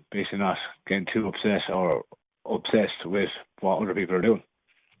basically not getting too upset or obsessed with what other people are doing.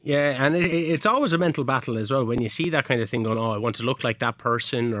 Yeah, and it's always a mental battle as well when you see that kind of thing going, oh, I want to look like that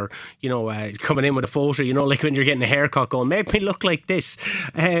person, or, coming in with a photo, like when you're getting a haircut going, make me look like this.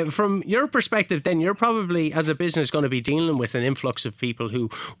 From your perspective then, you're probably, as a business, going to be dealing with an influx of people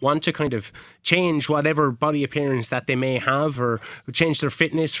who want to kind of change whatever body appearance that they may have, or change their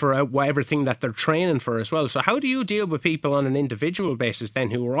fitness for whatever thing that they're training for as well. So how do you deal with people on an individual basis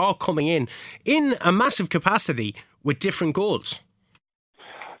then who are all coming in a massive capacity with different goals?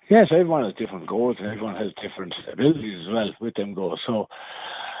 Yes, everyone has different goals and everyone has different abilities as well with them goals. So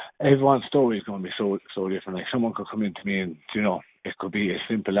everyone's story is going to be so different. Like someone could come into me and, it could be as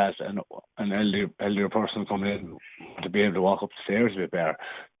simple as an elder person coming in to be able to walk up the stairs a bit better,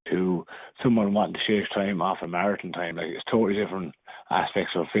 to someone wanting to shave time off a marathon time. Like it's totally different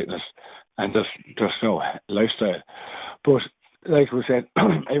aspects of fitness and just lifestyle. But like we said,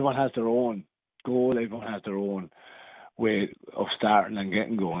 everyone has their own goal, everyone has their own way of starting and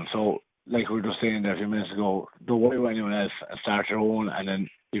getting going. So like we were just saying there a few minutes ago, don't worry about anyone else, start your own, and then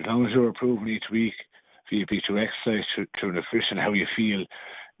as long as you're improving each week, be it through exercise, through nutrition, how you feel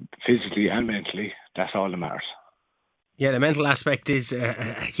physically and mentally, that's all that matters. Yeah, the mental aspect is a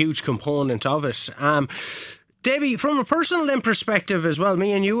huge component of it. Davy, from a personal perspective as well,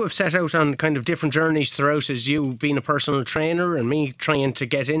 me and you have set out on kind of different journeys throughout, as you being a personal trainer and me trying to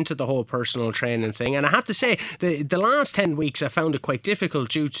get into the whole personal training thing. And I have to say, the last 10 weeks I found it quite difficult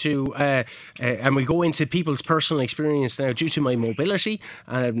due to, and we go into people's personal experience now, due to my mobility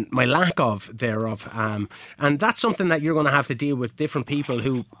and my lack of thereof. And that's something that you're going to have to deal with different people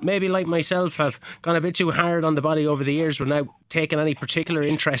who maybe like myself have gone a bit too hard on the body over the years without taking any particular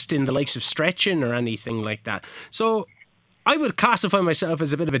interest in the likes of stretching or anything like that. So I would classify myself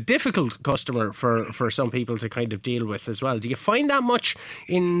as a bit of a difficult customer for some people to kind of deal with as well. Do you find that much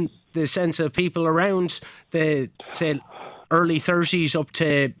in the sense of people around the, say, early 30s up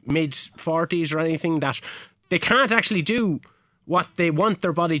to mid 40s or anything, that they can't actually do what they want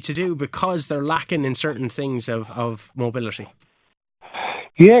their body to do because they're lacking in certain things of mobility?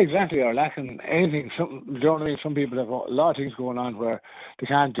 Yeah, exactly. Or lacking anything. Some people have a lot of things going on where they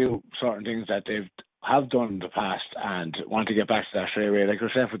can't do certain things that they have done in the past and want to get back to that straight away. Like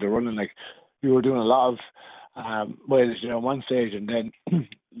yourself with the running, like you were doing a lot of one stage, and then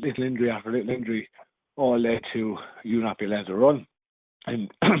little injury after little injury all led to you not being able to run,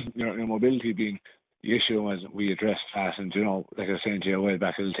 and your mobility being the issue as we addressed fast. And like I was saying to you a while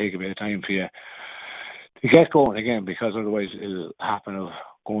back, it'll take a bit of time for you to get going again, because otherwise it'll happen of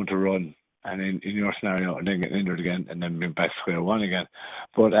going to run and in your scenario and then getting injured again and then being back to square one again.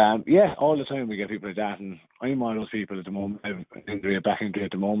 But all the time we get people like that, and I'm one of those people at the moment. I have a back injury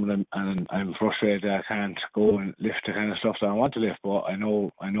at the moment, and I'm frustrated that I can't go and lift the kind of stuff that I want to lift, but I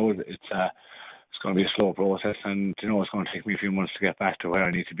know that it's going to be a slow process, and it's going to take me a few months to get back to where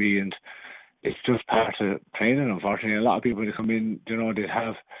I need to be, and it's just part of training. Unfortunately, a lot of people that come in, they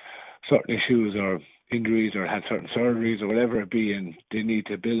have certain issues or injuries or had certain surgeries or whatever it be, and they need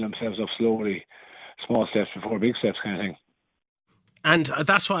to build themselves up slowly, small steps before big steps kind of thing. And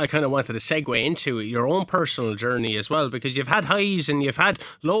that's what I kind of wanted to segue into, your own personal journey as well, because you've had highs and you've had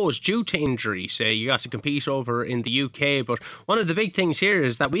lows due to injury. Say you got to compete over in the UK, but one of the big things here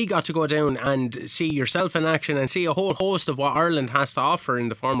is that we got to go down and see yourself in action and see a whole host of what Ireland has to offer in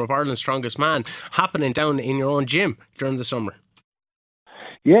the form of Ireland's Strongest Man happening down in your own gym during the summer.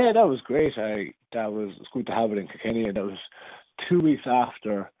 Yeah, that was great. It was good to have it in Kilkenny. That was 2 weeks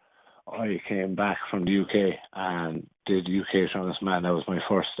after I came back from the UK and did UK Strongest Man. That was my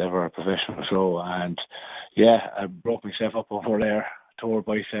first ever professional show, and I broke myself up over there, tore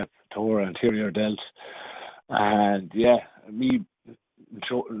bicep, tore anterior delt, and me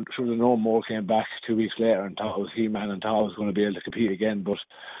sure the no more came back 2 weeks later and thought I was He-Man and thought I was going to be able to compete again, but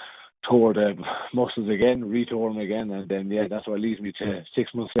tore the muscles again, retore them again, and then that's what leads me to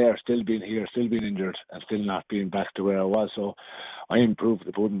 6 months there, still being here, still being injured, and still not being back to where I was. So I improved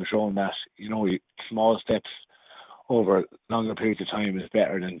the pudding, showing that small steps over longer periods of time is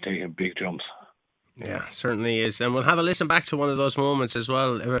better than taking big jumps. Yeah, certainly is. And we'll have a listen back to one of those moments as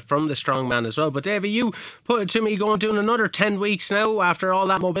well from the strongman as well. But Davey, you put it to me going doing another 10 weeks now after all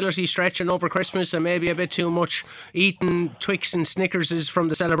that mobility stretching over Christmas and maybe a bit too much eating Twix and Snickerses from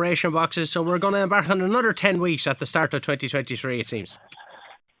the celebration boxes. So we're going to embark on another 10 weeks at the start of 2023, it seems.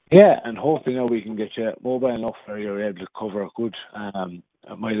 Yeah, and hopefully now we can get you mobile enough where you're able to cover a good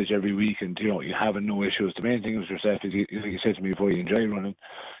mileage every week, and you having no issues. The main thing with yourself is, like you said to me before, you enjoy running.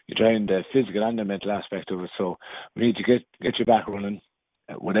 You're enjoying the physical and the mental aspect of it. So we need to get you back running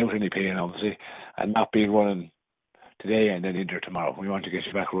without any pain, obviously, and not being running today and then injured tomorrow. We want to get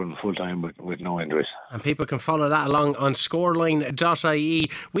you back running full time with no injuries. And people can follow that along on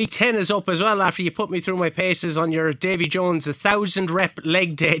scoreline.ie. Week 10 is up as well after you put me through my paces on your Davy Jones 1,000 rep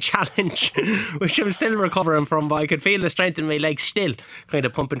leg day challenge, which I'm still recovering from, but I could feel the strength in my legs still kind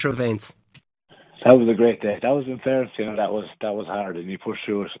of pumping through veins. That was a great day. That was, in fairness, that was hard, and you pushed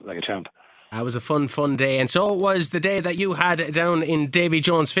through it like a champ. That was a fun day, and so it was the day that you had down in Davy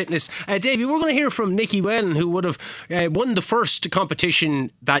Jones Fitness. Davy, we're going to hear from Nicky Whelan, who would have won the first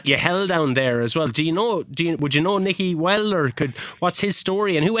competition that you held down there as well. Would you know Nicky well, or what's his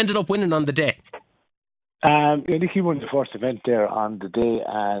story, and who ended up winning on the day? Nicky won the first event there on the day,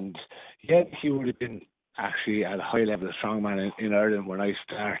 and he would have been actually at a high level of strongman in Ireland when I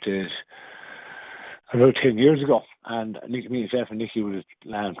started about 10 years ago. And myself and Nicky would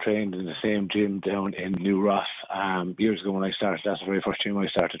have trained in the same gym down in New Ross years ago when I started. That's the very first gym I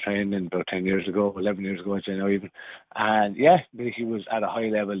started training in, about 10 years ago, 11 years ago I'd say now even. And Nicky was at a high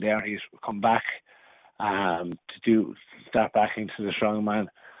level there. He's come back to start back into the strongman.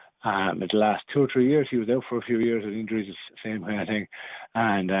 In the last 2 or 3 years, he was out for a few years with injuries, same kind of thing,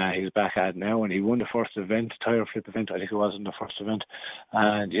 and he's back at it now, and he won the first event, tire flip event, I think it was in the first event,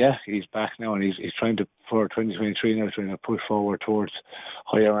 and he's back now, and he's trying to, for 2023 now, trying to push forward towards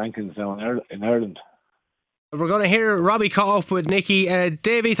higher rankings now in Ireland. We're going to hear Robbie caught up with Nicky.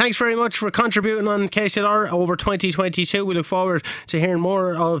 Davy, thanks very much for contributing on KCLR over 2022. We look forward to hearing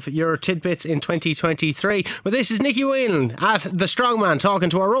more of your tidbits in 2023. But this is Nicky Whelan at The Strongman talking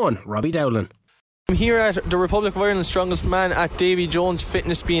to our own Robbie Dowling. I'm here at the Republic of Ireland's Strongest Man at Davy Jones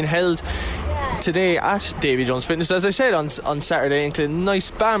Fitness, being held today at Davy Jones Fitness, as I said, on Saturday, in a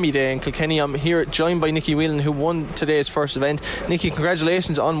nice balmy day in Kilkenny. I'm here joined by Nicky Whelan, who won today's first event. Nicky,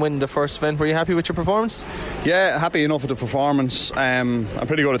 congratulations on winning the first event. Were you happy with your performance? Yeah, happy enough with the performance. I'm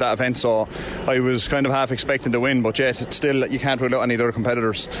pretty good at that event, so I was kind of half expecting to win, but yet still you can't rule out any other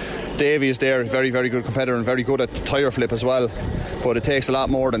competitors. Davy is there, very, very good competitor and very good at tyre flip as well, but it takes a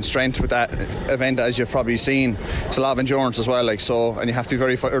lot more than strength with that event, as you've probably seen. It's a lot of endurance as well, and you have to be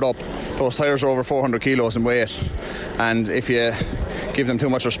very fired up. Those tyres are over 400 kilos in weight, and if you give them too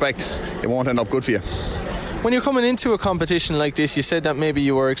much respect, it won't end up good for you. When you're coming into a competition like this, you said that maybe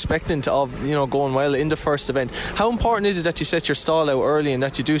you were expectant of going well in the first event. How important is it that you set your stall out early and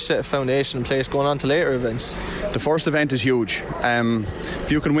that you do set a foundation in place going on to later events? The first event is huge.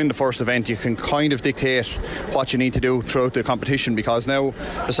 If you can win the first event, you can kind of dictate what you need to do throughout the competition, because now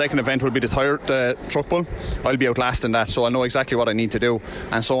the second event will be the truck pull. I'll be outlasting that, so I know exactly what I need to do,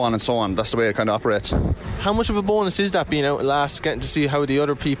 and so on and so on. That's the way it kind of operates. How much of a bonus is that, being out last, getting to see how the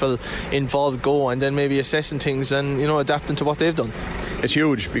other people involved go, and then maybe assessing things and adapting to what they've done? It's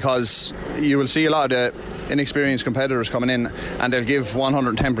huge, because you will see a lot of the inexperienced competitors coming in, and they'll give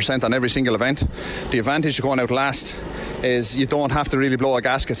 110% on every single event. The advantage of going out last is you don't have to really blow a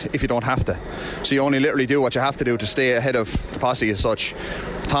gasket if you don't have to, so you only literally do what you have to do to stay ahead of the posse as such.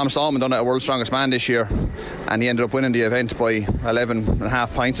 Tom Stallman done it at World's Strongest Man this year, and he ended up winning the event by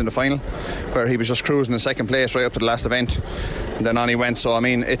 11.5 pints in the final, where he was just cruising in second place right up to the last event, and then on he went. So I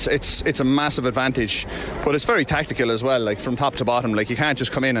mean, it's a massive advantage, but it's very tactical as well, like from top to bottom. Like, you can't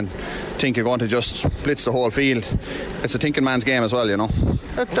just come in and think you're going to just blitz the whole field. It's a thinking man's game as well,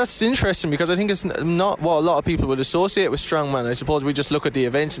 That's interesting, because I think it's not what a lot of people would associate with strongman. I suppose we just look at the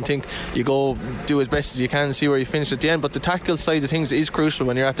events and think you go do as best as you can and see where you finish at the end, but the tactical side of things is crucial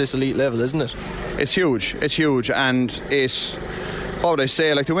when you're at this elite level, isn't it? It's huge, and what would I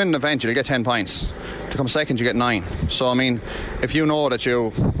say, like, to win an event you'll get 10 points, to come second you get 9. So I mean, if you know that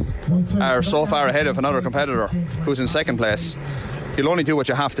you are so far ahead of another competitor who's in second place, you'll only do what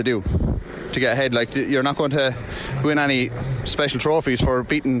you have to do to get ahead. Like, you're not going to win any special trophies for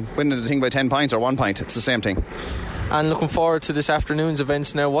winning the thing by 10 points or 1 point. It's the same thing. And looking forward to this afternoon's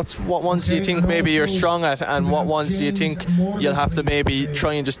events now, what ones do you think maybe you're strong at, and what ones do you think you'll have to maybe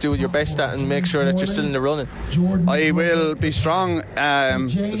try and just do your best at and make sure that you're still in the running? I will be strong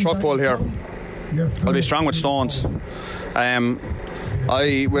the truck pull here. I'll be strong with stones.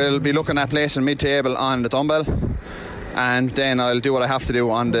 I will be looking at placing mid-table on the dumbbell, and then I'll do what I have to do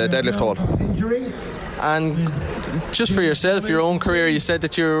on the deadlift hold. And just for yourself, your own career, you said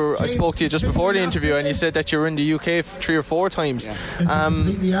that I spoke to you just before the interview, and you said that you were in the UK 3 or 4 times.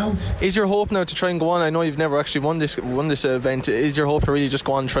 Is your hope now to try and go on? I know you've never actually won this event. Is your hope to really just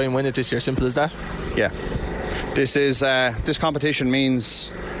go on and try and win it this year? Simple as that? Yeah. This competition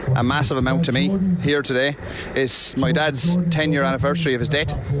means a massive amount to me here today. It's my dad's 10-year anniversary of his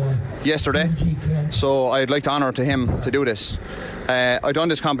death yesterday, so I'd like to honour to him to do this. I done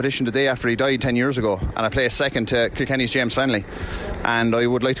this competition the day after he died 10 years ago, and I placed second to Kilkenny's James Fennelly, and I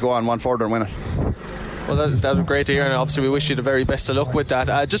would like to go on one further and win it. Well, that was great to hear, and obviously we wish you the very best of luck with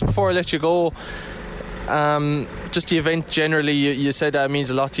that. Just before I let you go, just the event generally, you said that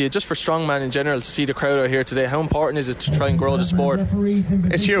means a lot to you. Just for strongman in general, to see the crowd out here today, how important is it to try and grow the sport?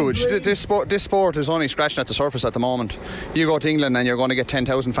 It's huge. This sport is only scratching at the surface at the moment. You go to England and you're going to get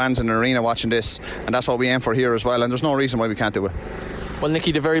 10,000 fans in an arena watching this, and that's what we aim for here as well, and there's no reason why we can't do it. Well,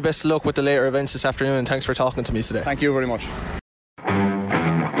 Nicky, the very best of luck with the later events this afternoon, and thanks for talking to me today. Thank you very much.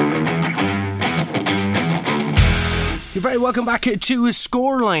 You're very welcome back to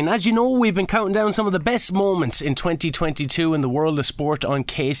Scoreline. As you know, we've been counting down some of the best moments in 2022 in the world of sport on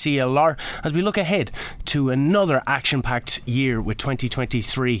KCLR as we look ahead to another action-packed year with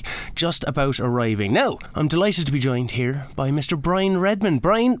 2023 just about arriving. Now, I'm delighted to be joined here by Mr. Brian Redmond.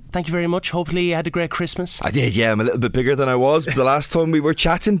 Brian, thank you very much. Hopefully you had a great Christmas. I did, yeah. I'm a little bit bigger than I was the last time we were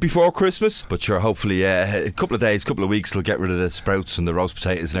chatting before Christmas. But sure, hopefully a couple of days, couple of weeks, they'll get rid of the sprouts and the roast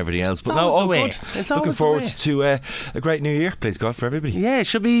potatoes and everything else. But no, all good. Looking forward to a great new year, please God, for everybody. Yeah, it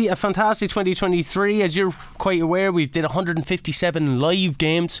should be a fantastic 2023. As you're quite aware, we did 157 live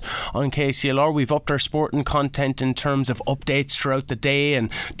games on KCLR. We've upped our sporting content in terms of updates throughout the day and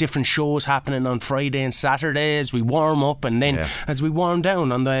different shows happening on Friday and Saturday as we warm up, and then as we warm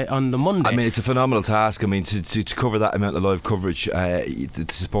down on the Monday. I mean, it's a phenomenal task. I mean, to cover that amount of live coverage, the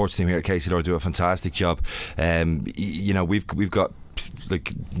sports team here at KCLR do a fantastic job. You know, we've got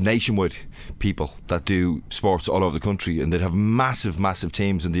like nationwide people that do sports all over the country, and they'd have massive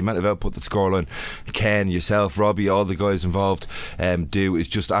teams, and the amount of output that Scoreline, Ken, yourself, Robbie, all the guys involved do is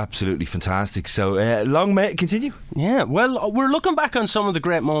just absolutely fantastic. So long may it continue. Yeah, well, we're looking back on some of the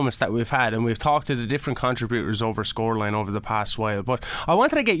great moments that we've had, and we've talked to the different contributors over Scoreline over the past while, but I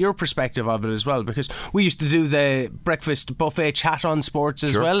wanted to get your perspective of it as well, because we used to do the breakfast buffet chat on sports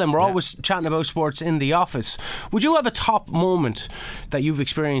as well, and we're always chatting about sports in the office. Would you have a top moment that you've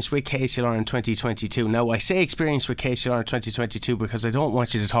experienced with KCLR in 2022? Now, I say experience with KCLR in 2022 because I don't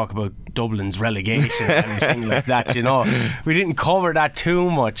want you to talk about Dublin's relegation or anything like that, you know. We didn't cover that too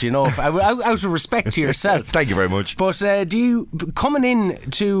much, you know, out of respect to yourself. Thank you very much. But do you, coming in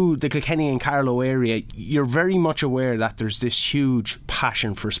to the Kilkenny and Carlow area, you're very much aware that there's this huge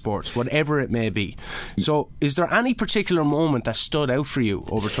passion for sports, whatever it may be. So is there any particular moment that stood out for you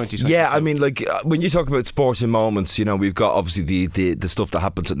over 2022? Yeah, I mean, like when you talk about sporting moments, you know, we've got obviously the stuff that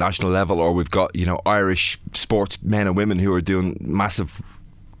happens at national level, or we've got, you know, Irish sports men and women who are doing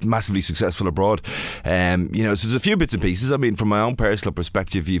massively successful abroad. You know, so there's a few bits and pieces. I mean, from my own personal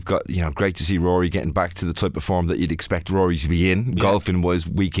perspective, you've got, you know, great to see Rory getting back to the type of form that you'd expect Rory to be in. Golfing was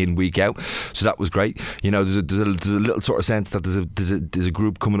week in, week out, so that was great. You know, there's a little sort of sense that there's a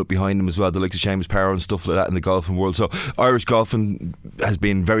group coming up behind him as well, the likes of Seamus Power and stuff like that in the golfing world. So Irish golfing has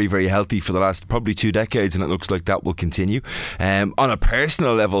been very, very healthy for the last probably 2 decades, and it looks like that will continue. On a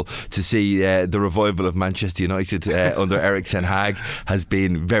personal level, to see the revival of Manchester United under Eric Ten Hag has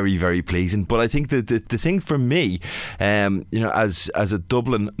been very, very pleasing. But I think the thing for me, you know, as a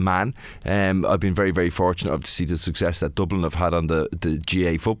Dublin man, I've been very, very fortunate to see the success that Dublin have had on the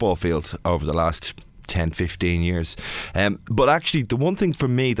GA football field over the last 10-15 years. But actually, the one thing for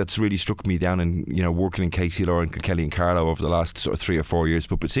me that's really struck me down in, you know, working in KCLR and Kilkenny and Carlow over the last sort of 3 or 4 years,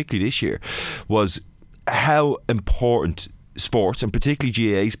 but particularly this year, was how important sports, and particularly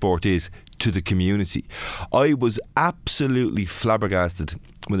GAA sport, is to the community. I was absolutely flabbergasted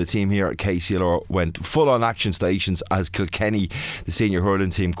when the team here at KCLR went full on action stations as Kilkenny, the senior hurling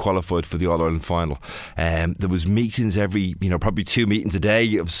team, qualified for the All-Ireland final. There was meetings every, you know, probably 2 meetings a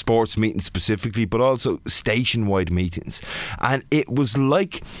day, of sports meetings specifically, but also station-wide meetings. And it was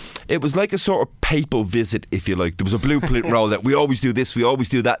like a sort of papal visit, if you like. There was a blueprint roll that we always do this, we always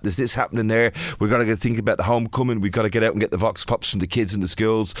do that, there's this happening there, we've got to think about the homecoming, we've got to get out and get the vox pops from the kids in the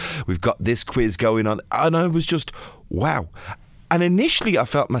schools, we've got this quiz going on. And I was just, wow. And initially I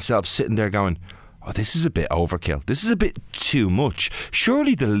felt myself sitting there going, oh, this is a bit overkill. This is a bit too much.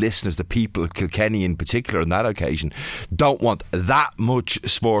 Surely the listeners, the people of Kilkenny in particular on that occasion, don't want that much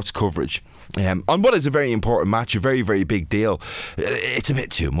sports coverage on what is a very important match, a very, very big deal. It's a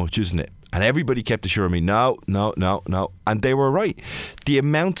bit too much, isn't it? And everybody kept assuring me, no. And they were right. The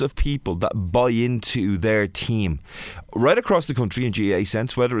amount of people that buy into their team right across the country in GAA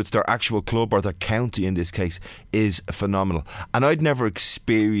sense, whether it's their actual club or their county in this case, is phenomenal. And I'd never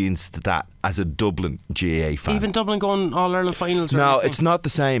experienced that as a Dublin GAA fan. Even Dublin going All-Ireland finals? No, it's not the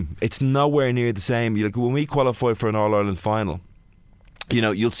same. It's nowhere near the same. Like, when we qualify for an All-Ireland final, you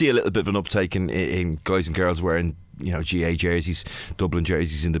know, you'll see a little bit of an uptake in guys and girls wearing, you know, GAA jerseys, Dublin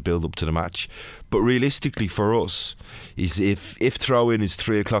jerseys in the build up to the match. But realistically for us, is if throw in is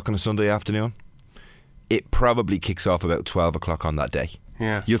 3 o'clock on a Sunday afternoon, it probably kicks off about 12 o'clock on that day.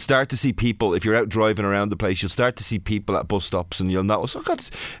 Yeah. You'll start to see people, if you're out driving around the place, you'll start to see people at bus stops and you'll notice, oh God,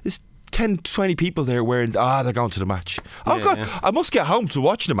 there's 10, 20 people there wearing, they're going to the match. Oh Yeah, God, yeah. I must get home to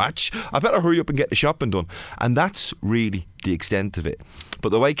watch the match. I better hurry up and get the shopping done. And that's really the extent of it. But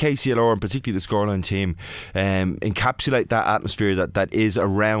the way KCLR and particularly the Scoreline team encapsulate that atmosphere that is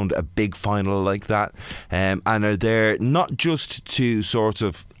around a big final like that, and are there not just to sort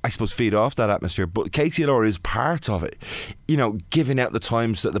of, I suppose, feed off that atmosphere, but KCLR is part of it. You know, giving out the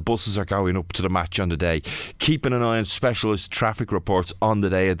times that the buses are going up to the match on the day, keeping an eye on specialist traffic reports on the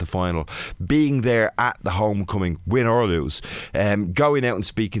day of the final, being there at the homecoming, win or lose, going out and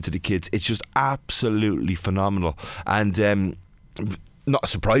speaking to the kids. It's just absolutely phenomenal. And not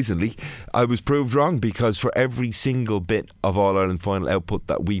surprisingly, I was proved wrong, because for every single bit of All-Ireland final output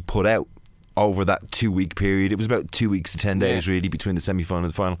that we put out over that 2-week period, it was about 2 weeks to 10 days really between the semi-final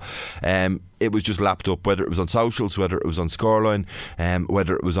and the final, it was just lapped up, whether it was on socials, whether it was on Scoreline,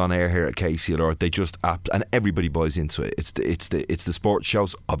 whether it was on air here at KCLR. They just and everybody buys into it. It's the sports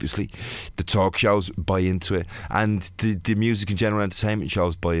shows, obviously, the talk shows buy into it, and the music and general entertainment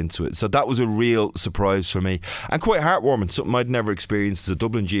shows buy into it. So that was a real surprise for me, and quite heartwarming, something I'd never experienced as a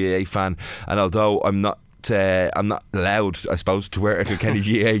Dublin GAA fan. And although I'm not allowed, I suppose, to wear a Kilkenny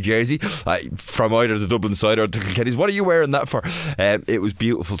GAA jersey from either the Dublin side or the Kilkenny's. What are you wearing that for? It was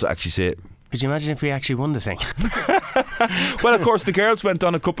beautiful to actually see it. Could you imagine if we actually won the thing? Well, of course, the girls went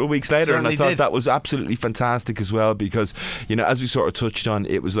on a couple of weeks later, Certainly and I thought did. that was absolutely fantastic as well, because, you know, as we sort of touched on,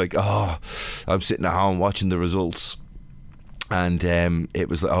 it was like, I'm sitting at home watching the results, and it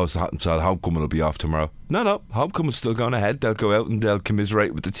was like, so homecoming will be off tomorrow. No, homecoming's still going ahead. They'll go out and they'll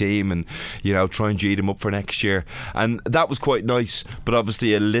commiserate with the team and, you know, try and G them up for next year. And that was quite nice, but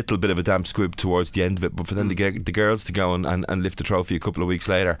obviously a little bit of a damp squib towards the end of it. But for them to get the girls to go and lift the trophy a couple of weeks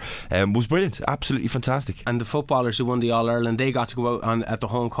later was brilliant. Absolutely fantastic. And the footballers who won the All-Ireland, they got to go out at the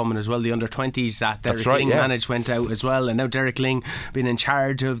homecoming as well. The under-20s that Derek Ling managed went out as well, and now Derek Ling being in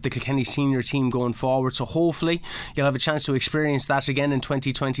charge of the Kilkenny senior team going forward. So hopefully you'll have a chance to experience that again in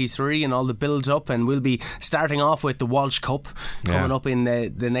 2023 and all the build-up, and we'll be starting off with the Walsh Cup coming up in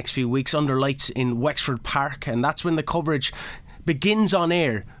the next few weeks under lights in Wexford Park, and that's when the coverage begins on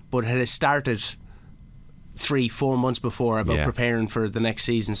air, but it has started 3-4 months before about preparing for the next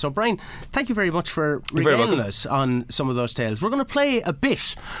season. So Brian, thank you very much for regaling us on some of those tales. We're going to play a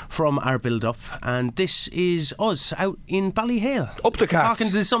bit from our build-up, and this is us out in Ballyhale. Up the Cats.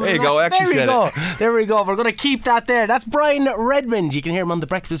 Talking to some there of you go, I actually there we said go. it. There we go. We're going to keep that there. That's Brian Redmond. You can hear him on the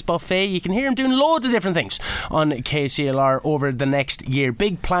Breakfast Buffet. You can hear him doing loads of different things on KCLR over the next year.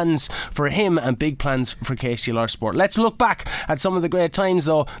 Big plans for him and big plans for KCLR Sport. Let's look back at some of the great times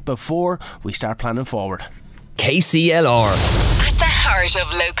though before we start planning forward. KCLR. At the heart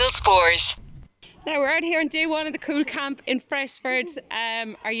of local sport. Now we're out here on day one of the Cool Camp in Freshford.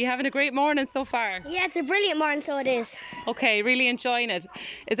 Are you having a great morning so far? Yeah, it's a brilliant morning, so it is. Okay, really enjoying it.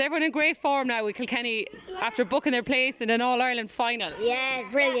 Is everyone in great form now with Kilkenny after booking their place in an All-Ireland final? Yeah,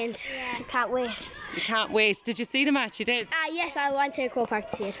 brilliant. I can't wait. You can't wait. Did you see the match? You did? Yes, I went to Croke Park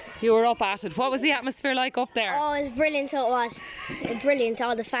to see it. You were up at it. What was the atmosphere like up there? Oh, it was brilliant, so it was. Brilliant.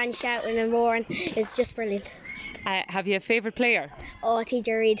 All the fans shouting and roaring. It's just brilliant. Have you a favourite player? Oh,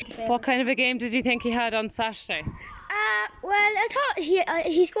 TJ Reid. What kind of a game did you think he had on Saturday? Well, I thought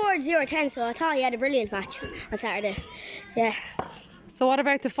he scored 0-10, so I thought he had a brilliant match on Saturday. Yeah. So what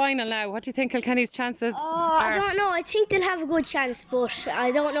about the final now? What do you think Kilkenny's chances are? I don't know. I think they'll have a good chance, but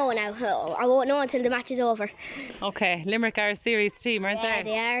I don't know now. I won't know until the match is over. Okay, Limerick are a serious team, aren't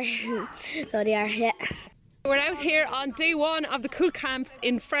they? Yeah, they are. So they are, yeah. We're out here on day one of the Cool Camps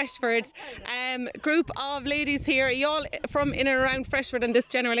in Freshford. Group of ladies here. Are you all from in and around Freshford and this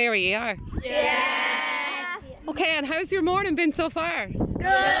general area? You are? Yes. Okay, and how's your morning been so far?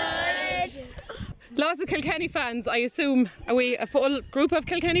 Good. Lots of Kilkenny fans, I assume. Are we a full group of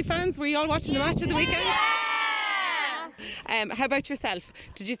Kilkenny fans? Were you all watching the match at the weekend? Yeah. How about yourself?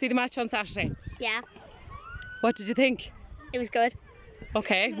 Did you see the match on Saturday? Yeah. What did you think? It was good.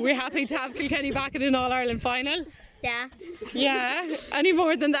 Okay, we're happy to have Kilkenny back in an All-Ireland final. Yeah. Yeah. Any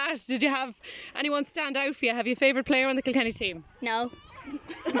more than that? Did you have anyone stand out for you? Have you a favourite player on the Kilkenny team? No.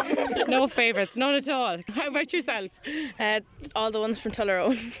 No favourites, none at all. How about yourself? All the ones from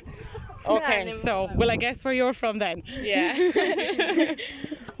Tullaroan. Okay, so will I guess where you're from then? Yeah.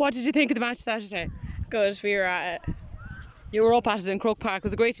 What did you think of the match Saturday? Good, we were at it. You were up at it in Croke Park.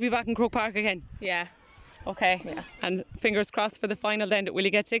 Was it great to be back in Croke Park again? Yeah. Okay. Yeah. And fingers crossed for the final then. Will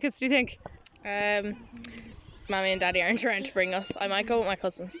you get tickets, do you think? Mommy and Daddy aren't around to bring us. I might go with my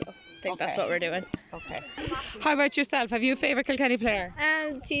cousins, so I think that's what we're doing. Okay. How about yourself? Have you a favourite Kilkenny player?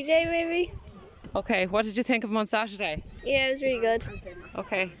 TJ maybe. Okay, what did you think of him on Saturday? Yeah, it was really good.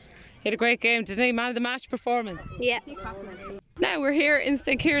 Okay, he had a great game, didn't he? Man of the match performance. Yeah. Now we're here in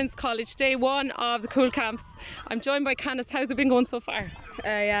St Kieran's College, day one of the Cool Camps. I'm joined by Candice. How's it been going so far?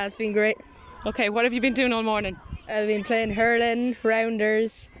 Yeah, it's been great. Okay, what have you been doing all morning? I've been playing hurling,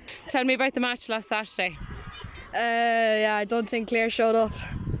 rounders. Tell me about the match last Saturday. Yeah, I don't think Clare showed up.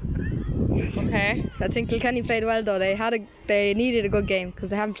 Okay. I think Kilkenny played well though. They needed a good game because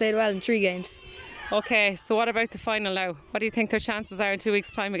they haven't played well in 3 games. Okay, so what about the final now? What do you think their chances are in 2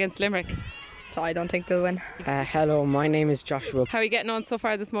 weeks' time against Limerick? So I don't think they'll win. Hello, my name is Joshua. How are you getting on so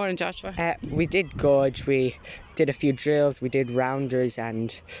far this morning, Joshua? We did good. We did a few drills, we did rounders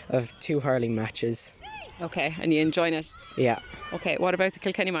and 2 hurling matches. Okay, and you enjoying it? Yeah. Okay, what about the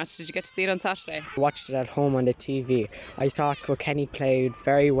Kilkenny match? Did you get to see it on Saturday? Watched it at home on the TV. I thought Kilkenny played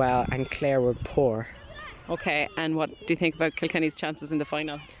very well and Clare were poor. Okay, and what do you think about Kilkenny's chances in the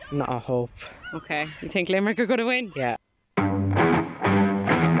final? Not a hope. Okay, you think Limerick are going to win? Yeah.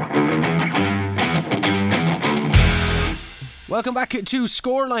 Welcome back to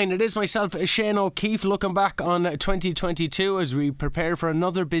Scoreline. It is myself, Shane O'Keefe, looking back on 2022 as we prepare for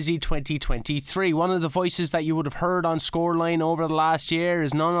another busy 2023. One of the voices that you would have heard on Scoreline over the last year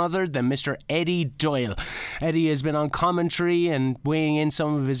is none other than Mr. Eddie Doyle. Eddie has been on commentary and weighing in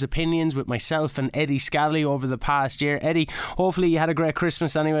some of his opinions with myself and Eddie Scally over the past year. Eddie, hopefully you had a great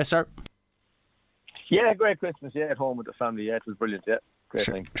Christmas anyway, sir. Yeah, great Christmas, at home with the family. Yeah, it was brilliant, yeah.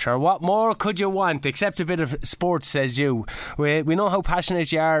 Sure, what more could you want except a bit of sports, says you. We know how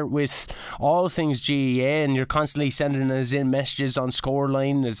passionate you are with all things GAA, and you're constantly sending us in messages on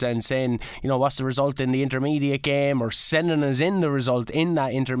Scoreline and saying, you know, what's the result in the intermediate game, or sending us in the result in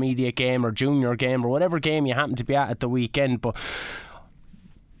that intermediate game or junior game or whatever game you happen to be at the weekend. But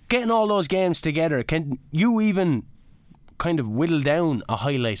getting all those games together, can you even kind of whittle down a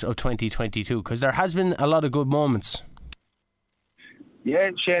highlight of 2022? Because there has been a lot of good moments.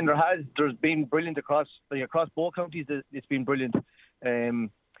 Yeah, Shane, there's been brilliant across both counties. It's been brilliant.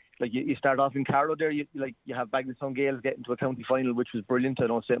 Like you start off in Carlow there, you have Bagnallstown Gales getting to a county final, which was brilliant. I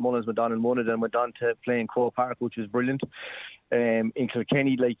know St Mullins went on and won it, and went on to play in Croke Park, which was brilliant. In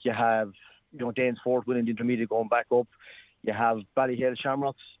Kilkenny, you have Danes Fort winning the intermediate, going back up. You have Ballyhale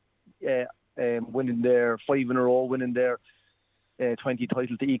Shamrocks winning their 5 in a row, winning their 20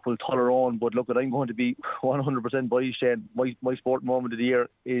 title to equal Tullaroan. But look, I'm going to be 100% biased, Shane. My sport moment of the year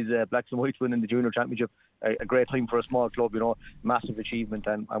is Blacks and Whites winning the junior championship. A great time for a small club, massive achievement,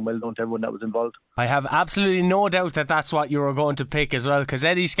 and well done to everyone that was involved. I have absolutely no doubt that that's what you were going to pick as well, because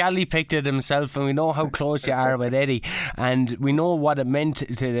Eddie Scally picked it himself, and we know how close you are with Eddie, and we know what it meant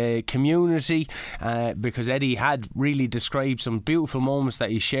to the community, because Eddie had really described some beautiful moments that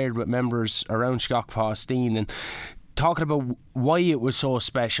he shared with members around Scott Faustine, and talking about why it was so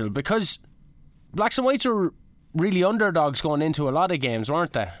special, because Blacks and Whites were really underdogs going into a lot of games,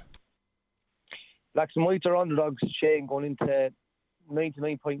 weren't they? Blacks and Whites are underdogs, Shane, going into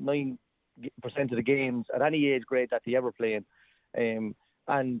 99.9% of the games at any age grade that they ever play in,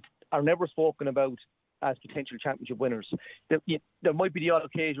 and are never spoken about as potential championship winners. There might be the odd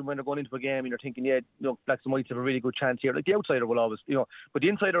occasion when they're going into a game and you're thinking, Blacks and Whites have a really good chance here. Like the outsider will always, but the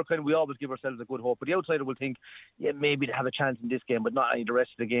insider we always give ourselves a good hope. But the outsider will think, maybe they have a chance in this game, but not any of the rest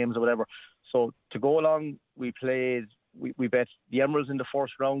of the games or whatever. So to go along, we bet the Emeralds in the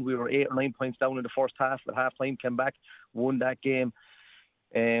first round. We were 8 or 9 points down in the first half. At half time, came back, won that game.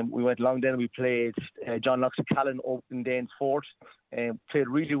 We went along then, we played John Locke's Callan up in Danes Fort, played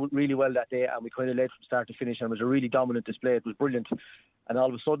really, really well that day, and we kind of led from start to finish, and it was a really dominant display. It was brilliant. And all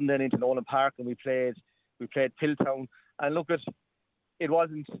of a sudden then into Nolan Park, and we played Pilltown, and look, it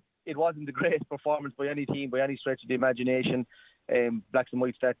wasn't the greatest performance by any team, by any stretch of the imagination. Blacks and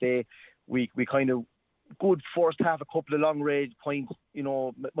Whites that day, we kind of good first half, a couple of long range points,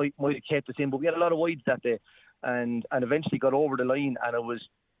 might have kept us in, but we had a lot of wides that day. And eventually got over the line, and it was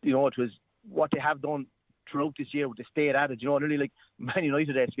what they have done throughout this year. They stayed at it, nearly like Man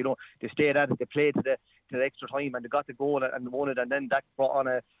United-esque, they stayed at it, they played to the extra time, and they got the goal and won it, and then that brought on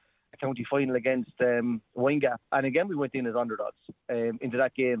a county final against Windgap, and again we went in as underdogs into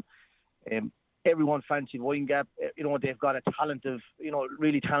that game. Everyone fancied Windgap. They've got a talent of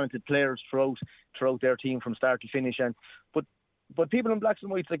really talented players throughout their team from start to finish, but people in Blacks and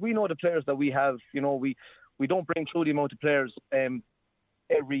Whites, we know the players that we have. We don't bring through the amount of players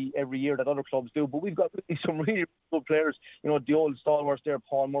every year that other clubs do, but we've got some really good players. The old stalwarts there,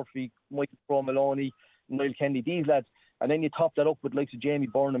 Paul Murphy, Michael Pro Maloney, Niall Kennedy, these lads. And then you top that up with likes of Jamie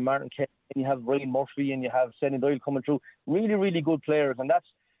Byrne and Martin Kelly, and you have Ryan Murphy, and you have Senna Doyle coming through. Really, really good players, and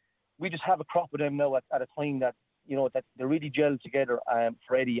we just have a crop of them now at a time that that they really gelled together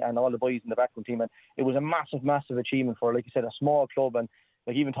for Eddie and all the boys in the background team, and it was a massive achievement for, like you said, a small club. And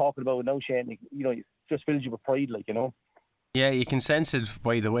like even talking about it now, Shane, it just fills you with pride, Yeah, you can sense it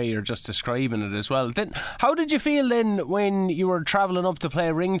by the way you're just describing it as well. Then, how did you feel then when you were travelling up to play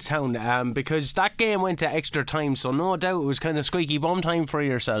Ringtown? Because that game went to extra time, so no doubt it was kind of squeaky bum time for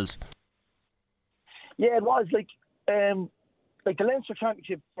yourselves. Yeah, it was like the Leinster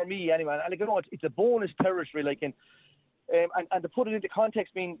Championship for me anyway. And it's a bonus territory, and to put it into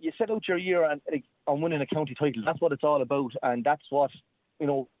context, you set out your year on winning a county title. That's what it's all about, and that's what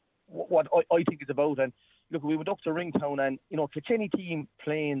what I think it's about. And look, we went up to Ringtown, and Kilkenny team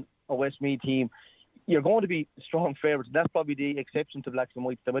playing a Westmeath team, you're going to be strong favourites. That's probably the exception to Blacks and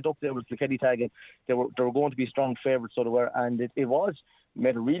Whites. They went up there with Kilkenny tag, and they were going to be strong favourites, so they were, and it was.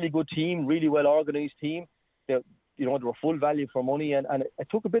 Met a really good team, really well organised team. They were full value for money, and it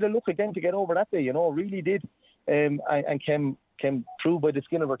took a bit of luck again to get over that day. Really did, and came through by the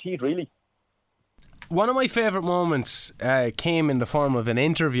skin of our teeth, really. One of my favourite moments came in the form of an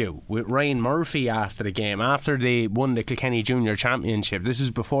interview with Ryan Murphy after the game, after they won the Kilkenny Junior Championship. This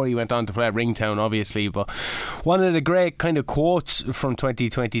is before he went on to play at Ringtown, obviously, but one of the great kind of quotes from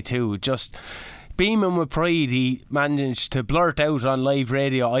 2022, just beaming with pride, he managed to blurt out on live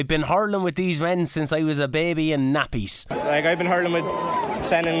radio, "I've been hurling with these men since I was a baby in nappies." I've been hurling with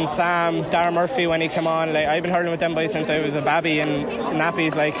Sen and Sam, Darren Murphy when he came on. I've been hurling with them boys since I was a babby in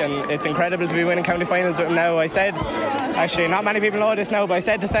nappies. And it's incredible to be winning county finals with them now. I said, actually, not many people know this now, but I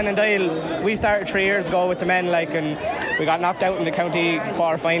said to Sen and Dial, we started 3 years ago with the men, and we got knocked out in the county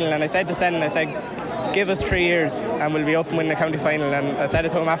quarter final. And I said to Sen, give us 3 years and we'll be up and win the county final. And I said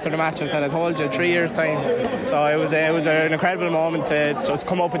it to him after the match. I said, I told you, 3 years time. So it was an incredible moment to just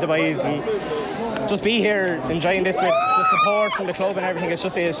come up with the boys and just be here enjoying this with the support from the club and everything.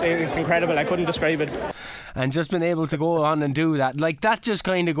 It's incredible. I couldn't describe it. And just being able to go on and do that, that just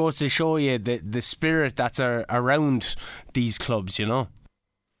kind of goes to show you the spirit that's around these clubs, It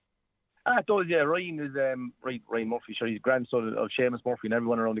does, yeah. Ryan is Ryan Murphy. Sure, he's grandson of Seamus Murphy, and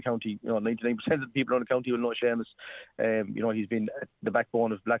everyone around the county. 99% of the people around the county will know Seamus. He's been the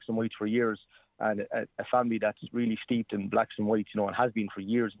backbone of Blacks and Whites for years, and a family that's really steeped in Blacks and Whites. And has been for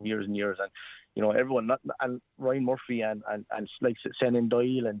years and years and years. And everyone, and Ryan Murphy and like Senan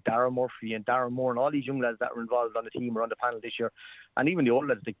Doyle and Darren Murphy and Darren Moore and all these young lads that were involved on the team or on the panel this year, and even the old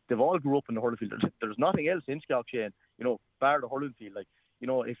lads, they've all grew up in the hurling field. There's nothing else in Scalp, Shane, bar the hurling field.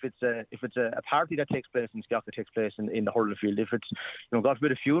 If it's a party that takes place in Scalp, it takes place in the hurling field. If it's, God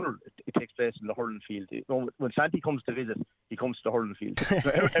forbid, a funeral, it takes place in the hurling field. When Santi comes to visit, he comes to the hurling field.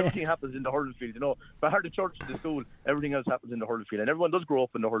 Everything happens in the hurling field. Bar the church, the school, everything else happens in the hurling field. And everyone does grow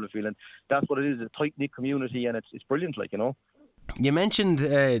up in the hurling field, and that's what it is, a tight-knit community, and it's brilliant, You mentioned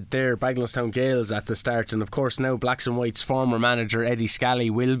their Bagnallstown Gales at the start, and of course now Blacks and Whites former manager Eddie Scally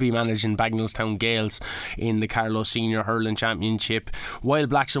will be managing Bagnallstown Gales in the Carlow Senior Hurling Championship, while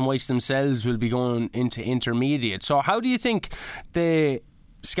Blacks and Whites themselves will be going into intermediate. So how do you think the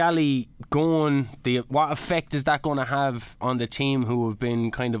Scally going, what effect is that going to have on the team who have been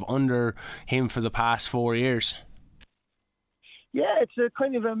kind of under him for the past 4 years? Yeah, it's a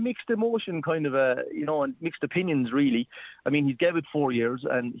kind of a mixed emotion, and mixed opinions, really. He's gave it 4 years,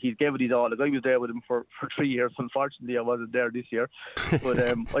 and he's gave it his all. I was there with him for 3 years. Unfortunately, I wasn't there this year. But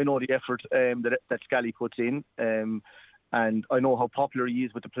I know the effort that Scally puts in, and I know how popular he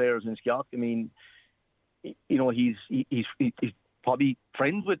is with the players in Scalp. He's probably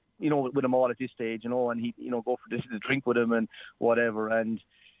friends with them all at this stage, and he go for this to drink with him and whatever. And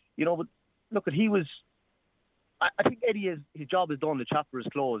but look, he was. I think Eddie his job is done. The chapter is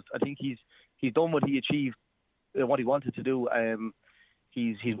closed. I think he's done what he achieved, what he wanted to do.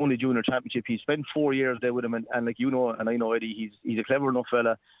 He's won the junior championship. He's spent 4 years there with him, and and I know Eddie. He's a clever enough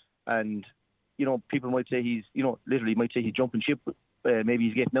fella, and people might say he's literally might say he's jumping ship. Maybe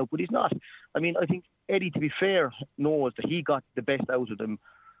he's getting out, but he's not. I think Eddie, to be fair, knows that he got the best out of them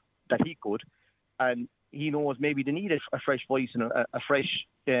that he could, and he knows maybe they need a fresh voice and a fresh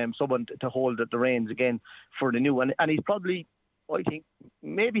someone to hold the reins again for the new. And he's probably, I think,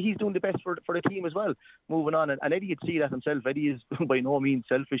 maybe he's doing the best for the team as well, moving on. And Eddie would see that himself. Eddie is by no means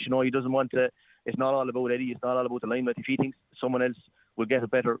selfish. He doesn't want to. It's not all about Eddie. It's not all about the limelight. If he thinks someone else will get a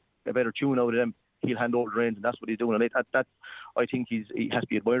better tune out of them, he'll hand over the reins, and that's what he's doing. And that I think he has to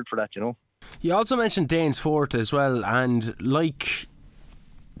be admired for that. You also mentioned Danesfort as well, and like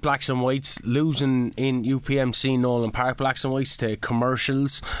Blacks and Whites losing in UPMC Nolan Park, Blacks and Whites to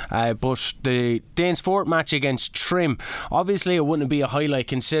Commercials, but the Danesfort match against Trim, obviously it wouldn't be a highlight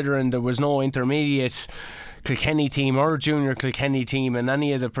considering there was no intermediate Kilkenny team or junior Kilkenny team in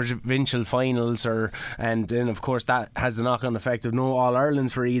any of the provincial finals, and then of course that has the knock-on effect of no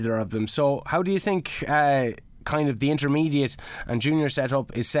All-Irelands for either of them. So how do you think kind of the intermediate and junior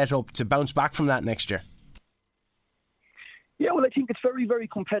setup is set up to bounce back from that next year? Yeah, well, I think it's very, very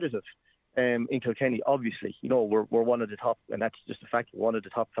competitive in Kilkenny. Obviously, we're one of the top, and that's just a fact. We're one of the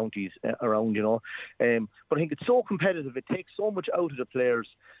top counties around, But I think it's so competitive. It takes so much out of the players.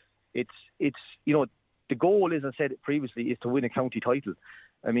 It's the goal, as I said previously, is to win a county title.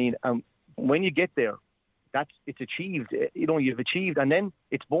 I mean, when you get there, it's achieved. You've achieved, and then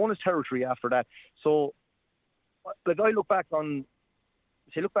it's bonus territory after that. So, like I look back on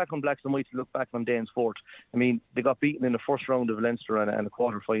Blacks and Whites, look back on Danesfort. I mean, they got beaten in the first round of Leinster and a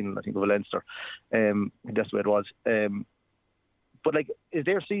quarter final, I think, of Leinster. That's the way it was. But like, is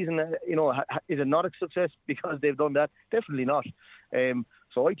their season, is it not a success because they've done that? Definitely not.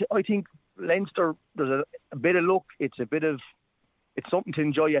 So I think Leinster, there's a bit of luck. It's something to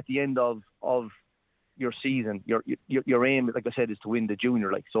enjoy at the end of your season. Your aim, like I said, is to win the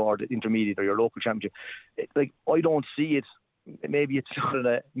junior, or the intermediate or your local championship. I don't see it. Maybe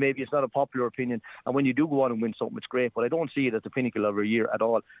it's not a popular opinion, and when you do go on and win something, it's great. But I don't see it as the pinnacle of a year at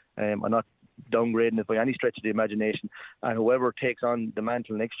all. I'm not downgrading it by any stretch of the imagination. And whoever takes on the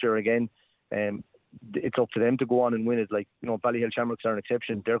mantle next year again, it's up to them to go on and win it. Ballyhale Shamrocks are an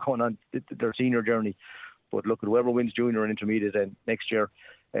exception. They're going on their senior journey. But look, whoever wins junior and intermediate next year,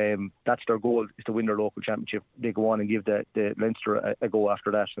 that's their goal, is to win their local championship. They go on and give the Leinster a go after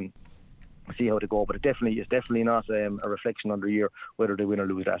that and see how they go. But it's definitely not a reflection on their year whether they win or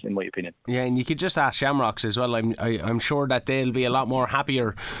lose that, in my opinion. Yeah, and you could just ask Shamrocks as well. I'm sure that they'll be a lot more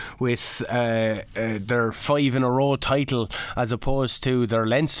happier with their 5 in a row title as opposed to their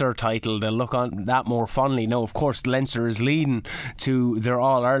Leinster title. They'll look on that more fondly. Now, of course, Leinster is leading to their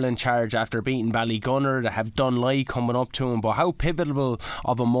All-Ireland charge after beating Ballygunner. They have Dunley coming up to them. But how pivotal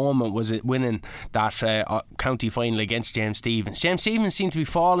of a moment was it winning that county final against James Stephens? James Stephens seemed to be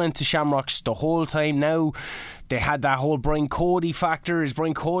falling to Shamrocks the whole time. Now they had that whole Brian Cody factor. Is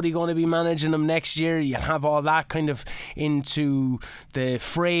Brian Cody going to be managing them next year? You have all that kind of into the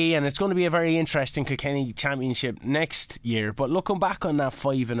fray, and it's going to be a very interesting Kilkenny championship next year. But looking back on that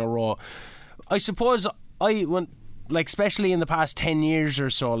 5 in a row, I suppose especially in the past 10 years or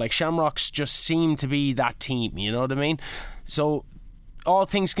so, Shamrocks just seem to be that team, you know what I mean? So all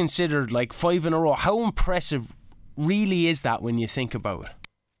things considered, 5 in a row, how impressive really is that when you think about it?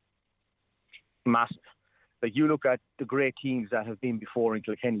 Massive. You look at the great teams that have been before in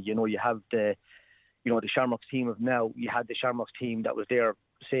Kilkenny. You have the Shamrocks team of now. You had the Shamrocks team that was there,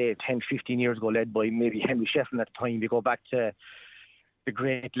 say, 10, 15 years ago, led by maybe Henry Shefflin at the time. You go back to the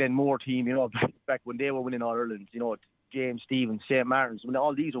great Glen Moore team, back when they were winning All-Ireland, James Stephens, St. Martin's, when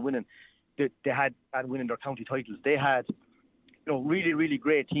all these were winning, they had winning their county titles. They had, really, really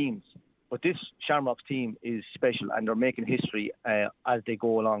great teams. But this Shamrocks team is special, and they're making history as they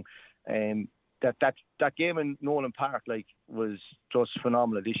go along. That game in Nolan Park was just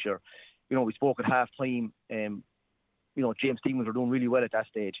phenomenal this year. We spoke at half time. James Stephens were doing really well at that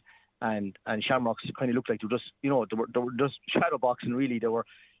stage, and Shamrocks kind of looked like they were just shadow boxing. Really, they were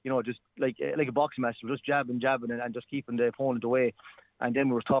just like a boxing match. They were just jabbing and just keeping the opponent away. And then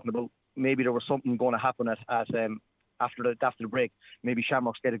we were talking about maybe there was something going to happen at after the break. Maybe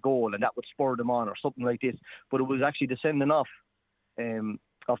Shamrocks get a goal and that would spur them on or something like this. But it was actually the sending off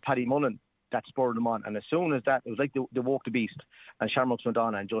of Paddy Mullen that spurred them on, and as soon as that, it was like they woke the beast, and Shamrocks went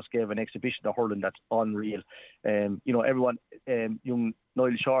on and just gave an exhibition of hurling that's unreal. Everyone, young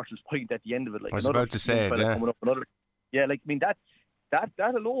Niall Short's point at the end of it, I was about to say it, yeah.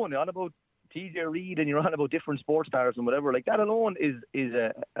 That alone, you're on about TJ Reid and you're on about different sports stars and whatever, that alone is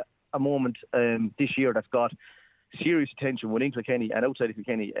a moment this year that's got serious attention within Kilkenny and outside of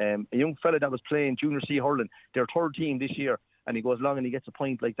Kilkenny. A young fella that was playing Junior C hurling, their third team this year, and he goes along and he gets a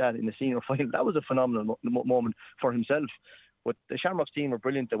point like that in the senior final. That was a phenomenal moment for himself. But the Shamrocks team were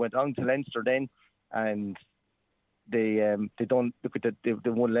brilliant. They went on to Leinster then, and they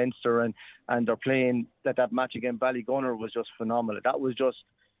won Leinster, and they're playing that match against Ballygunner was just phenomenal. That was just,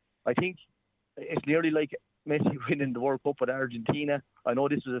 I think, it's nearly like Messi winning the World Cup with Argentina. I know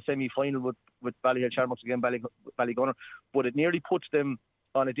this was a semi-final with Ballyhale Shamrocks against Ballygunner, but it nearly puts them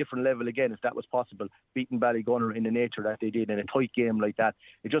on a different level again, if that was possible, beating Ballygunner in the nature that they did in a tight game like that.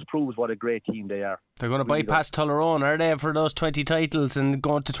 It just proves what a great team they are. They're going to bypass Tullaroan, are they, for those 20 titles and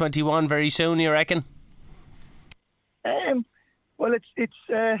going to 21 very soon, you reckon? Well, it's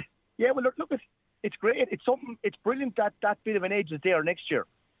great. It's something. It's brilliant that bit of an edge is there next year.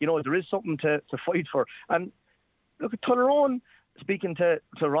 There is something to fight for. And look at Tullaroan. speaking to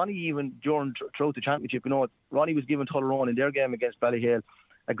Ronnie even throughout the championship, Ronnie was giving Tullaroan in their game against Ballyhale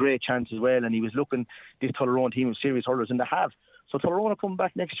a great chance as well, and he was looking this Tullaroan team of serious hurlers, and they have. So Tullaroan will come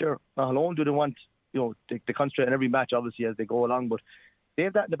back next year. Not alone do they want, they concentrate on every match obviously as they go along, but they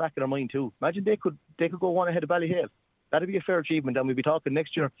have that in the back of their mind too. Imagine they could go one ahead of Ballyhale. That'd be a fair achievement, and we'd be talking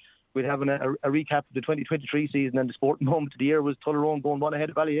next year. We'd have a recap of the 2023 season, and the sporting moment of the year was Tullaroan going one ahead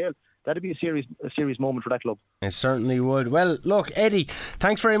of Ballyhale. That'd be a serious moment for that club. It certainly would. Well, look, Eddie,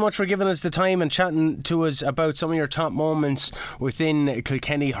 thanks very much for giving us the time and chatting to us about some of your top moments within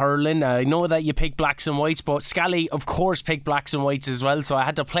Kilkenny hurling. I know that you picked blacks and whites, but Scally, of course, picked blacks and whites as well, so I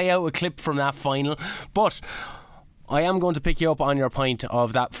had to play out a clip from that final. But I am going to pick you up on your point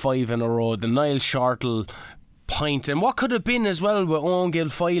of that 5 in a row, the Niall Shortall point, and what could have been as well with Owen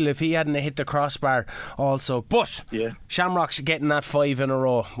Gilfoyle if he hadn't hit the crossbar also. But Shamrock's getting that 5 in a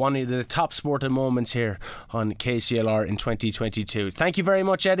row, one of the top sporting moments here on KCLR in 2022. Thank you very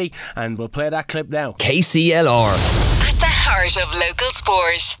much, Eddie, and we'll play that clip now. KCLR, at the heart of local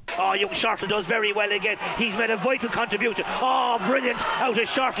sport. Oh, young Shortall does very well again. He's made a vital contribution. Oh, brilliant out of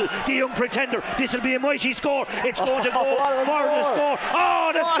Shortall, the young pretender. This will be a mighty score. It's going to go for the score.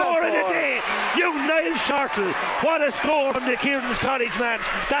 Oh, the score of the day. Young Niall Shortall. What a score from the Kieran's College man.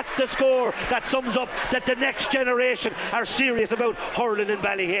 That's the score that sums up that the next generation are serious about hurling in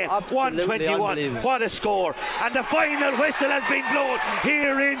Ballyhale. 121. What a score. And the final whistle has been blown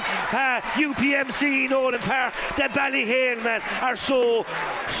here in UPMC Nolan Park. The Ballyhale men are so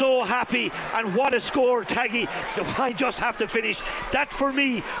happy, and what a score, Taggy. I just have to finish. That for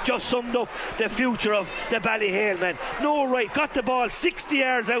me just summed up the future of the Ballyhale men. No right, got the ball 60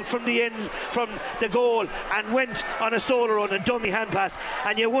 yards out from the end, from the goal, and went on a solo run, a dummy hand pass,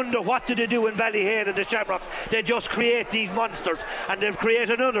 and you wonder what do they do in Ballyhale and the Shamrocks. They just create these monsters, and they've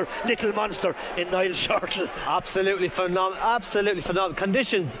created another little monster in Niall Shortall. Absolutely phenomenal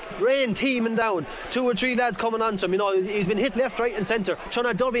conditions, rain teeming down, 2 or 3 lads coming on to him, he's been hit left, right and centre, trying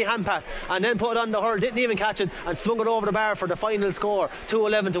to dummy hand pass, and then put it on the hurl, didn't even catch it, and swung it over the bar for the final score,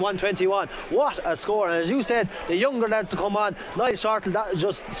 211 to 121. What a score. And as you said, the younger lads to come on, Niall Shortall, that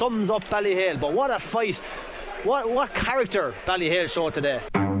just sums up Ballyhale. But what a fight, what character Ballyhale showed today.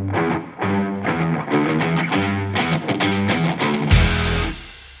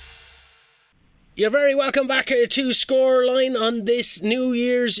 You're very welcome back to Scoreline on this New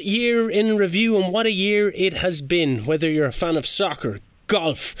Year's year in review, and what a year it has been. Whether you're a fan of soccer,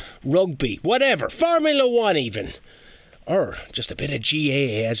 golf, rugby, whatever, Formula 1 even, or just a bit of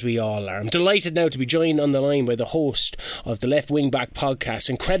GAA as we all are. I'm delighted now to be joined on the line by the host of the Left Wing Back podcast,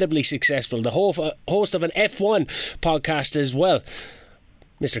 incredibly successful, the host of an F1 podcast as well,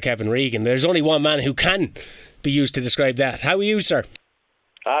 Mr. Kevin Regan. There's only one man who can be used to describe that. How are you, sir?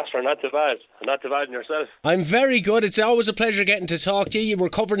 Asper, not too bad. Not too bad in yourself. I'm very good. It's always a pleasure getting to talk to you. You were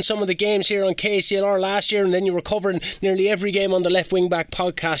covering some of the games here on KCLR last year, and then you were covering nearly every game on the Left Wing Back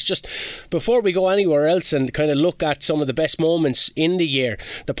podcast. Just before we go anywhere else and kind of look at some of the best moments in the year,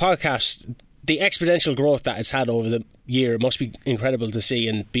 the podcast, the exponential growth that it's had over the year must be incredible to see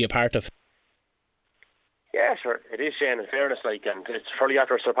and be a part of. Yeah, sure. It is, Shane, in fairness, and it's probably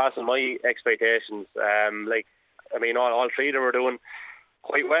after surpassing my expectations. All three of them were doing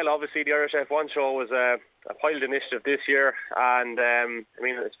quite well. Obviously, the Irish F1 show was a pilot initiative this year, and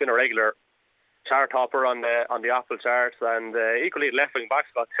it's been a regular chart topper on the Apple charts, and equally Left Wing Back's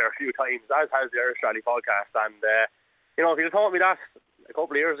got there a few times, as has the Irish Rally podcast. And if you'd have told me that a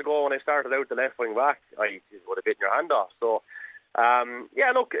couple of years ago when I started out the Left Wing Back, I would have bitten your hand off. So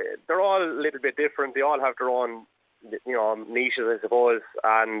they're all a little bit different. They all have their own niches, I suppose,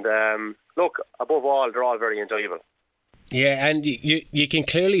 and above all, they're all very enjoyable. Yeah, and you can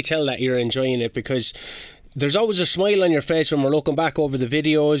clearly tell that you're enjoying it, because there's always a smile on your face when we're looking back over the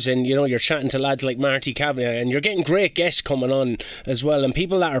videos, and you're chatting to lads like Marty Kavanagh, and you're getting great guests coming on as well, and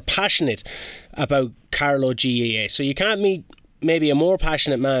people that are passionate about Carlow GAA. So you can't meet maybe a more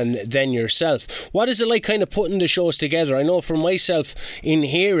passionate man than yourself. What is it like kind of putting the shows together? I know for myself in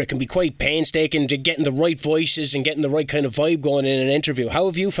here it can be quite painstaking to getting the right voices and getting the right kind of vibe going in an interview. How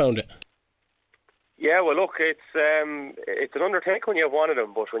have you found it? Yeah, well, look, it's an undertaking when you have one of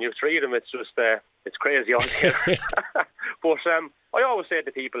them, but when you have three of them, it's just it's crazy altogether. But I always say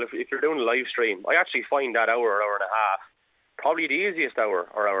to people, if you're doing a live stream, I actually find that hour and a half probably the easiest hour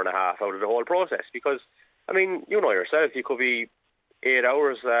or hour and a half out of the whole process, because you know yourself, you could be 8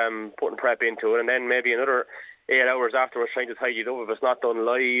 hours putting prep into it, and then maybe another 8 hours afterwards trying to tidy it up if it's not done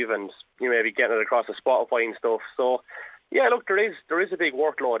live, and you may be getting it across the Spotify and stuff. So yeah, look, there is a big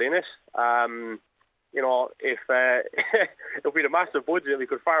workload in it. if if we had a massive budget, we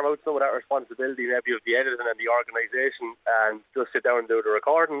could farm out some of that responsibility maybe of the editing and the organisation and just sit down and do the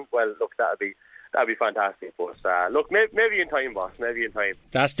recording. Well, look, that'd be fantastic. But look, maybe in time, boss. Maybe in time.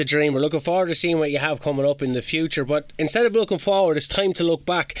 That's the dream. We're looking forward to seeing what you have coming up in the future. But instead of looking forward, it's time to look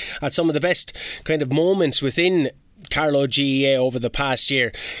back at some of the best kind of moments within Carlow GAA over the past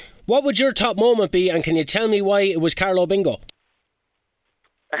year. What would your top moment be, and can you tell me why it was Carlow Bingo?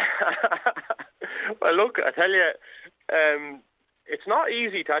 Well, look, I tell you, it's not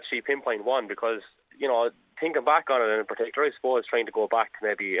easy to actually pinpoint one because, thinking back on it in particular, I suppose trying to go back to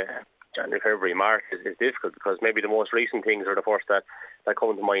maybe January, February, March is difficult because maybe the most recent things are the first that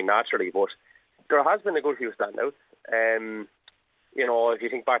come to mind naturally. But there has been a good few standouts. If you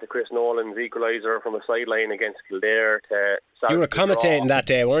think back to Chris Nolan's equaliser from a sideline against Kildare to... You were commentating that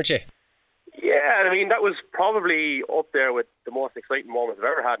day, weren't you? Yeah, I mean, that was probably up there with the most exciting moments I've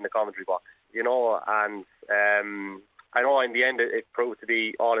ever had in the commentary box, and I know in the end it proved to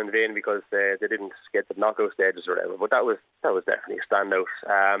be all in vain because they didn't get the knockout stages or whatever, but that was definitely a standout.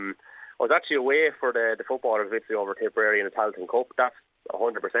 I was actually away for the footballers' victory over Tipperary in the Tailteann Cup. That's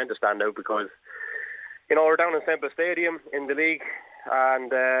 100% a standout because, we're down in Semple Stadium in the league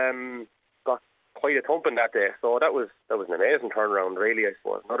and got quite a thumping that day. So that was an amazing turnaround, really, I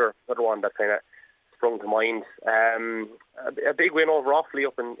suppose. Another one that kind of sprung to mind. A big win over Offaly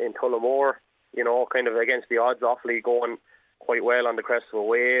up in Tullamore, kind of against the odds. Offaly going quite well on the crest of a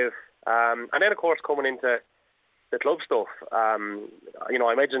wave. And then, of course, coming into the club stuff, I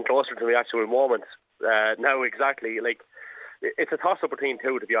imagine closer to the actual moment now exactly. Like, it's a toss-up between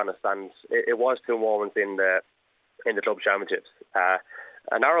two, to be honest, and it was two moments in the club championships.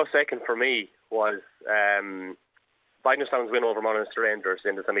 A narrow second for me was Bynderstown's win over Munster Rangers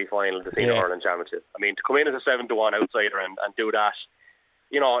in the semi-final of the Senior Ireland Championship. I mean, to come in as a 7-1 outsider and do that,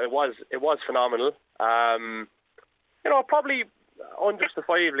 it was phenomenal. Probably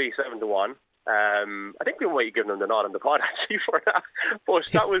unjustifiably 7-1. I think we might have given them the nod on the pod actually for that, but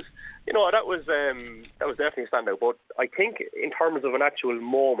that was definitely a standout. But I think in terms of an actual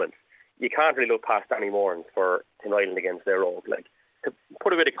moment, you can't really look past Danny Moran for Tinryland against Éire Óg. Like, to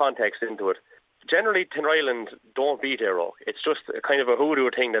put a bit of context into it, generally Tinryland don't beat Éire Óg. It's just a kind of a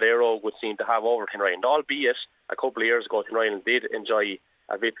hoodoo thing that Éire Óg would seem to have over Tinryland. Albeit a couple of years ago, Tinryland did enjoy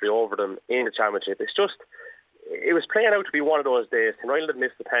a victory over them in the championship. It was playing out to be one of those days. Tinryland had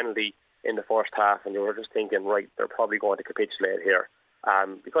missed the penalty in the first half, and you were just thinking, right, they're probably going to capitulate here.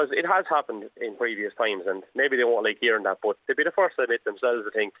 Because it has happened in previous times, and maybe they won't like hearing that, but they'd be the first to admit themselves,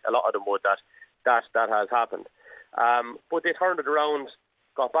 I think, a lot of them would, that has happened. But they turned it around,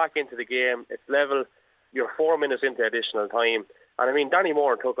 got back into the game, it's level, you're 4 minutes into additional time, and I mean, Danny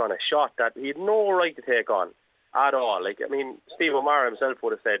Moran took on a shot that he had no right to take on at all. Like, I mean, Steve O'Mara himself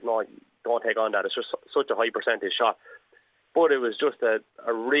would have said, no, don't take on that, it's just such a high percentage shot. But it was just a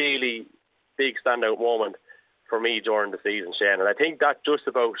really big standout moment for me during the season, Shane, and I think that just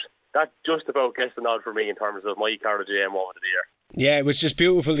about gets the nod for me in terms of my Carlow GAA moment of the year. Yeah, it was just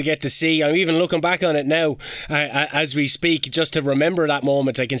beautiful to get to see. I'm even looking back on it now as we speak, just to remember that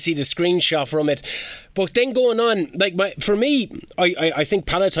moment. I can see the screenshot from it. But then going on, for me, I think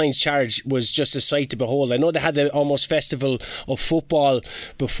Palatine's charge was just a sight to behold. I know they had the almost festival of football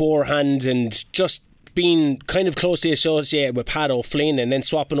beforehand, and just being kind of closely associated with Pat O'Flynn and then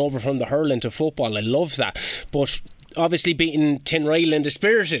swapping over from the hurling to football. I love that. But obviously beating Tinryland, a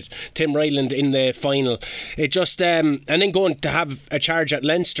spirited Tinryland in the final. It just and then going to have a charge at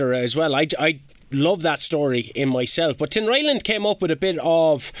Leinster as well. I love that story in myself. But Tinryland came up with a bit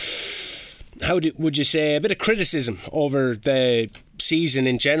of, would you say, a bit of criticism over the season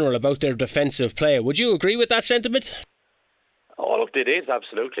in general about their defensive play. Would you agree with that sentiment? Oh, look, they did,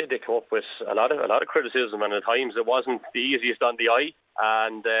 absolutely. They came up with a lot of criticism, and at times it wasn't the easiest on the eye,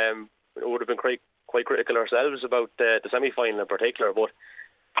 and it would have been quite critical ourselves about the semi-final in particular. But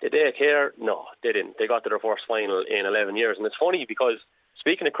did they care? No, they didn't. They got to their first final in 11 years. And it's funny because,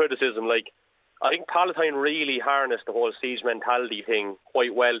 speaking of criticism, I think Palatine really harnessed the whole siege mentality thing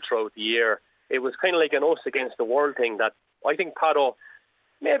quite well throughout the year. It was kind of like an us against the world thing that I think Pato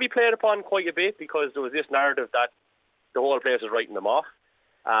maybe played upon quite a bit, because there was this narrative that the whole place was writing them off.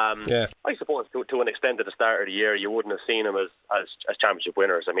 I suppose to an extent at the start of the year you wouldn't have seen them as championship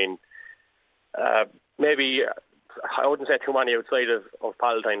winners. I mean, maybe I wouldn't say too many outside of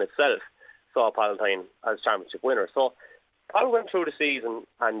Palatine itself saw Palatine as championship winners. So Palatine went through the season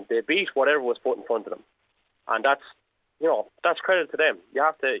and they beat whatever was put in front of them, and that's credit to them. You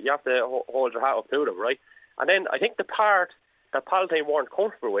have to hold your hat up to them, right? And then I think the part that Palatine weren't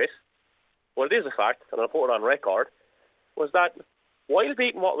comfortable with, well, it is a fact, and I'll put it on record, was that while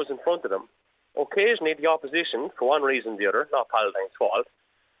beating what was in front of them, occasionally the opposition, for one reason or the other, not Palatine's fault,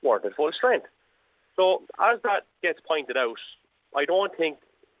 weren't at full strength. So as that gets pointed out, I don't think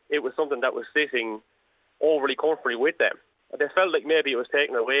it was something that was sitting overly comfortably with them. They felt like maybe it was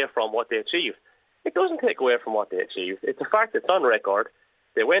taken away from what they achieved. It doesn't take away from what they achieved. It's a fact that's on record.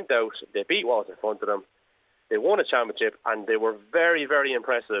 They went out, they beat what was in front of them, they won a championship, and they were very, very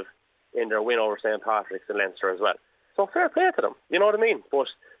impressive in their win over St. Patrick's in Leinster as well. So fair play to them, you know what I mean? But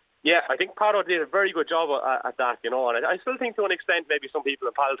yeah, I think Paddo did a very good job at that, you know, and I still think to an extent maybe some people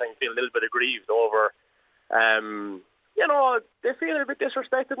in Palatine feel a little bit aggrieved over, you know, they feel a bit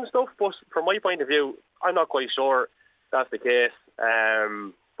disrespected and stuff, but from my point of view, I'm not quite sure that's the case.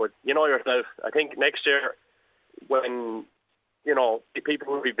 But you know yourself, I think next year when, you know,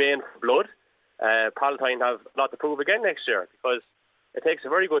 people will be baying for blood, Palatine have a lot to prove again next year, because it takes a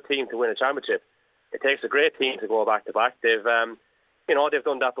very good team to win a championship. It takes a great team to go back-to-back. They've done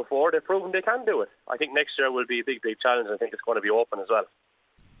that before. They've proven they can do it. I think next year will be a big, big challenge. I think it's going to be open as well.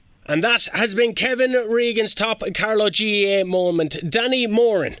 And that has been Kevin Regan's top Carlow GAA moment. Danny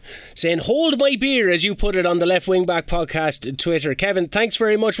Moran saying, hold my beer, as you put it on the Left Wing Back podcast Twitter. Kevin, thanks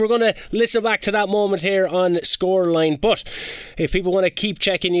very much. We're going to listen back to that moment here on Scoreline. But if people want to keep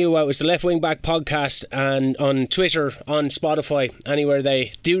checking you out, it's the Left Wing Back podcast, and on Twitter, on Spotify, anywhere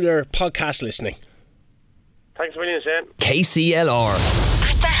they do their podcast listening. Thanks a million, Shane. KCLR.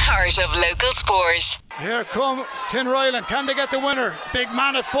 At the heart of local sport. Here come Tinryland. Can they get the winner? Big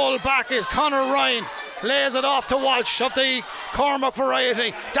man at full back is Conor Ryan. Lays it off to Walsh of the Cormac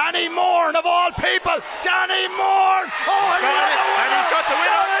variety. Danny Moran of all people. Danny Moran. Oh, he's got the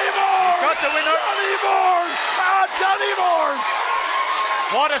winner. Danny Moran. He's got the winner. Danny Moran. Danny Moran.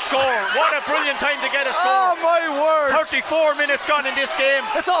 What a score. What a brilliant time to get a score. Oh my word. 34 minutes gone in this game.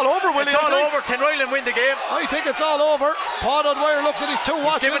 It's all over, Willie. It's all over. Tinryland win the game. I think it's all over. Paul O'Dwyer looks at his two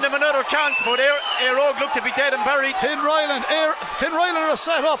watches. Giving them another chance, but Éire Óg look to be dead and buried. Tinryland are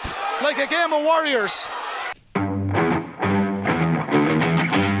set up like a game of warriors.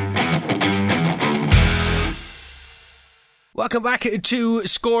 Welcome back to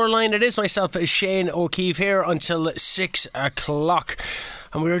Scoreline. It is myself, Shane O'Keefe, here until 6 o'clock.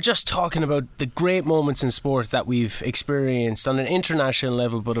 And we were just talking about the great moments in sport that we've experienced on an international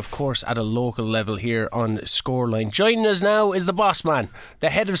level, but of course at a local level here on Scoreline. Joining us now is the boss man, the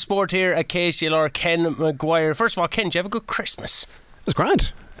head of sport here at KCLR, Ken Maguire. First of all, Ken, did you have a good Christmas? It was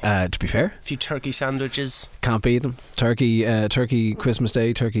grand. To be fair, a few turkey sandwiches. Can't beat them. Turkey Christmas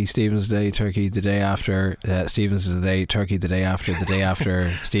Day, turkey Stephen's Day, turkey the day after Stephen's Day, turkey the day after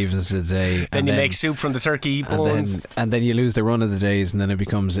Stephen's Day. Then you make soup from the turkey bones, and then you lose the run of the days, and then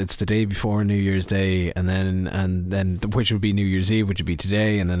it's the day before New Year's Day, and then which would be New Year's Eve, which would be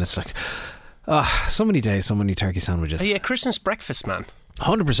today, and then it's like, so many days, so many turkey sandwiches. Are you a Christmas breakfast man?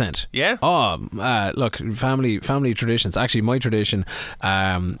 100%. Yeah. Look, family traditions. Actually, my tradition,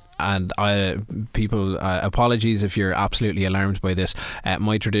 and apologies if you're absolutely alarmed by this.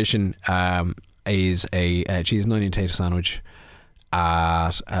 My tradition is a cheese and onion potato sandwich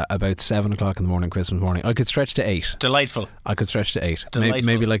at about 7 o'clock in the morning, Christmas morning. I could stretch to 8. Delightful. I could stretch to 8. Delightful.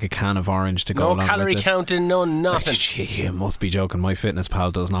 Maybe like a can of orange to go along with it. No calorie counting, no nothing. Gee, you must be joking. My fitness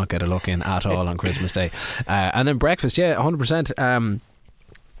pal does not get a look in at all on Christmas Day. And then breakfast, yeah, 100%.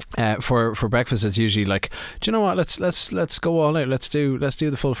 For breakfast, it's usually like, do you know what? Let's go all out. Let's do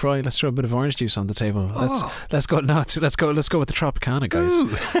the full fry. Let's throw a bit of orange juice on the table. Let's go nuts. Let's go with the Tropicana, guys.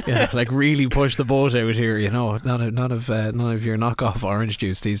 Yeah, like really push the boat out here. You know, none of your knockoff orange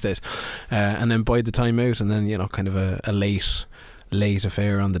juice these days. And then bide the time out, and then kind of a late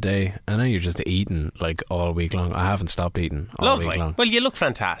affair on the day, and then you're just eating like all week long. I haven't stopped eating all week long. Well, you look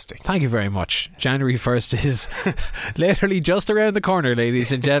fantastic. Thank you very much. January 1st is literally just around the corner,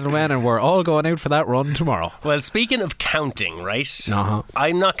 ladies and gentlemen, and we're all going out for that run tomorrow. Well, speaking of counting, right?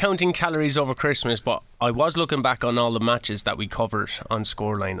 I'm not counting calories over Christmas, but I was looking back on all the matches that we covered on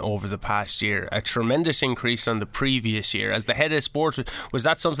Scoreline over the past year. A tremendous increase on the previous year. As the head of sport, was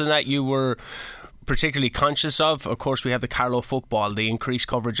that something that you were particularly conscious of? Of course, we have the Carlow football, the increased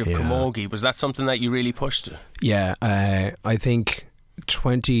coverage of Camogie. Was that something that you really pushed? Yeah, I think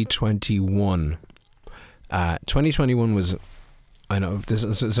 2021 was, I know this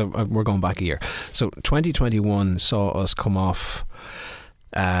is we're going back a year, so 2021 saw us come off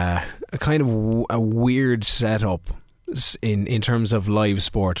a kind of a weird setup in terms of live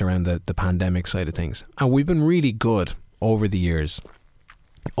sport around the pandemic side of things, and we've been really good over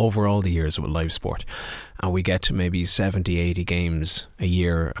all the years with live sport, and we get to maybe 70-80 games a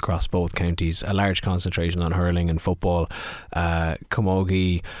year across both counties, a large concentration on hurling and football.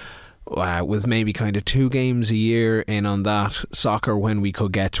 Camogie was maybe kind of 2 games a year in on that. Soccer when we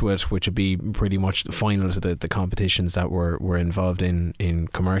could get to it, which would be pretty much the finals of the competitions that we're involved in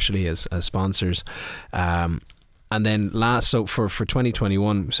commercially as sponsors. And then so for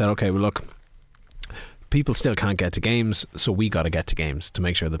 2021 we said, okay, well look, people still can't get to games, so we got to get to games to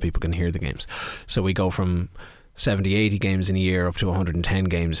make sure that people can hear the games. So we go from 70-80 games in a year up to 110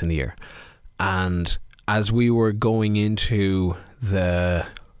 games in the year. And as we were going into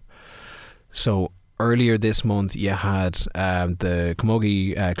so earlier this month you had the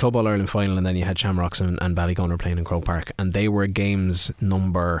Camogie Club All-Ireland final, and then you had Shamrocks and Ballygunner playing in Croke Park, and they were games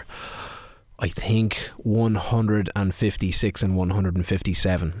number, I think, 156 and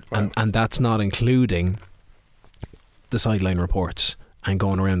 157. Wow. And that's not including the sideline reports and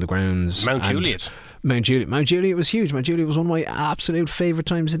going around the grounds. Mount Juliet was huge. Mount Juliet was one of my absolute favourite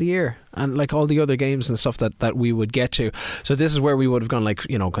times of the year, and like all the other games and stuff that we would get to. So this is where we would have gone, like,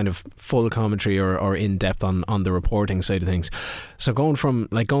 you know, kind of full commentary or in depth on the reporting side of things. So going from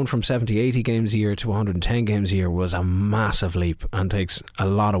 70-80 games a year to 110 games a year was a massive leap and takes a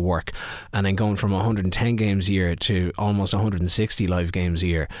lot of work. And then going from 110 games a year to almost 160 live games a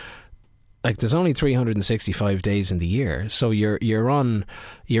year, like, there's only 365 days in the year, so you're on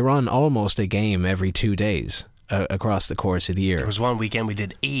almost a game every 2 days across the course of the year. There was one weekend we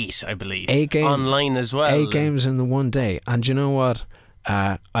did 8, I believe, 8 games online as well. 8 games in the one day, and you know what?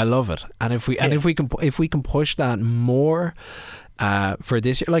 I love it. And if we can push that more for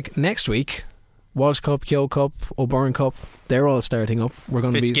this year, like next week, Walsh Cup, Keogh Cup, O'Byrne Cup, they're all starting up. We're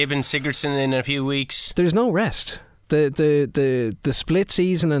going to be Fitzgibbon, Sigurdsson in a few weeks. There's no rest. The split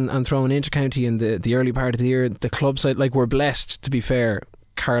season and throwing intercounty in the early part of the year, the club side, like, we're blessed, to be fair,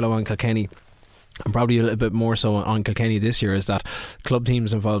 Carlow and Kilkenny, and probably a little bit more so on Kilkenny this year, is that club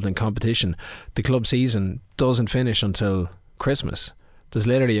teams involved in competition, the club season doesn't finish until Christmas. There's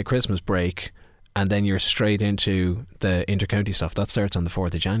literally a Christmas break, and then you're straight into the intercounty stuff. That starts on the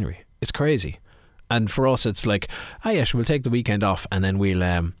 4th of January. It's crazy. And for us, it's like, we'll take the weekend off, and then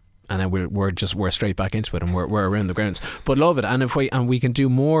we're straight back into it, and we're around the grounds. But love it, and we can do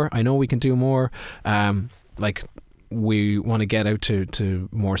more. I know we can do more. Like, we want to get out to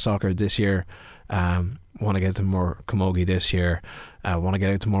more soccer this year. Want to get to more camogie this year. Want to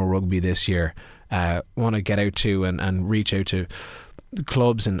get out to more rugby this year. Want to get out to and reach out to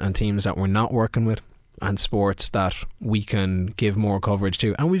clubs and teams that we're not working with, and sports that we can give more coverage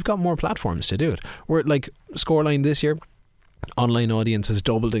to, and we've got more platforms to do it. We're like Scoreline this year. Online audience has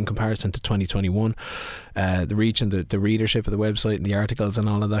doubled in comparison to 2021. The reach and the readership of the website and the articles and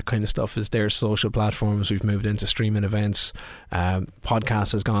all of that kind of stuff is there. Social platforms, we've moved into streaming events.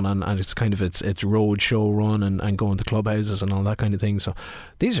 Podcast has gone on, and it's kind of its road show run and going to clubhouses and all that kind of thing. So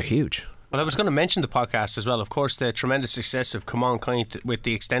these are huge. Well, I was going to mention the podcast as well. Of course, the tremendous success of Come On Kind with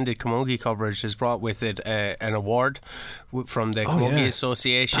the extended camogie coverage has brought with it an award from the Camogie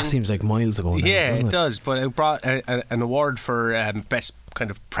Association. That seems like miles ago now, yeah, doesn't it does. But it brought an award for best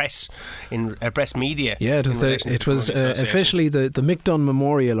kind of press in press media. Yeah, it was officially the Mick Dunn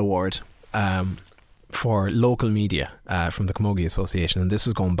Memorial Award. For local media from the Camogie Association, and this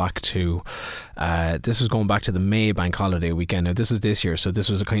was going back to the May bank holiday weekend. Now, this was this year, so this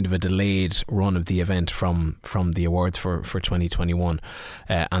was a kind of a delayed run of the event from the awards for 2021,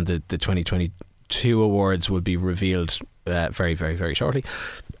 and the 2022 awards will be revealed very, very, very shortly.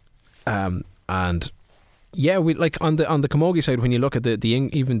 And yeah, we like on the camogie side, when you look at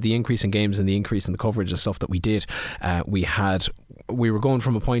even the increase in games and the increase in the coverage and stuff that we did, we were going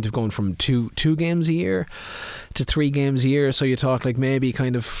from a point of going from two games a year to 3 games a year. So you talk like maybe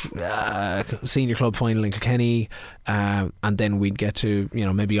kind of senior club final in Kilkenny, and then we'd get to, you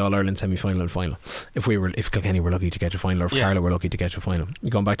know, maybe All Ireland semi-final and final if Kilkenny were lucky to get to final, or if Carlow were lucky to get to final.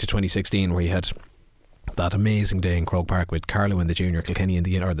 Going back to 2016, where you had that amazing day in Croke Park with Carlow in the junior, Kilkenny in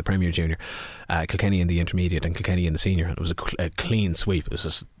the Premier Junior, Kilkenny in the intermediate, and Kilkenny in the senior. It was a clean sweep. It was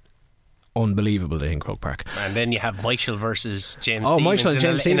just unbelievable day in Croke Park. And then you have Michael versus James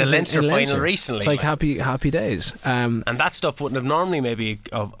Stevens in a Leinster final recently. It's like happy days. And that stuff wouldn't have normally maybe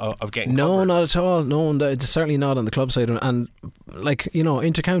of getting no covered. Not at all. No, it's certainly not on the club side. And like, you know,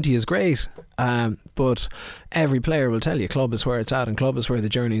 intercounty is great, but every player will tell you club is where it's at, and club is where the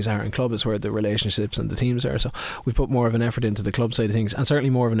journeys are, and club is where the relationships and the teams are. So we've put more of an effort into the club side of things, and certainly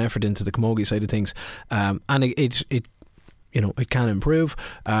more of an effort into the camogie side of things, and it you know, it can improve.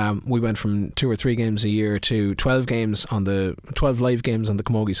 We went from 2 or 3 games a year to 12 live games on the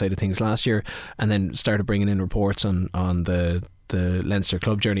camogie side of things last year, and then started bringing in reports on the Leinster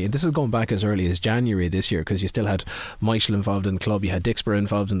club journey. And this is going back as early as January this year, because you still had Michael involved in the club, you had Dixborough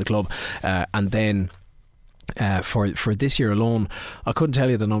involved in the club, and then For this year alone, I couldn't tell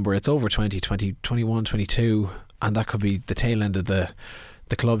you the number. It's over 20, 21, 22, and that could be the tail end of the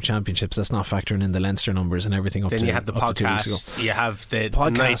club championships. That's not factoring in the Leinster numbers and everything. Then you have the podcast, you have the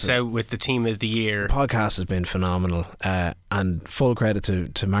nights out with the team of the year. The podcast has been phenomenal, and full credit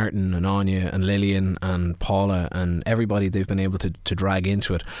to Martin and Anya and Lillian and Paula and everybody they've been able to drag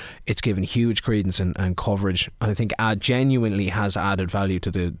into it. It's given huge credence and coverage, and I think genuinely has added value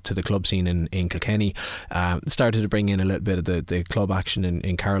to the club scene in Kilkenny. Started to bring in a little bit of the club action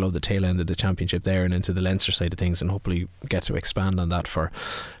in Carlow, the tail end of the championship there, and into the Leinster side of things, and hopefully get to expand on that for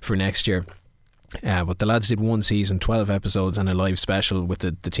next year. But the lads did one season, 12 episodes and a live special with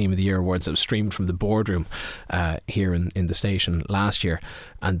the Team of the Year awards that was streamed from the boardroom here in the station last year,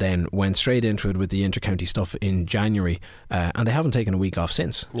 and then went straight into it with the intercounty stuff in January, and they haven't taken a week off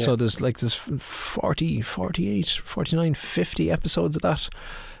since. So there's 40, 48, 49, 50 episodes of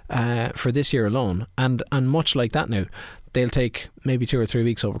that for this year alone, and much like that now, they'll take maybe 2 or 3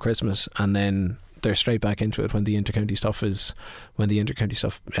 weeks over Christmas, and then they're straight back into it when the intercounty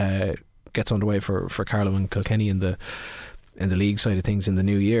stuff gets underway for Carlow and Kilkenny in the league side of things in the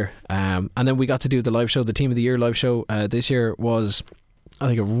new year. And then we got to do the live show, the Team of the Year live show. This year was, I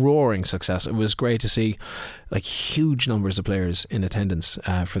think, a roaring success. It was great to see huge numbers of players in attendance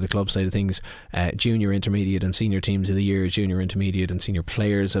for the club side of things. Junior, intermediate and senior teams of the year, junior, intermediate and senior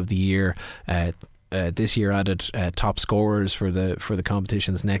players of the year. This year added top scorers for the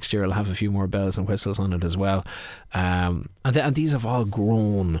competitions. Next year I'll have a few more bells and whistles on it as well, and these have all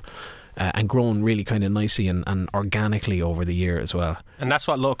grown and grown really kind of nicely and organically over the year as well. And that's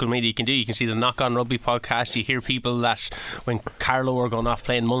what local media can do. You can see the Knock On Rugby podcast. You hear people that when Carlow are going off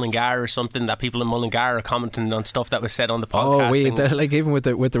playing Mullingar or something, that people in Mullingar are commenting on stuff that was said on the podcast. Even with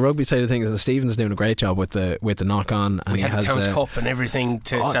the rugby side of things, Stephen's doing a great job with the Knock On. And we had the Towns Cup and everything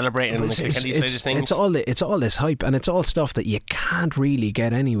to celebrate in the Kilkenny side of things. It's all this hype, and it's all stuff that you can't really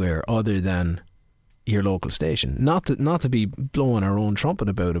get anywhere other than your local station. Not to be blowing our own trumpet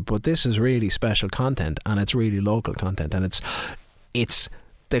about it, but this is really special content, and it's really local content, and it's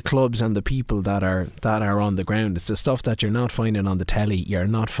the clubs and the people that are on the ground. It's the stuff that you're not finding on the telly, you're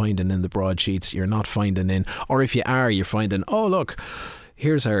not finding in the broadsheets, you're not finding in, or if you are, you're finding, oh look,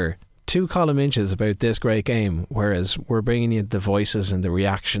 here's our 2 column inches about this great game, whereas we're bringing you the voices and the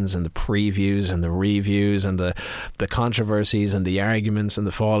reactions and the previews and the reviews and the controversies and the arguments and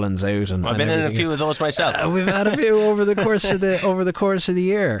the fallings out. And I've been in a few of those myself. We've had a few over the course of the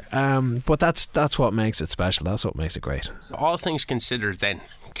year, but that's what makes it special. That's what makes it great. All things considered, then,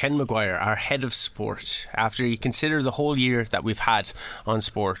 Ken Maguire, our head of sport, after you consider the whole year that we've had on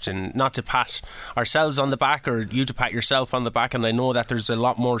sport, and not to pat ourselves on the back or you to pat yourself on the back, and I know that there's a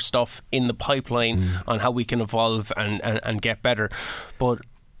lot more stuff in the pipeline on how we can evolve and get better, but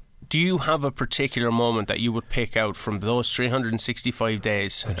do you have a particular moment that you would pick out from those 365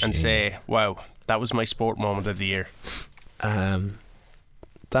 days and say, wow, that was my sport moment of the year?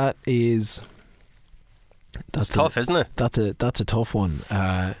 That's tough, isn't it? That's a tough one.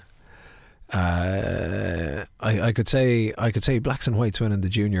 I could say Blacks and Whites winning the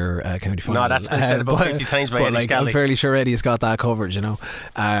junior county final. No, that's been said about 50 times by Eddie Scally. I'm fairly sure Eddie's got that covered.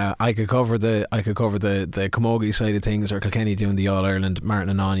 I could cover the Camogie side of things, or Kilkenny doing the All Ireland. Martin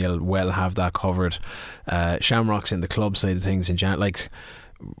and Anya will have that covered. Shamrocks in the club side of things in Jan.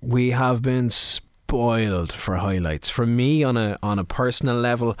 We have been spoiled for highlights. For me, on a personal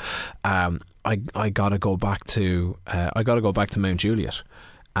level, I gotta go back to Mount Juliet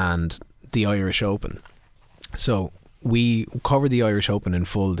and the Irish Open. So we covered the Irish Open in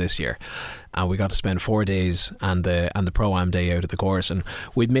full this year, and we got to spend 4 days and the Pro-Am day out at the course, and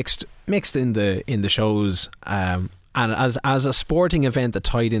we'd mixed in the shows, and as a sporting event that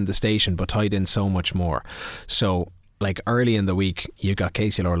tied in the station but tied in so much more. So early in the week, you got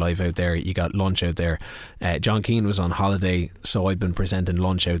KCLR Live out there, you got Lunch out there. John Keane was on holiday, so I'd been presenting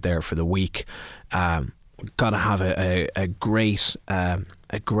Lunch out there for the week. Got to have a great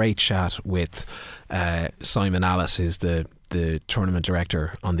chat with Simon Alice, who's the tournament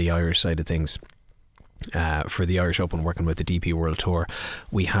director on the Irish side of things. For the Irish Open, working with the DP World Tour.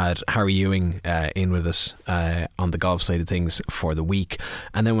 We had Harry Ewing in with us on the golf side of things for the week,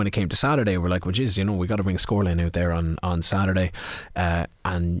 and then when it came to Saturday, we're like, well geez, we got to bring Scoreline out there on Saturday,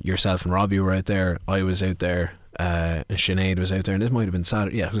 and yourself and Robbie were out there, I was out there, and Sinead was out there, and this might have been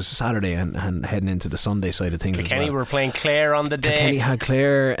Saturday. Yeah, it was Saturday and heading into the Sunday side of things. Kilkenny were playing Clare on the day. Kilkenny had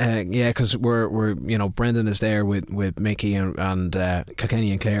Clare, because we're Brendan is there with Mickey, and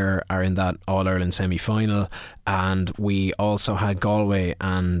Kilkenny and Clare are in that All Ireland semi-final, and we also had Galway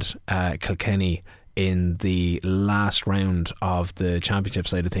and Kilkenny in the last round of the championship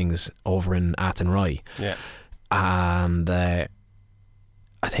side of things over in Athenry. Yeah. and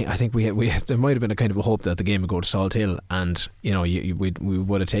I think we there might have been a kind of a hope that the game would go to Salt Hill, and you know we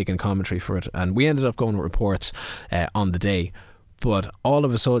would have taken commentary for it, and we ended up going with reports on the day. But all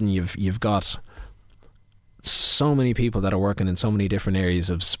of a sudden you've got so many people that are working in so many different areas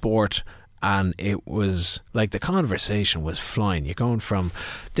of sport, and it was like the conversation was flying. You're going from,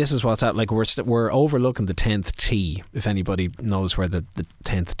 this is what's happening, like we're overlooking the 10th tee, if anybody knows where the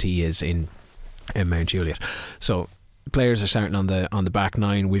 10th tee is in Mount Juliet. So players are starting on the back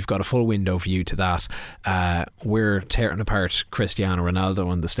nine. We've got a full window view to that. We're tearing apart Cristiano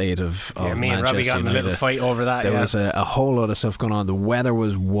Ronaldo and the state of me Manchester and Robbie got in a little fight over that. There was a whole lot of stuff going on. The weather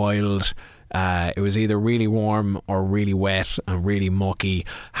was wild. It was either really warm or really wet and really mucky.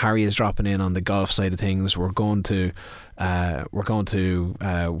 Harry is dropping in on the golf side of things. We're going to wherever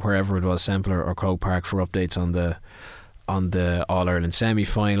it was, Sempler or Croke Park, for updates on the All-Ireland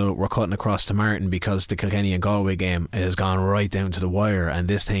semi-final. We're cutting across to Martin because the Kilkenny and Galway game has gone right down to the wire, and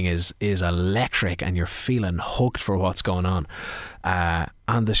this thing is electric, and you're feeling hooked for what's going on.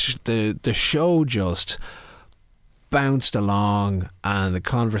 And the show just bounced along, and the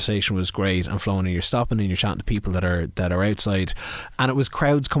conversation was great and flowing, and you're stopping and you're chatting to people that are outside, and it was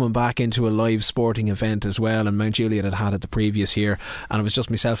crowds coming back into a live sporting event as well. And Mount Juliet had it the previous year, and it was just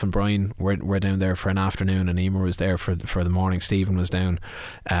myself and Brian we're down there for an afternoon, and Emer was there for the morning. Stephen was down,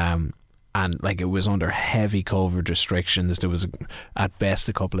 and like it was under heavy COVID restrictions. There was at best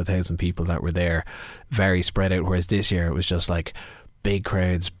a couple of thousand people that were there, very spread out, whereas this year it was just like big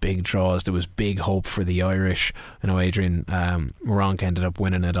crowds, big draws. There was big hope for the Irish. I know Adrian Moronk ended up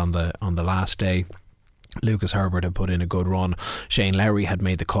winning it on the last day. Lucas Herbert had put in a good run. Shane Lowry had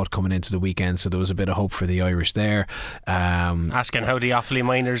made the cut coming into the weekend, so there was a bit of hope for the Irish there. Asking how the Offaly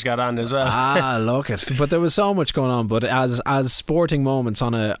Miners got on as well. Look it. But there was so much going on. But as sporting moments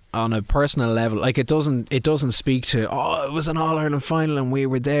on a personal level, like it doesn't speak to, oh, it was an All-Ireland final and we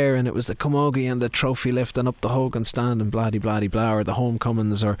were there and it was the camogie and the trophy lifting up the Hogan stand and blah, or the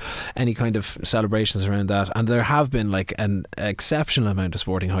homecomings or any kind of celebrations around that. And there have been like an exceptional amount of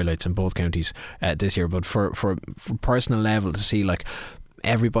sporting highlights in both counties this year. But for personal level, to see like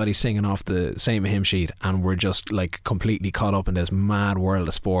everybody singing off the same hymn sheet, and we're just like completely caught up in this mad world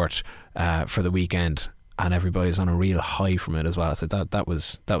of sport for the weekend, and everybody's on a real high from it as well. So that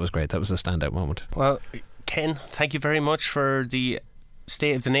was great. That was a standout moment. Well, Ken, thank you very much for the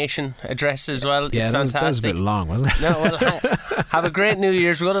State of the Nation address as well. Yeah, it's fantastic. That was a bit long, wasn't it? No, well, have a great New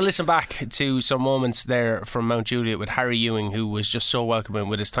Year's. We're going to listen back to some moments there from Mount Juliet with Harry Ewing, who was just so welcoming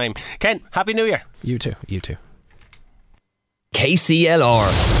with his time. Ken, Happy New Year. You too. KCLR.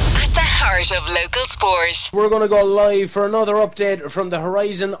 At the heart of local sport. We're going to go live for another update from the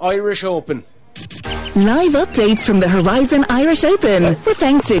Horizon Irish Open. Live updates from the Horizon Irish Open with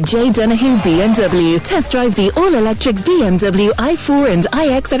thanks to J. Donahue BMW. Test drive the all-electric BMW i4 and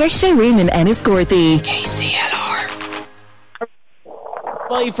iX at our showroom in Enniscorthy. KCLR.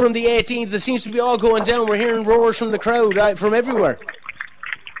 Live from the 18th. It seems to be all going down. We're hearing roars from the crowd from everywhere.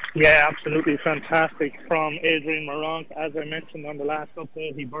 Yeah, absolutely fantastic from Adrian Moronk. As I mentioned on the last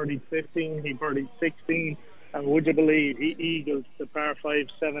update, he birdied 15, he birdied 16, and would you believe he eagled the par 5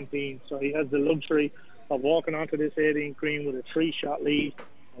 17. So he has the luxury of walking onto this 18th green with a 3-shot lead,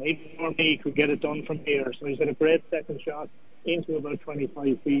 and even more me could get it done from here. So he's had a great second shot into about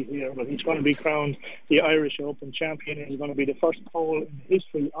 25 feet here, but he's going to be crowned the Irish Open champion, and he's going to be the first Pole in the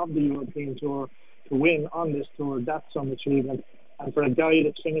history of the European Tour to win on this tour. That's some achievement. And for a guy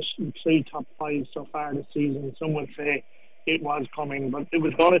that's finished in 3 top 5 so far this season, some would say it was coming, but it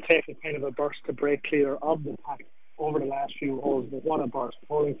was going to take a kind of a burst to break clear of the pack over the last few holes. But what a burst,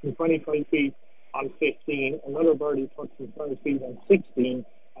 falling from 25 feet on 15, another birdie putt from 5 feet on 16,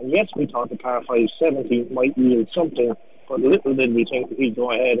 and yes, we thought the par 5 17 might yield something, but little did we think that he'd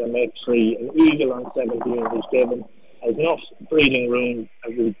go ahead and make 3. An eagle on 17, which gave him enough breathing room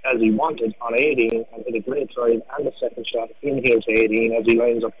as he wanted on 18, and hit a great drive and a second shot in here to 18 as he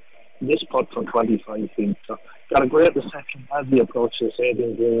lines up this putt from 25 feet. So got a great reception as he approaches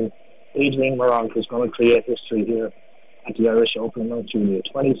 18 green. Adrian Moronk is going to create history here at the Irish Open in Mount Juliet.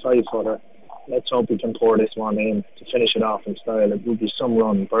 25-footer. Let's hope we can pour this one in to finish it off in style. It will be some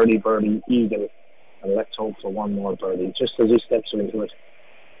run, birdie, eagle, and let's hope for one more birdie. Just as he steps into it,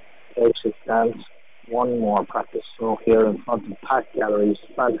 takes his stance. One more practice stroke here in front of packed galleries.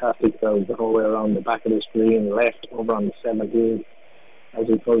 Fantastic crowd the whole way around the back of this green, left over on the 17th as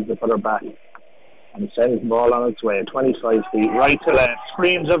he pulls the putter back and sends the ball on its way. 25 feet, right to left.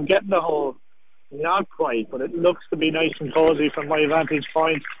 Screams of getting the hole. Not quite, but it looks to be nice and cosy from my vantage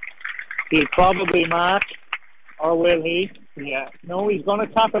point. He'll probably mark, or will he? Yeah. No, he's going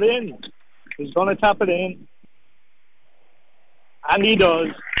to tap it in. He's going to tap it in. And he does.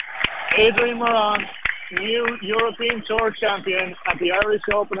 Adrian Moran, new European Tour champion at the Irish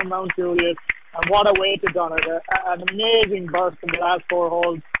Open in Mount Juliet. And what a way to done it. An amazing burst in the last 4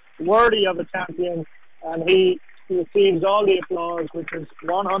 holes, worthy of a champion. And he receives all the applause, which is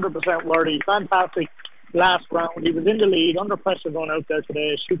 100% worthy. Fantastic last round. He was in the lead, under pressure going out there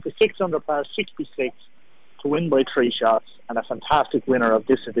today. Shoots a 6 under par, 66, to win by 3 shots. And a fantastic winner of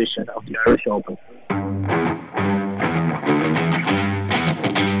this edition of the Irish Open.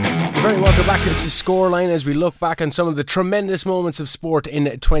 Very welcome back to Scoreline as we look back on some of the tremendous moments of sport in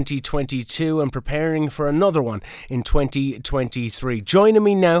 2022 and preparing for another one in 2023. Joining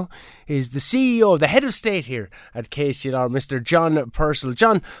me now is the CEO, the head of state here at KCLR, Mr. John Purcell.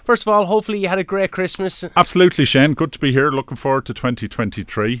 John, first of all, hopefully you had a great Christmas. Absolutely, Shane. Good to be here. Looking forward to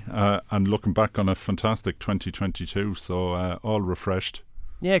 2023 and looking back on a fantastic 2022. So all refreshed.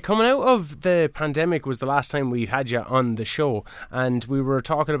 Yeah, coming out of the pandemic was the last time we had you on the show, and we were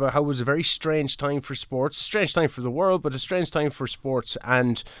talking about how it was a very strange time for sports, a strange time for the world, but a strange time for sports,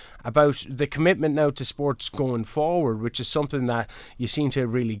 and about the commitment now to sports going forward, which is something that you seem to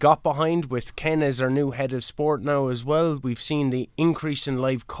have really got behind with Ken as our new head of sport now as well. We've seen the increase in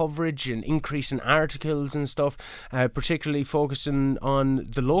live coverage and increase in articles and stuff, particularly focusing on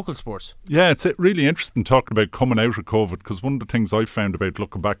the local sports. Yeah, it's really interesting talking about coming out of COVID, because one of the things I found about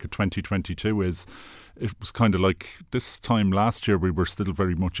looking back at 2022 is it was kind of like this time last year we were still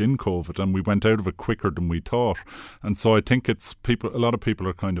very much in COVID and we went out of it quicker than we thought. And so I think it's a lot of people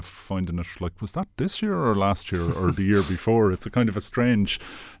are kind of finding it like, was that this year or last year or the year before? It's a kind of a strange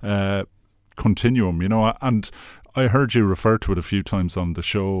continuum, you know. And I heard you refer to it a few times on the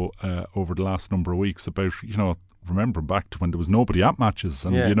show over the last number of weeks about, you know, remember back to when there was nobody at matches.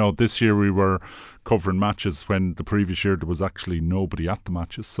 And, you know, this year we were covering matches when the previous year there was actually nobody at the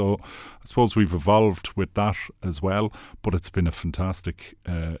matches. So I suppose we've evolved with that as well. But it's been a fantastic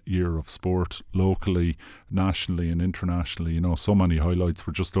year of sport locally, nationally and internationally. You know, so many highlights.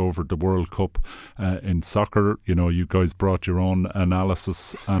 We're just over the World Cup in soccer. You know, you guys brought your own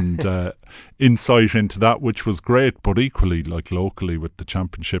analysis and insight into that, which was great. But equally, like locally with the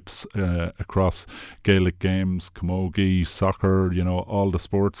championships across Gaelic games, camogie, soccer, you know, all the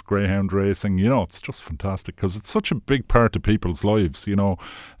sports, greyhound racing, you know, it's just fantastic because it's such a big part of people's lives, you know.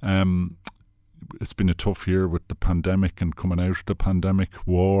 It's been a tough year with the pandemic and coming out of the pandemic,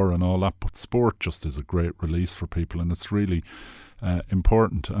 war and all that, but sport just is a great release for people, and it's really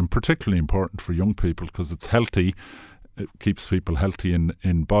important, and particularly important for young people because it's healthy. It keeps people healthy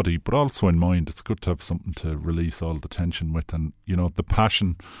in body, but also in mind. It's good to have something to release all the tension with, and, you know, the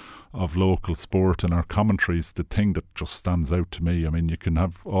passion of local sport and our commentaries, the thing that just stands out to me. I mean, you can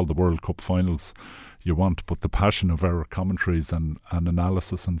have all the World Cup finals you want, but the passion of our commentaries and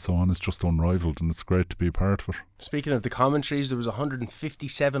analysis and so on is just unrivaled, and it's great to be a part of it. Speaking of the commentaries, there was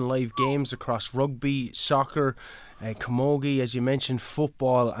 157 live games across rugby, soccer, camogie, as you mentioned,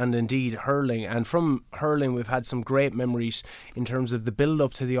 football and indeed hurling. And from hurling we've had some great memories in terms of the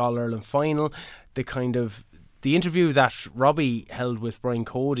build-up to the All-Ireland final, the interview that Robbie held with Brian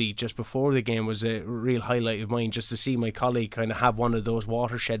Cody just before the game was a real highlight of mine, just to see my colleague kind of have one of those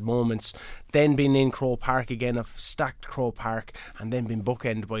watershed moments, then being in Croke Park again, a stacked Croke Park, and then being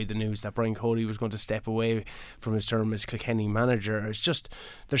bookended by the news that Brian Cody was going to step away from his term as Kilkenny manager. It's just,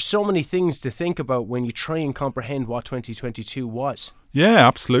 there's so many things to think about when you try and comprehend what 2022 was. Yeah,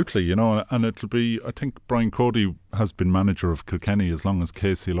 absolutely, you know, and it'll be, I think Brian Cody has been manager of Kilkenny as long as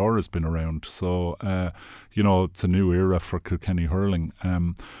KCLR has been around, so you know, it's a new era for Kilkenny hurling,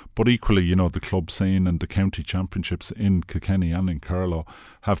 but equally, you know, the club scene and the county championships in Kilkenny and in Carlow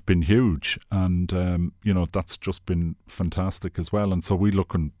have been huge, and you know, that's just been fantastic as well. And so we're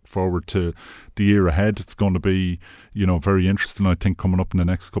looking forward to the year ahead. It's going to be, you know, very interesting. I think coming up in the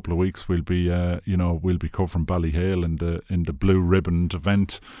next couple of weeks we'll be you know, we'll be covering Ballyhale in the blue ribboned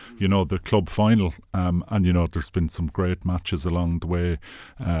event, you know, the club final, and you know, there's been some great matches along the way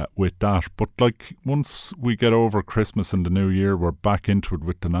with that. But like, once we get over Christmas and the new year, we're back into it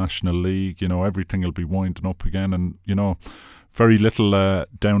with the National League. You know, everything will be winding up again, and you know, very little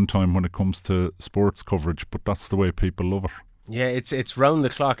downtime when it comes to sports coverage, but that's the way people love it. Yeah, it's round the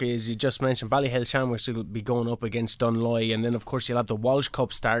clock, as you just mentioned. Ballyhale Shamrocks will be going up against Dunloy, and then of course you'll have the Walsh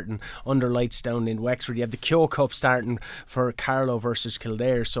Cup starting under lights down in Wexford. You have the Keogh Cup starting for Carlow versus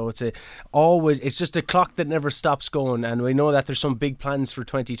Kildare. So it's just a clock that never stops going, and we know that there's some big plans for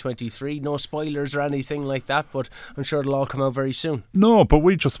 2023. No spoilers or anything like that, but I'm sure it'll all come out very soon. No, but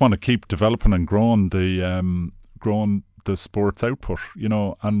we just want to keep developing and growing the sports output, you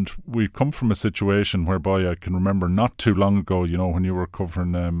know. And we come from a situation whereby I can remember not too long ago, you know, when you were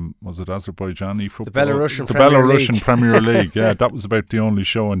covering, was it Azerbaijani football? The Belarusian Premier League. Yeah, that was about the only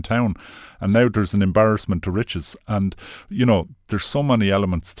show in town. And now there's an embarrassment of riches. And, you know, there's so many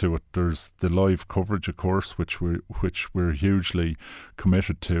elements to it. There's the live coverage, of course, which we're hugely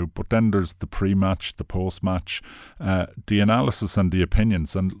committed to. But then there's the pre-match, the post-match, the analysis and the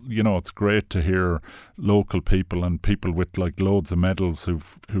opinions. And, you know, it's great to hear local people and people with like loads of medals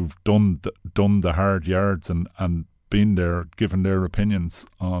who've done the hard yards and been there, given their opinions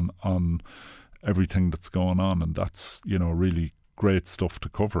on everything that's going on. And that's, you know, really great stuff to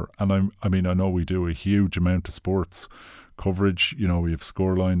cover. And I mean, I know we do a huge amount of sports coverage. You know, we have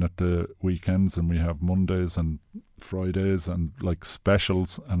Scoreline at the weekends, and we have Mondays and Fridays and like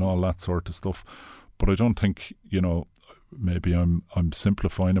specials and all that sort of stuff. But I don't think, you know, maybe I'm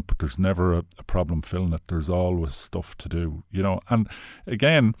simplifying it, but there's never a problem filling it. There's always stuff to do, you know. And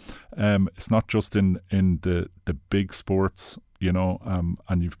again, it's not just in the big sports, you know,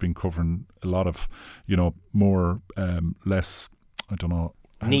 and you've been covering a lot of, you know, more less, I don't know,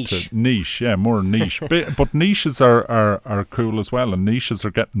 niche, yeah, more niche. But niches are cool as well, and niches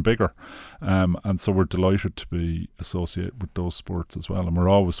are getting bigger, and so we're delighted to be associated with those sports as well, and we're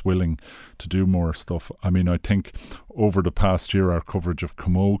always willing to do more stuff. I mean, I think over the past year our coverage of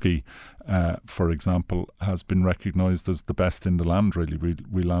camogie, for example, has been recognised as the best in the land. Really,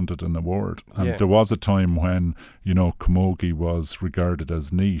 we landed an award, and there was a time when, you know, camogie was regarded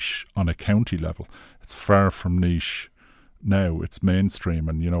as niche on a county level. It's far from niche now. It's mainstream,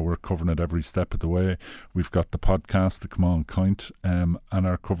 and, you know, we're covering it every step of the way. We've got the podcast, the Come On Count, and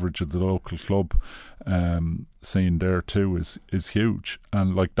our coverage of the local club scene there too is huge.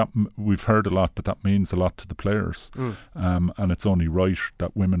 And like that, we've heard a lot that means a lot to the players, and it's only right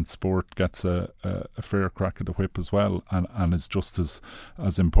that women's sport gets a fair crack at the whip as well, and is just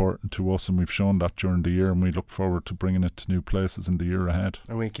as important to us. And we've shown that during the year, and we look forward to bringing it to new places in the year ahead.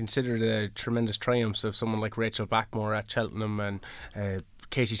 And we consider the tremendous triumphs of someone like Rachel Blackmore at Cheltenham, and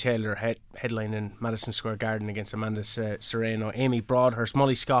Katie Taylor headlining Madison Square Garden against Amanda Sereno, Amy Broadhurst,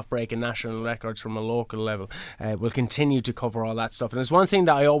 Molly Scott breaking national records from a local level. We'll continue to cover all that stuff. And there's one thing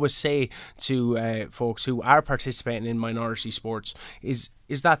that I always say to folks who are participating in minority sports is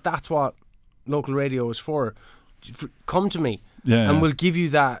that that's what local radio is for. Come to me. And we'll give you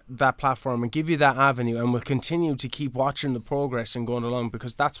that platform and give you that avenue, and we'll continue to keep watching the progress and going along,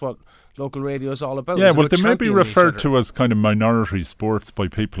 because that's what local radio is all about. Yeah, well, they may be referred to as kind of minority sports by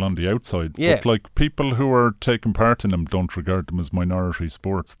people on the outside, but like people who are taking part in them don't regard them as minority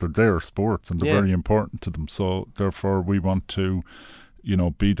sports. They're their sports, and they're very important to them. So therefore we want to, you know,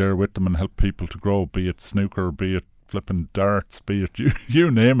 be there with them and help people to grow, be it snooker, be it flipping darts, be it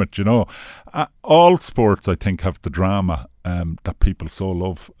you name it, you know. All sports, I think, have the drama that people so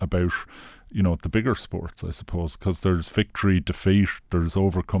love about, you know, the bigger sports, I suppose, because there's victory, defeat, there's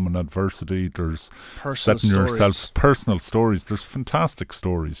overcoming adversity, there's setting yourself, personal stories. There's fantastic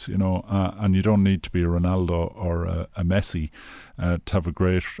stories, you know, and you don't need to be a Ronaldo or a Messi to have a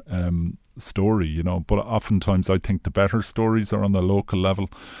great story, you know. But oftentimes I think the better stories are on the local level,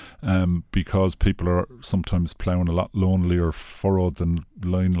 because people are sometimes ploughing a lot lonelier furrow than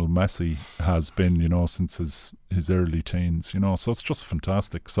Lionel Messi has been, you know, since his early teens, you know. So it's just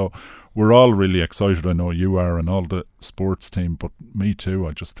fantastic. So we're all really excited. I know you are, and all the sports team, but me too.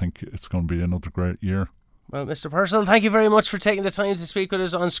 I just think it's going to be another great year. Well, Mr. Purcell, thank you very much for taking the time to speak with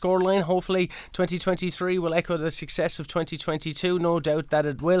us on Scoreline. Hopefully 2023 will echo the success of 2022. No doubt that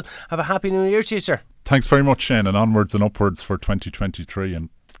it will. Have a happy new year to you, sir. Thanks very much, Shane, and onwards and upwards for 2023. And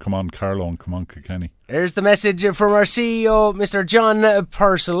come on, Carlo, and come on, Kilkenny. There's the message from our CEO, Mr. John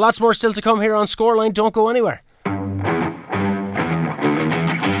Purcell. Lots more still to come here on Scoreline. Don't go anywhere.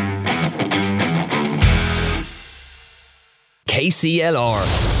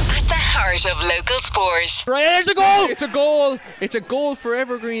 KCLR. Heart of local sport. Right, there's a goal! It's a goal. It's a goal for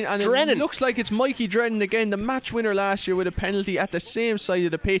Evergreen, and Drennan. It looks like it's Mikey Drennan again, the match winner last year with a penalty at the same side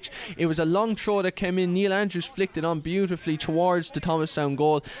of the pitch. It was a long throw that came in. Neil Andrews flicked it on beautifully towards the Thomastown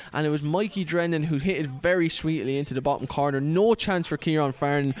goal, and it was Mikey Drennan who hit it very sweetly into the bottom corner. No chance for Kieran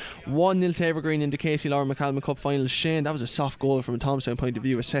Farnan. 1-0 to Evergreen in the KCLR McCalman Cup final. Shane, that was a soft goal from a Thomastown point of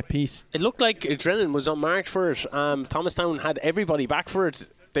view, a set piece. It looked like Drennan was unmarked for it. Thomastown had everybody back for it.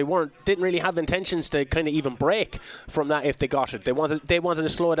 They didn't really have intentions to kind of even break from that if they got it. They wanted to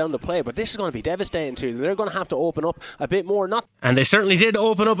slow down the play, but this is going to be devastating to them. They're going to have to open up a bit more. And they certainly did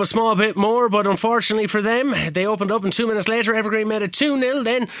open up a small bit more, but unfortunately for them, they opened up, and 2 minutes later Evergreen made it 2-0.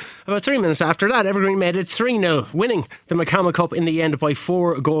 Then about 3 minutes after that, Evergreen made it 3-0, winning the McCalmont Cup in the end by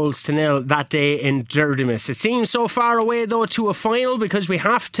 4-0 that day in Derdymus. It seems so far away though to a final, because we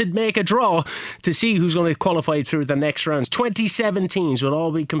have to make a draw to see who's going to qualify through the next rounds. 27 teams will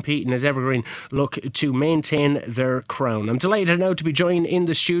all be competing as Evergreen look to maintain their crown. I'm delighted now to be joined in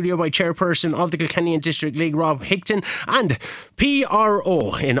the studio by Chairperson of the Kilkenny District League, Rob Hickton, and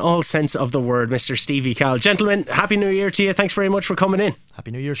PRO in all sense of the word, Mr. Stevie Cal. Gentlemen, Happy New Year to you. Thanks very much for coming in.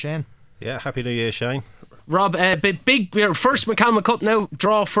 Happy New Year, Shane. Yeah, Happy New Year, Shane. Rob, big first McCalmont Cup now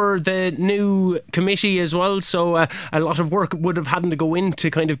draw for the new committee as well, so a lot of work would have had to go in to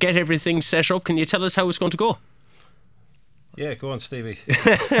kind of get everything set up. Can you tell us how it's going to go? Yeah, go on, Stevie.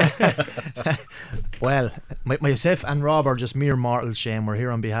 Well, myself and Rob are just mere mortals, Shane. We're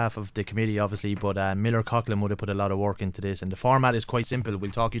here on behalf of the committee, obviously, but Miller Coughlin would have put a lot of work into this, and the format is quite simple.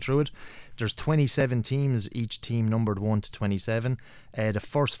 We'll talk you through it. There's 27 teams, each team numbered 1 to 27. The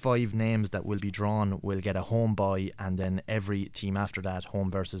first 5 names that will be drawn will get a home bye, and then every team after that,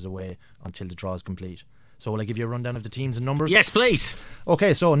 home versus away, until the draw is complete. So will I give you a rundown of the teams and numbers? Yes, please.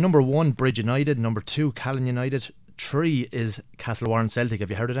 Okay, so number 1, Bridge United. Number 2, Callan United. 3 is Castlewarren Celtic.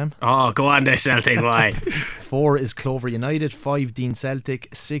 Have you heard of them? Oh, go on there, Celtic. Why? 4 is Clover United. 5, Dean Celtic.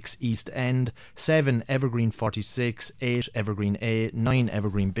 6, East End. 7, Evergreen 46. 8, Evergreen A. 9,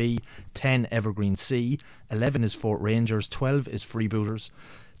 Evergreen B. 10, Evergreen C. 11 is Fort Rangers. 12 is Freebooters.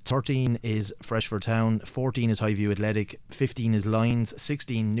 13 is Freshford Town, 14 is Highview Athletic, 15 is Lions,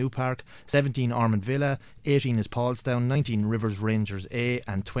 16 New Park, 17 Ormond Villa, 18 is Paulstown, 19 Rivers Rangers A,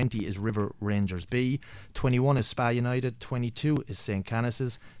 and 20 is River Rangers B. 21 is Spa United, 22 is St.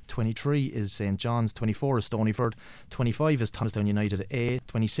 Canice's, 23 is St. John's, 24 is Stonyford, 25 is Thomastown United A,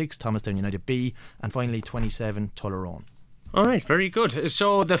 26 Thomastown United B, and finally 27 Tullaroan. Alright, very good.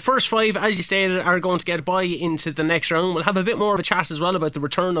 So the first 5, as you stated, are going to get by into the next round. We'll have a bit more of a chat as well about the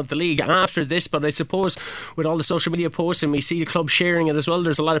return of the league after this, but I suppose with all the social media posts, and we see the club sharing it as well,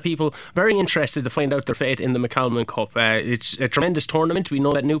 there's a lot of people very interested to find out their fate in the McCalmont Cup. It's a tremendous tournament. We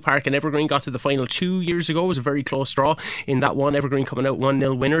know that New Park and Evergreen got to the final 2 years ago. It was a very close draw in that one. Evergreen coming out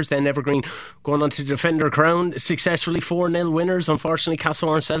 1-0 winners, then Evergreen going on to defend their crown successfully, 4-0 winners. Unfortunately,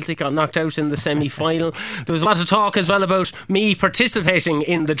 Castlewarren Celtic got knocked out in the semi-final. There was a lot of talk as well about me participating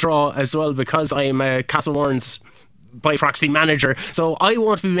in the draw as well, because I am Castlewarren's by proxy manager, so I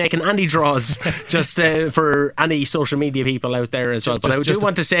won't be making any draws just for any social media people out there as well. But I do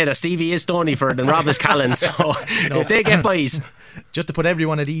want to say that Stevie is Stonyford and Rob is Callan, so if they get buys. Just to put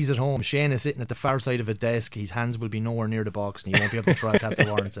everyone at ease at home, Shane is sitting at the far side of a desk. His hands will be nowhere near the box, and he won't be able to try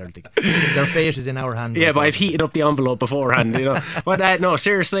Castlewarren Celtic. Their fate is in our hands. Yeah, but I've heated up the envelope beforehand, you know. But no,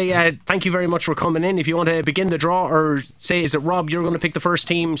 seriously, thank you very much for coming in. If you want to begin the draw, or say, is it Rob, you're going to pick the first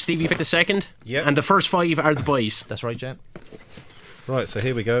team, Stevie pick the second? Yeah. And the first 5 are the boys. That's right, Jen. Right, so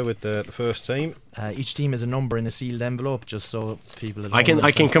here we go with the first team. Each team has a number in a sealed envelope, just so people at I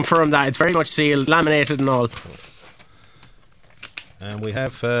can confirm that. It's very much sealed, laminated and all. And we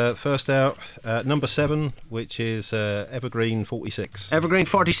have first out number 7, which is Evergreen 46. Evergreen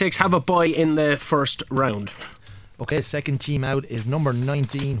 46 have a bye in the first round. Okay, second team out is number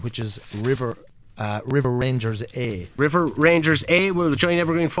 19, which is River Rangers A. River Rangers A will join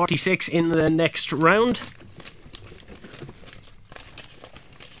Evergreen 46 in the next round.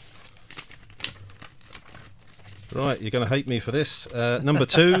 Right, you're going to hate me for this. Number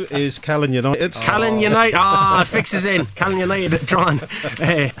 2 is Callan United. Callan United. Fixes in. Callan United drawn.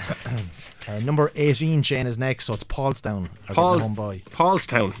 Number 18, Shane, is next, so it's Paulstown.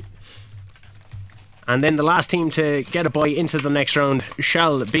 Paulstown. And then the last team to get a bye into the next round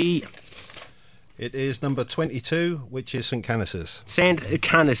shall be... It is number 22, which is St. Canice's. St.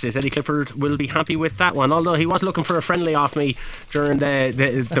 Canice's. Eddie Clifford will be happy with that one, although he was looking for a friendly off me during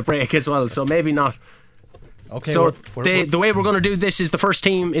the break as well, so maybe not. Okay, so the way we're going to do this is the first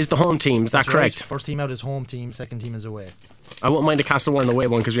team is the home team. Is that correct? Right. First team out is home team, second team is away. I won't mind the Castlewarren away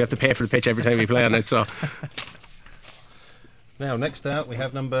one because we have to pay for the pitch every time we play on it. So now next out we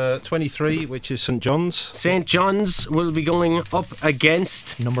have number 23, which is St. John's. St. John's will be going up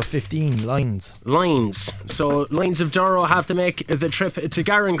against number 15, Lions. So Lions of Durrow have to make the trip to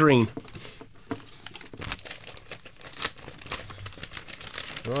Garran Green.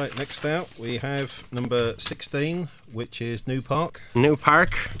 Right, next out we have number 16, which is New Park. New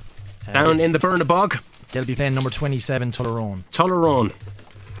Park, down in the Burnabog. They'll be playing number 27, Tullaroan.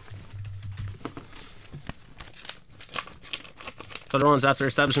 Tullerone's after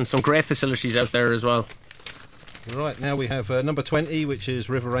establishing some great facilities out there as well. Right, now we have number 20, which is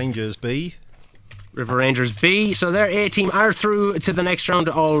River Rangers B. River Rangers B. So their A team are through to the next round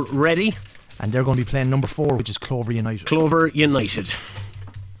already. And they're going to be playing number 4, which is Clover United. Clover United.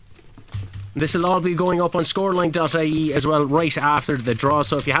 This will all be going up on scoreline.ie as well right after the draw.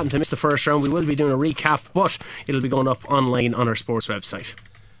 So if you happen to miss the first round, we will be doing a recap, but it'll be going up online on our sports website.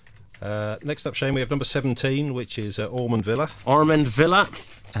 Next up, Shane, we have number 17, which is Ormond Villa. Ormond Villa.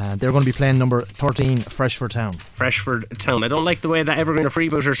 They're going to be playing number 13, Freshford Town. Freshford Town. I don't like the way that Evergreen or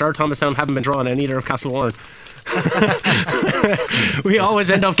Freebooters or Thomastown haven't been drawn, and neither of Castlewarren. We always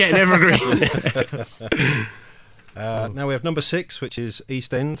end up getting Evergreen. Now we have number 6, which is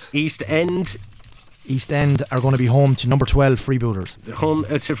East End. East End. East End are going to be home to number 12, Freebooters. Home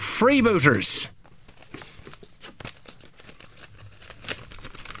to Freebooters.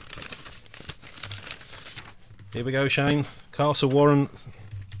 Here we go, Shane. Castlewarren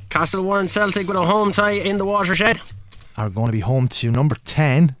Celtic with a home tie in the Watershed. Are going to be home to number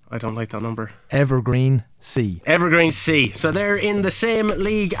 10. I don't like that number. Evergreen C. Evergreen C. So they're in the same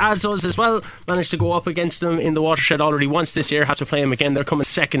league as us as well. Managed to go up against them in the Watershed already once this year. Have to play them again. They're coming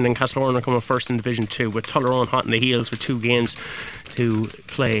second, and Castlewarren are coming first in Division 2 with Tullerone hot in the heels with 2 games to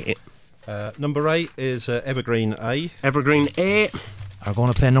play. Number 8 is Evergreen A. Evergreen A are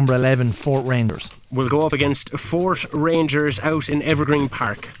going to play number 11, Fort Rangers. Will go up against Fort Rangers out in Evergreen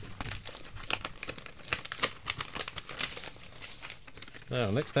Park.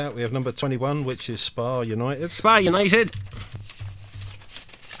 Now, next out we have number 21, which is Spa United. Spa United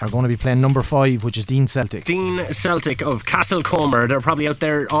are going to be playing number 5, which is Dean Celtic. Dean Celtic of Castlecomer. They're probably out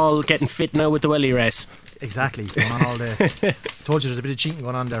there all getting fit now with the welly race. Exactly, it's going on all day. Told you there's a bit of cheating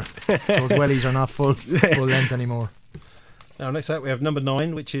going on there. Those wellies are not full length anymore. Now, next out we have number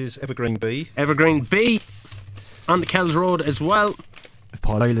 9, which is Evergreen B. Evergreen B on the Kells Road as well. If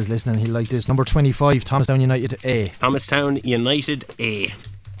Paul Lyle is listening, he'll like this. Number 25, Thomastown United A. Thomastown United A.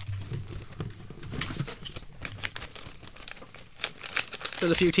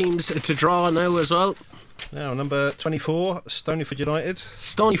 Still a few teams to draw now as well. Now, number 24, Stonyford United.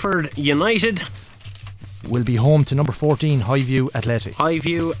 Stonyford United will be home to number 14, Highview Athletic.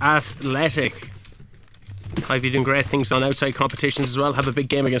 Highview Athletic. Highview doing great things on outside competitions as well. Have a big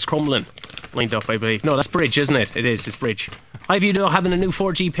game against Crumlin lined up, I believe. No, that's Bridge, isn't it? It's Bridge. Highview though having a new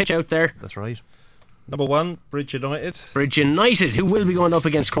 4G pitch out there. That's right. Number 1, Bridge United. Bridge United, who will be going up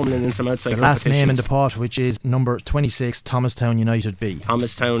against Crumlin in some outside competitions. Last name in the pot, which is number 26, Thomastown United B.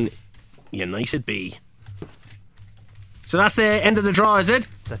 Thomastown United B. So that's the end of the draw, is it?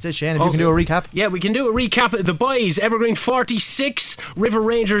 That's it, Shane. If you can do a recap. Yeah, we can do a recap. The boys: Evergreen 46, River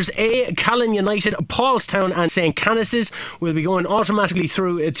Rangers A, Callan United, Paulstown and St. Canice's will be going automatically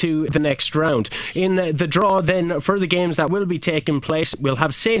through to the next round. In the draw then for the games that will be taking place, we'll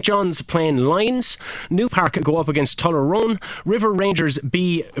have St. John's playing Lions, New Park go up against Tullerone, River Rangers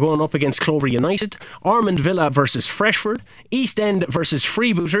B going up against Clover United, Ormond Villa versus Freshford, East End versus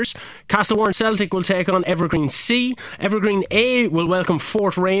Freebooters, Castlewarren Celtic will take on Evergreen C, Evergreen A will welcome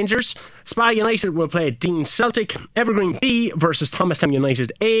Fort Rangers, Spa United will play Dean Celtic, Evergreen B versus Thomastown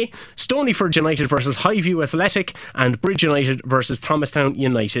United A, Stonyford United versus Highview Athletic, and Bridge United versus Thomastown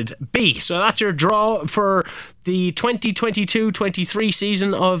United B. So that's your draw for the 2022-23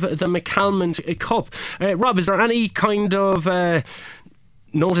 season of the McCalmont Cup. Rob, is there any kind of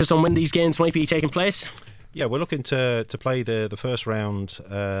notice on when these games might be taking place? Yeah, we're looking to play the first round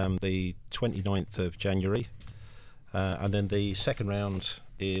the 29th of January. And then the second round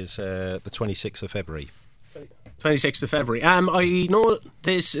is the 26th of February. 26th of February. I know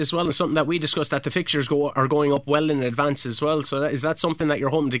this as well as something that we discussed, that the fixtures are going up well in advance as well. So is that something that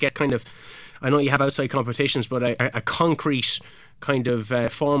you're hoping to get kind of, I know you have outside competitions, but a concrete kind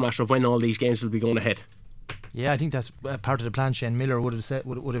of format of when all these games will be going ahead? Yeah, I think that's part of the plan. Shane Miller would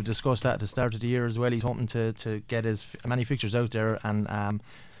have discussed that at the start of the year as well. He's hoping to get as many fixtures out there and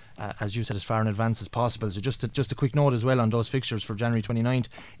as you said, as far in advance as possible. So just a quick note as well on those fixtures for January 29th.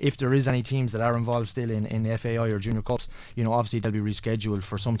 If there is any teams that are involved still in the FAI or Junior Cups, obviously they'll be rescheduled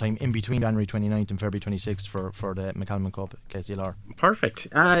for sometime in between January 29th and February 26th for the McCalmont Cup KCLR. Perfect.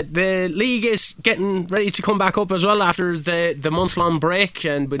 The league is getting ready to come back up as well after the month-long break,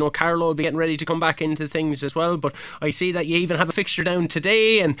 and we know Carlow will be getting ready to come back into things as well. But I see that you even have a fixture down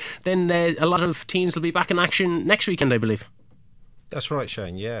today, and then a lot of teams will be back in action next weekend, I believe. That's right,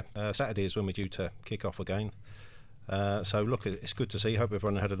 Shane, yeah. Saturday is when we're due to kick off again. So look, it's good to see. Hope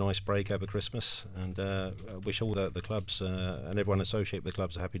everyone had a nice break over Christmas, and I wish all the clubs and everyone associated with the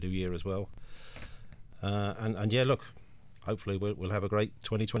clubs a happy new year as well. And yeah, look, hopefully we'll have a great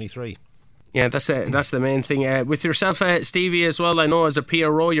 2023. Yeah, that's the main thing. With yourself, Stevie, as well, I know as a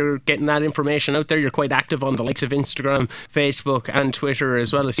PRO you're getting that information out there. You're quite active on the likes of Instagram, Facebook and Twitter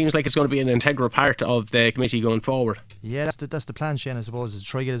as well. It seems like it's going to be an integral part of the committee going forward. Yeah, that's the plan, Shane, I suppose, is to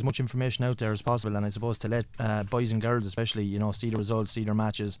try to get as much information out there as possible, and I suppose to let boys and girls especially, you know, see the results, see their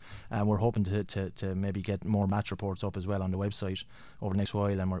matches. We're hoping to maybe get more match reports up as well on the website over the next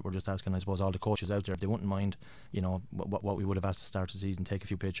while, and we're just asking, I suppose, all the coaches out there if they wouldn't mind, you know, what we would have asked to start the season, take a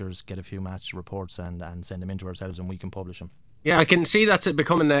few pictures, get a few match reports and send them in to ourselves, and we can publish them. Yeah, I can see that's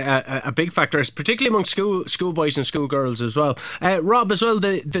becoming a big factor, particularly among schoolboys and schoolgirls as well. Rob, as well,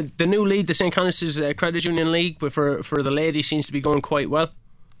 the new league, the St. Canice's Credit Union League for the ladies seems to be going quite well.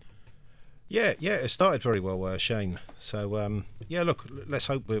 Yeah, it started very well, Shane. So, look, let's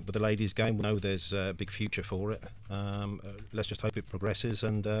hope with the ladies' game, we know there's a big future for it. Let's just hope it progresses.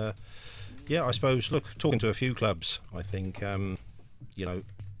 And, I suppose, look, talking to a few clubs, I think,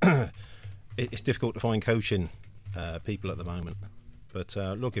 it's difficult to find coaching people at the moment. But,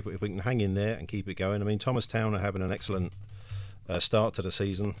 look, if we can hang in there and keep it going. I mean, Thomastown are having an excellent start to the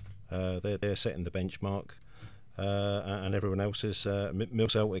season. They're setting the benchmark. And everyone else is Mill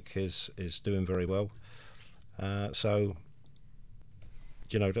Celtic is doing very well. So,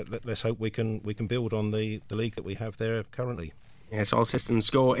 you know, let's hope we can build on the league that we have there currently. Yes, all systems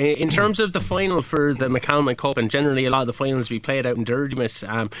go. In terms of the final for the McCalmont Cup, and generally a lot of the finals we played out in Derdimus,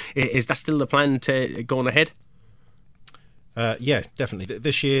 is that still the plan to going ahead? Yeah, definitely.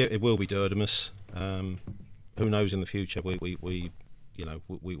 This year it will be Derdimus. Who knows in the future? We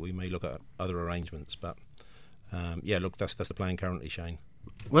may look at other arrangements, but. Look, that's the plan currently, Shane.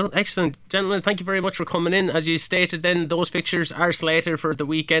 Well, excellent. Gentlemen, thank you very much for coming in. As you stated then, those fixtures are slated for the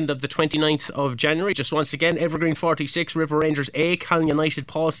weekend of the 29th of January. Just once again, Evergreen 46, River Rangers A, Callan United,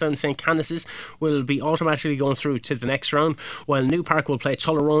 Paulstown, St. Canice's will be automatically going through to the next round, while New Park will play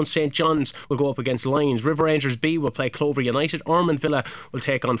Tullaroan, St. John's will go up against Lyons, River Rangers B will play Clover United, Ormond Villa will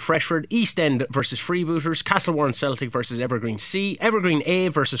take on Freshford, East End versus Freebooters, Castlewarren Celtic versus Evergreen C, Evergreen A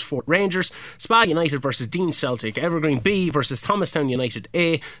versus Fort Rangers, Spa United versus Dean Celtic, Evergreen B versus Thomastown United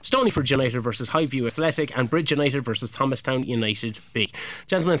A, Stonyford United versus Highview Athletic, and Bridge United versus Thomastown United B.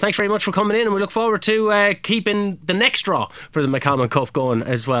 Gentlemen, thanks very much for coming in, and we look forward to keeping the next draw for the McCalmont Cup going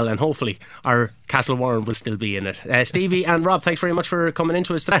as well, and hopefully our Castlewarren will still be in it. Stevie and Rob, thanks very much for coming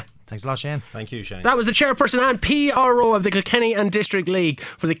into us today. Thanks a lot, Shane. Thank you, Shane. That was the chairperson and PRO of the Kilkenny and District League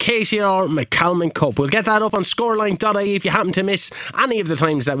for the KCLR McCalmont Cup. We'll get that up on scoreline.ie if you happen to miss any of the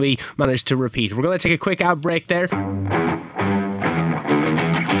times that we managed to repeat. We're going to take a quick ad break there.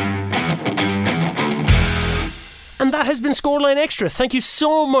 And that has been Scoreline Extra. Thank you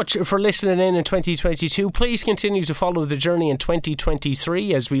so much for listening in 2022. Please continue to follow the journey in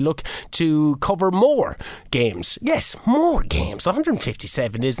 2023 as we look to cover more games. Yes, more games.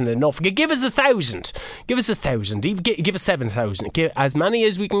 157 isn't enough. Give us 1,000. Give us 1,000. Give us 7,000. Give as many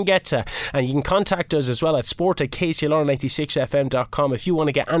as we can get to. And you can contact us as well at sport@kclr96fm.com if you want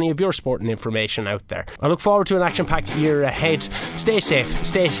to get any of your sporting information out there. I look forward to an action-packed year ahead. Stay safe,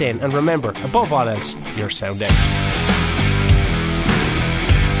 stay sane, and remember, above all else, you're sound out.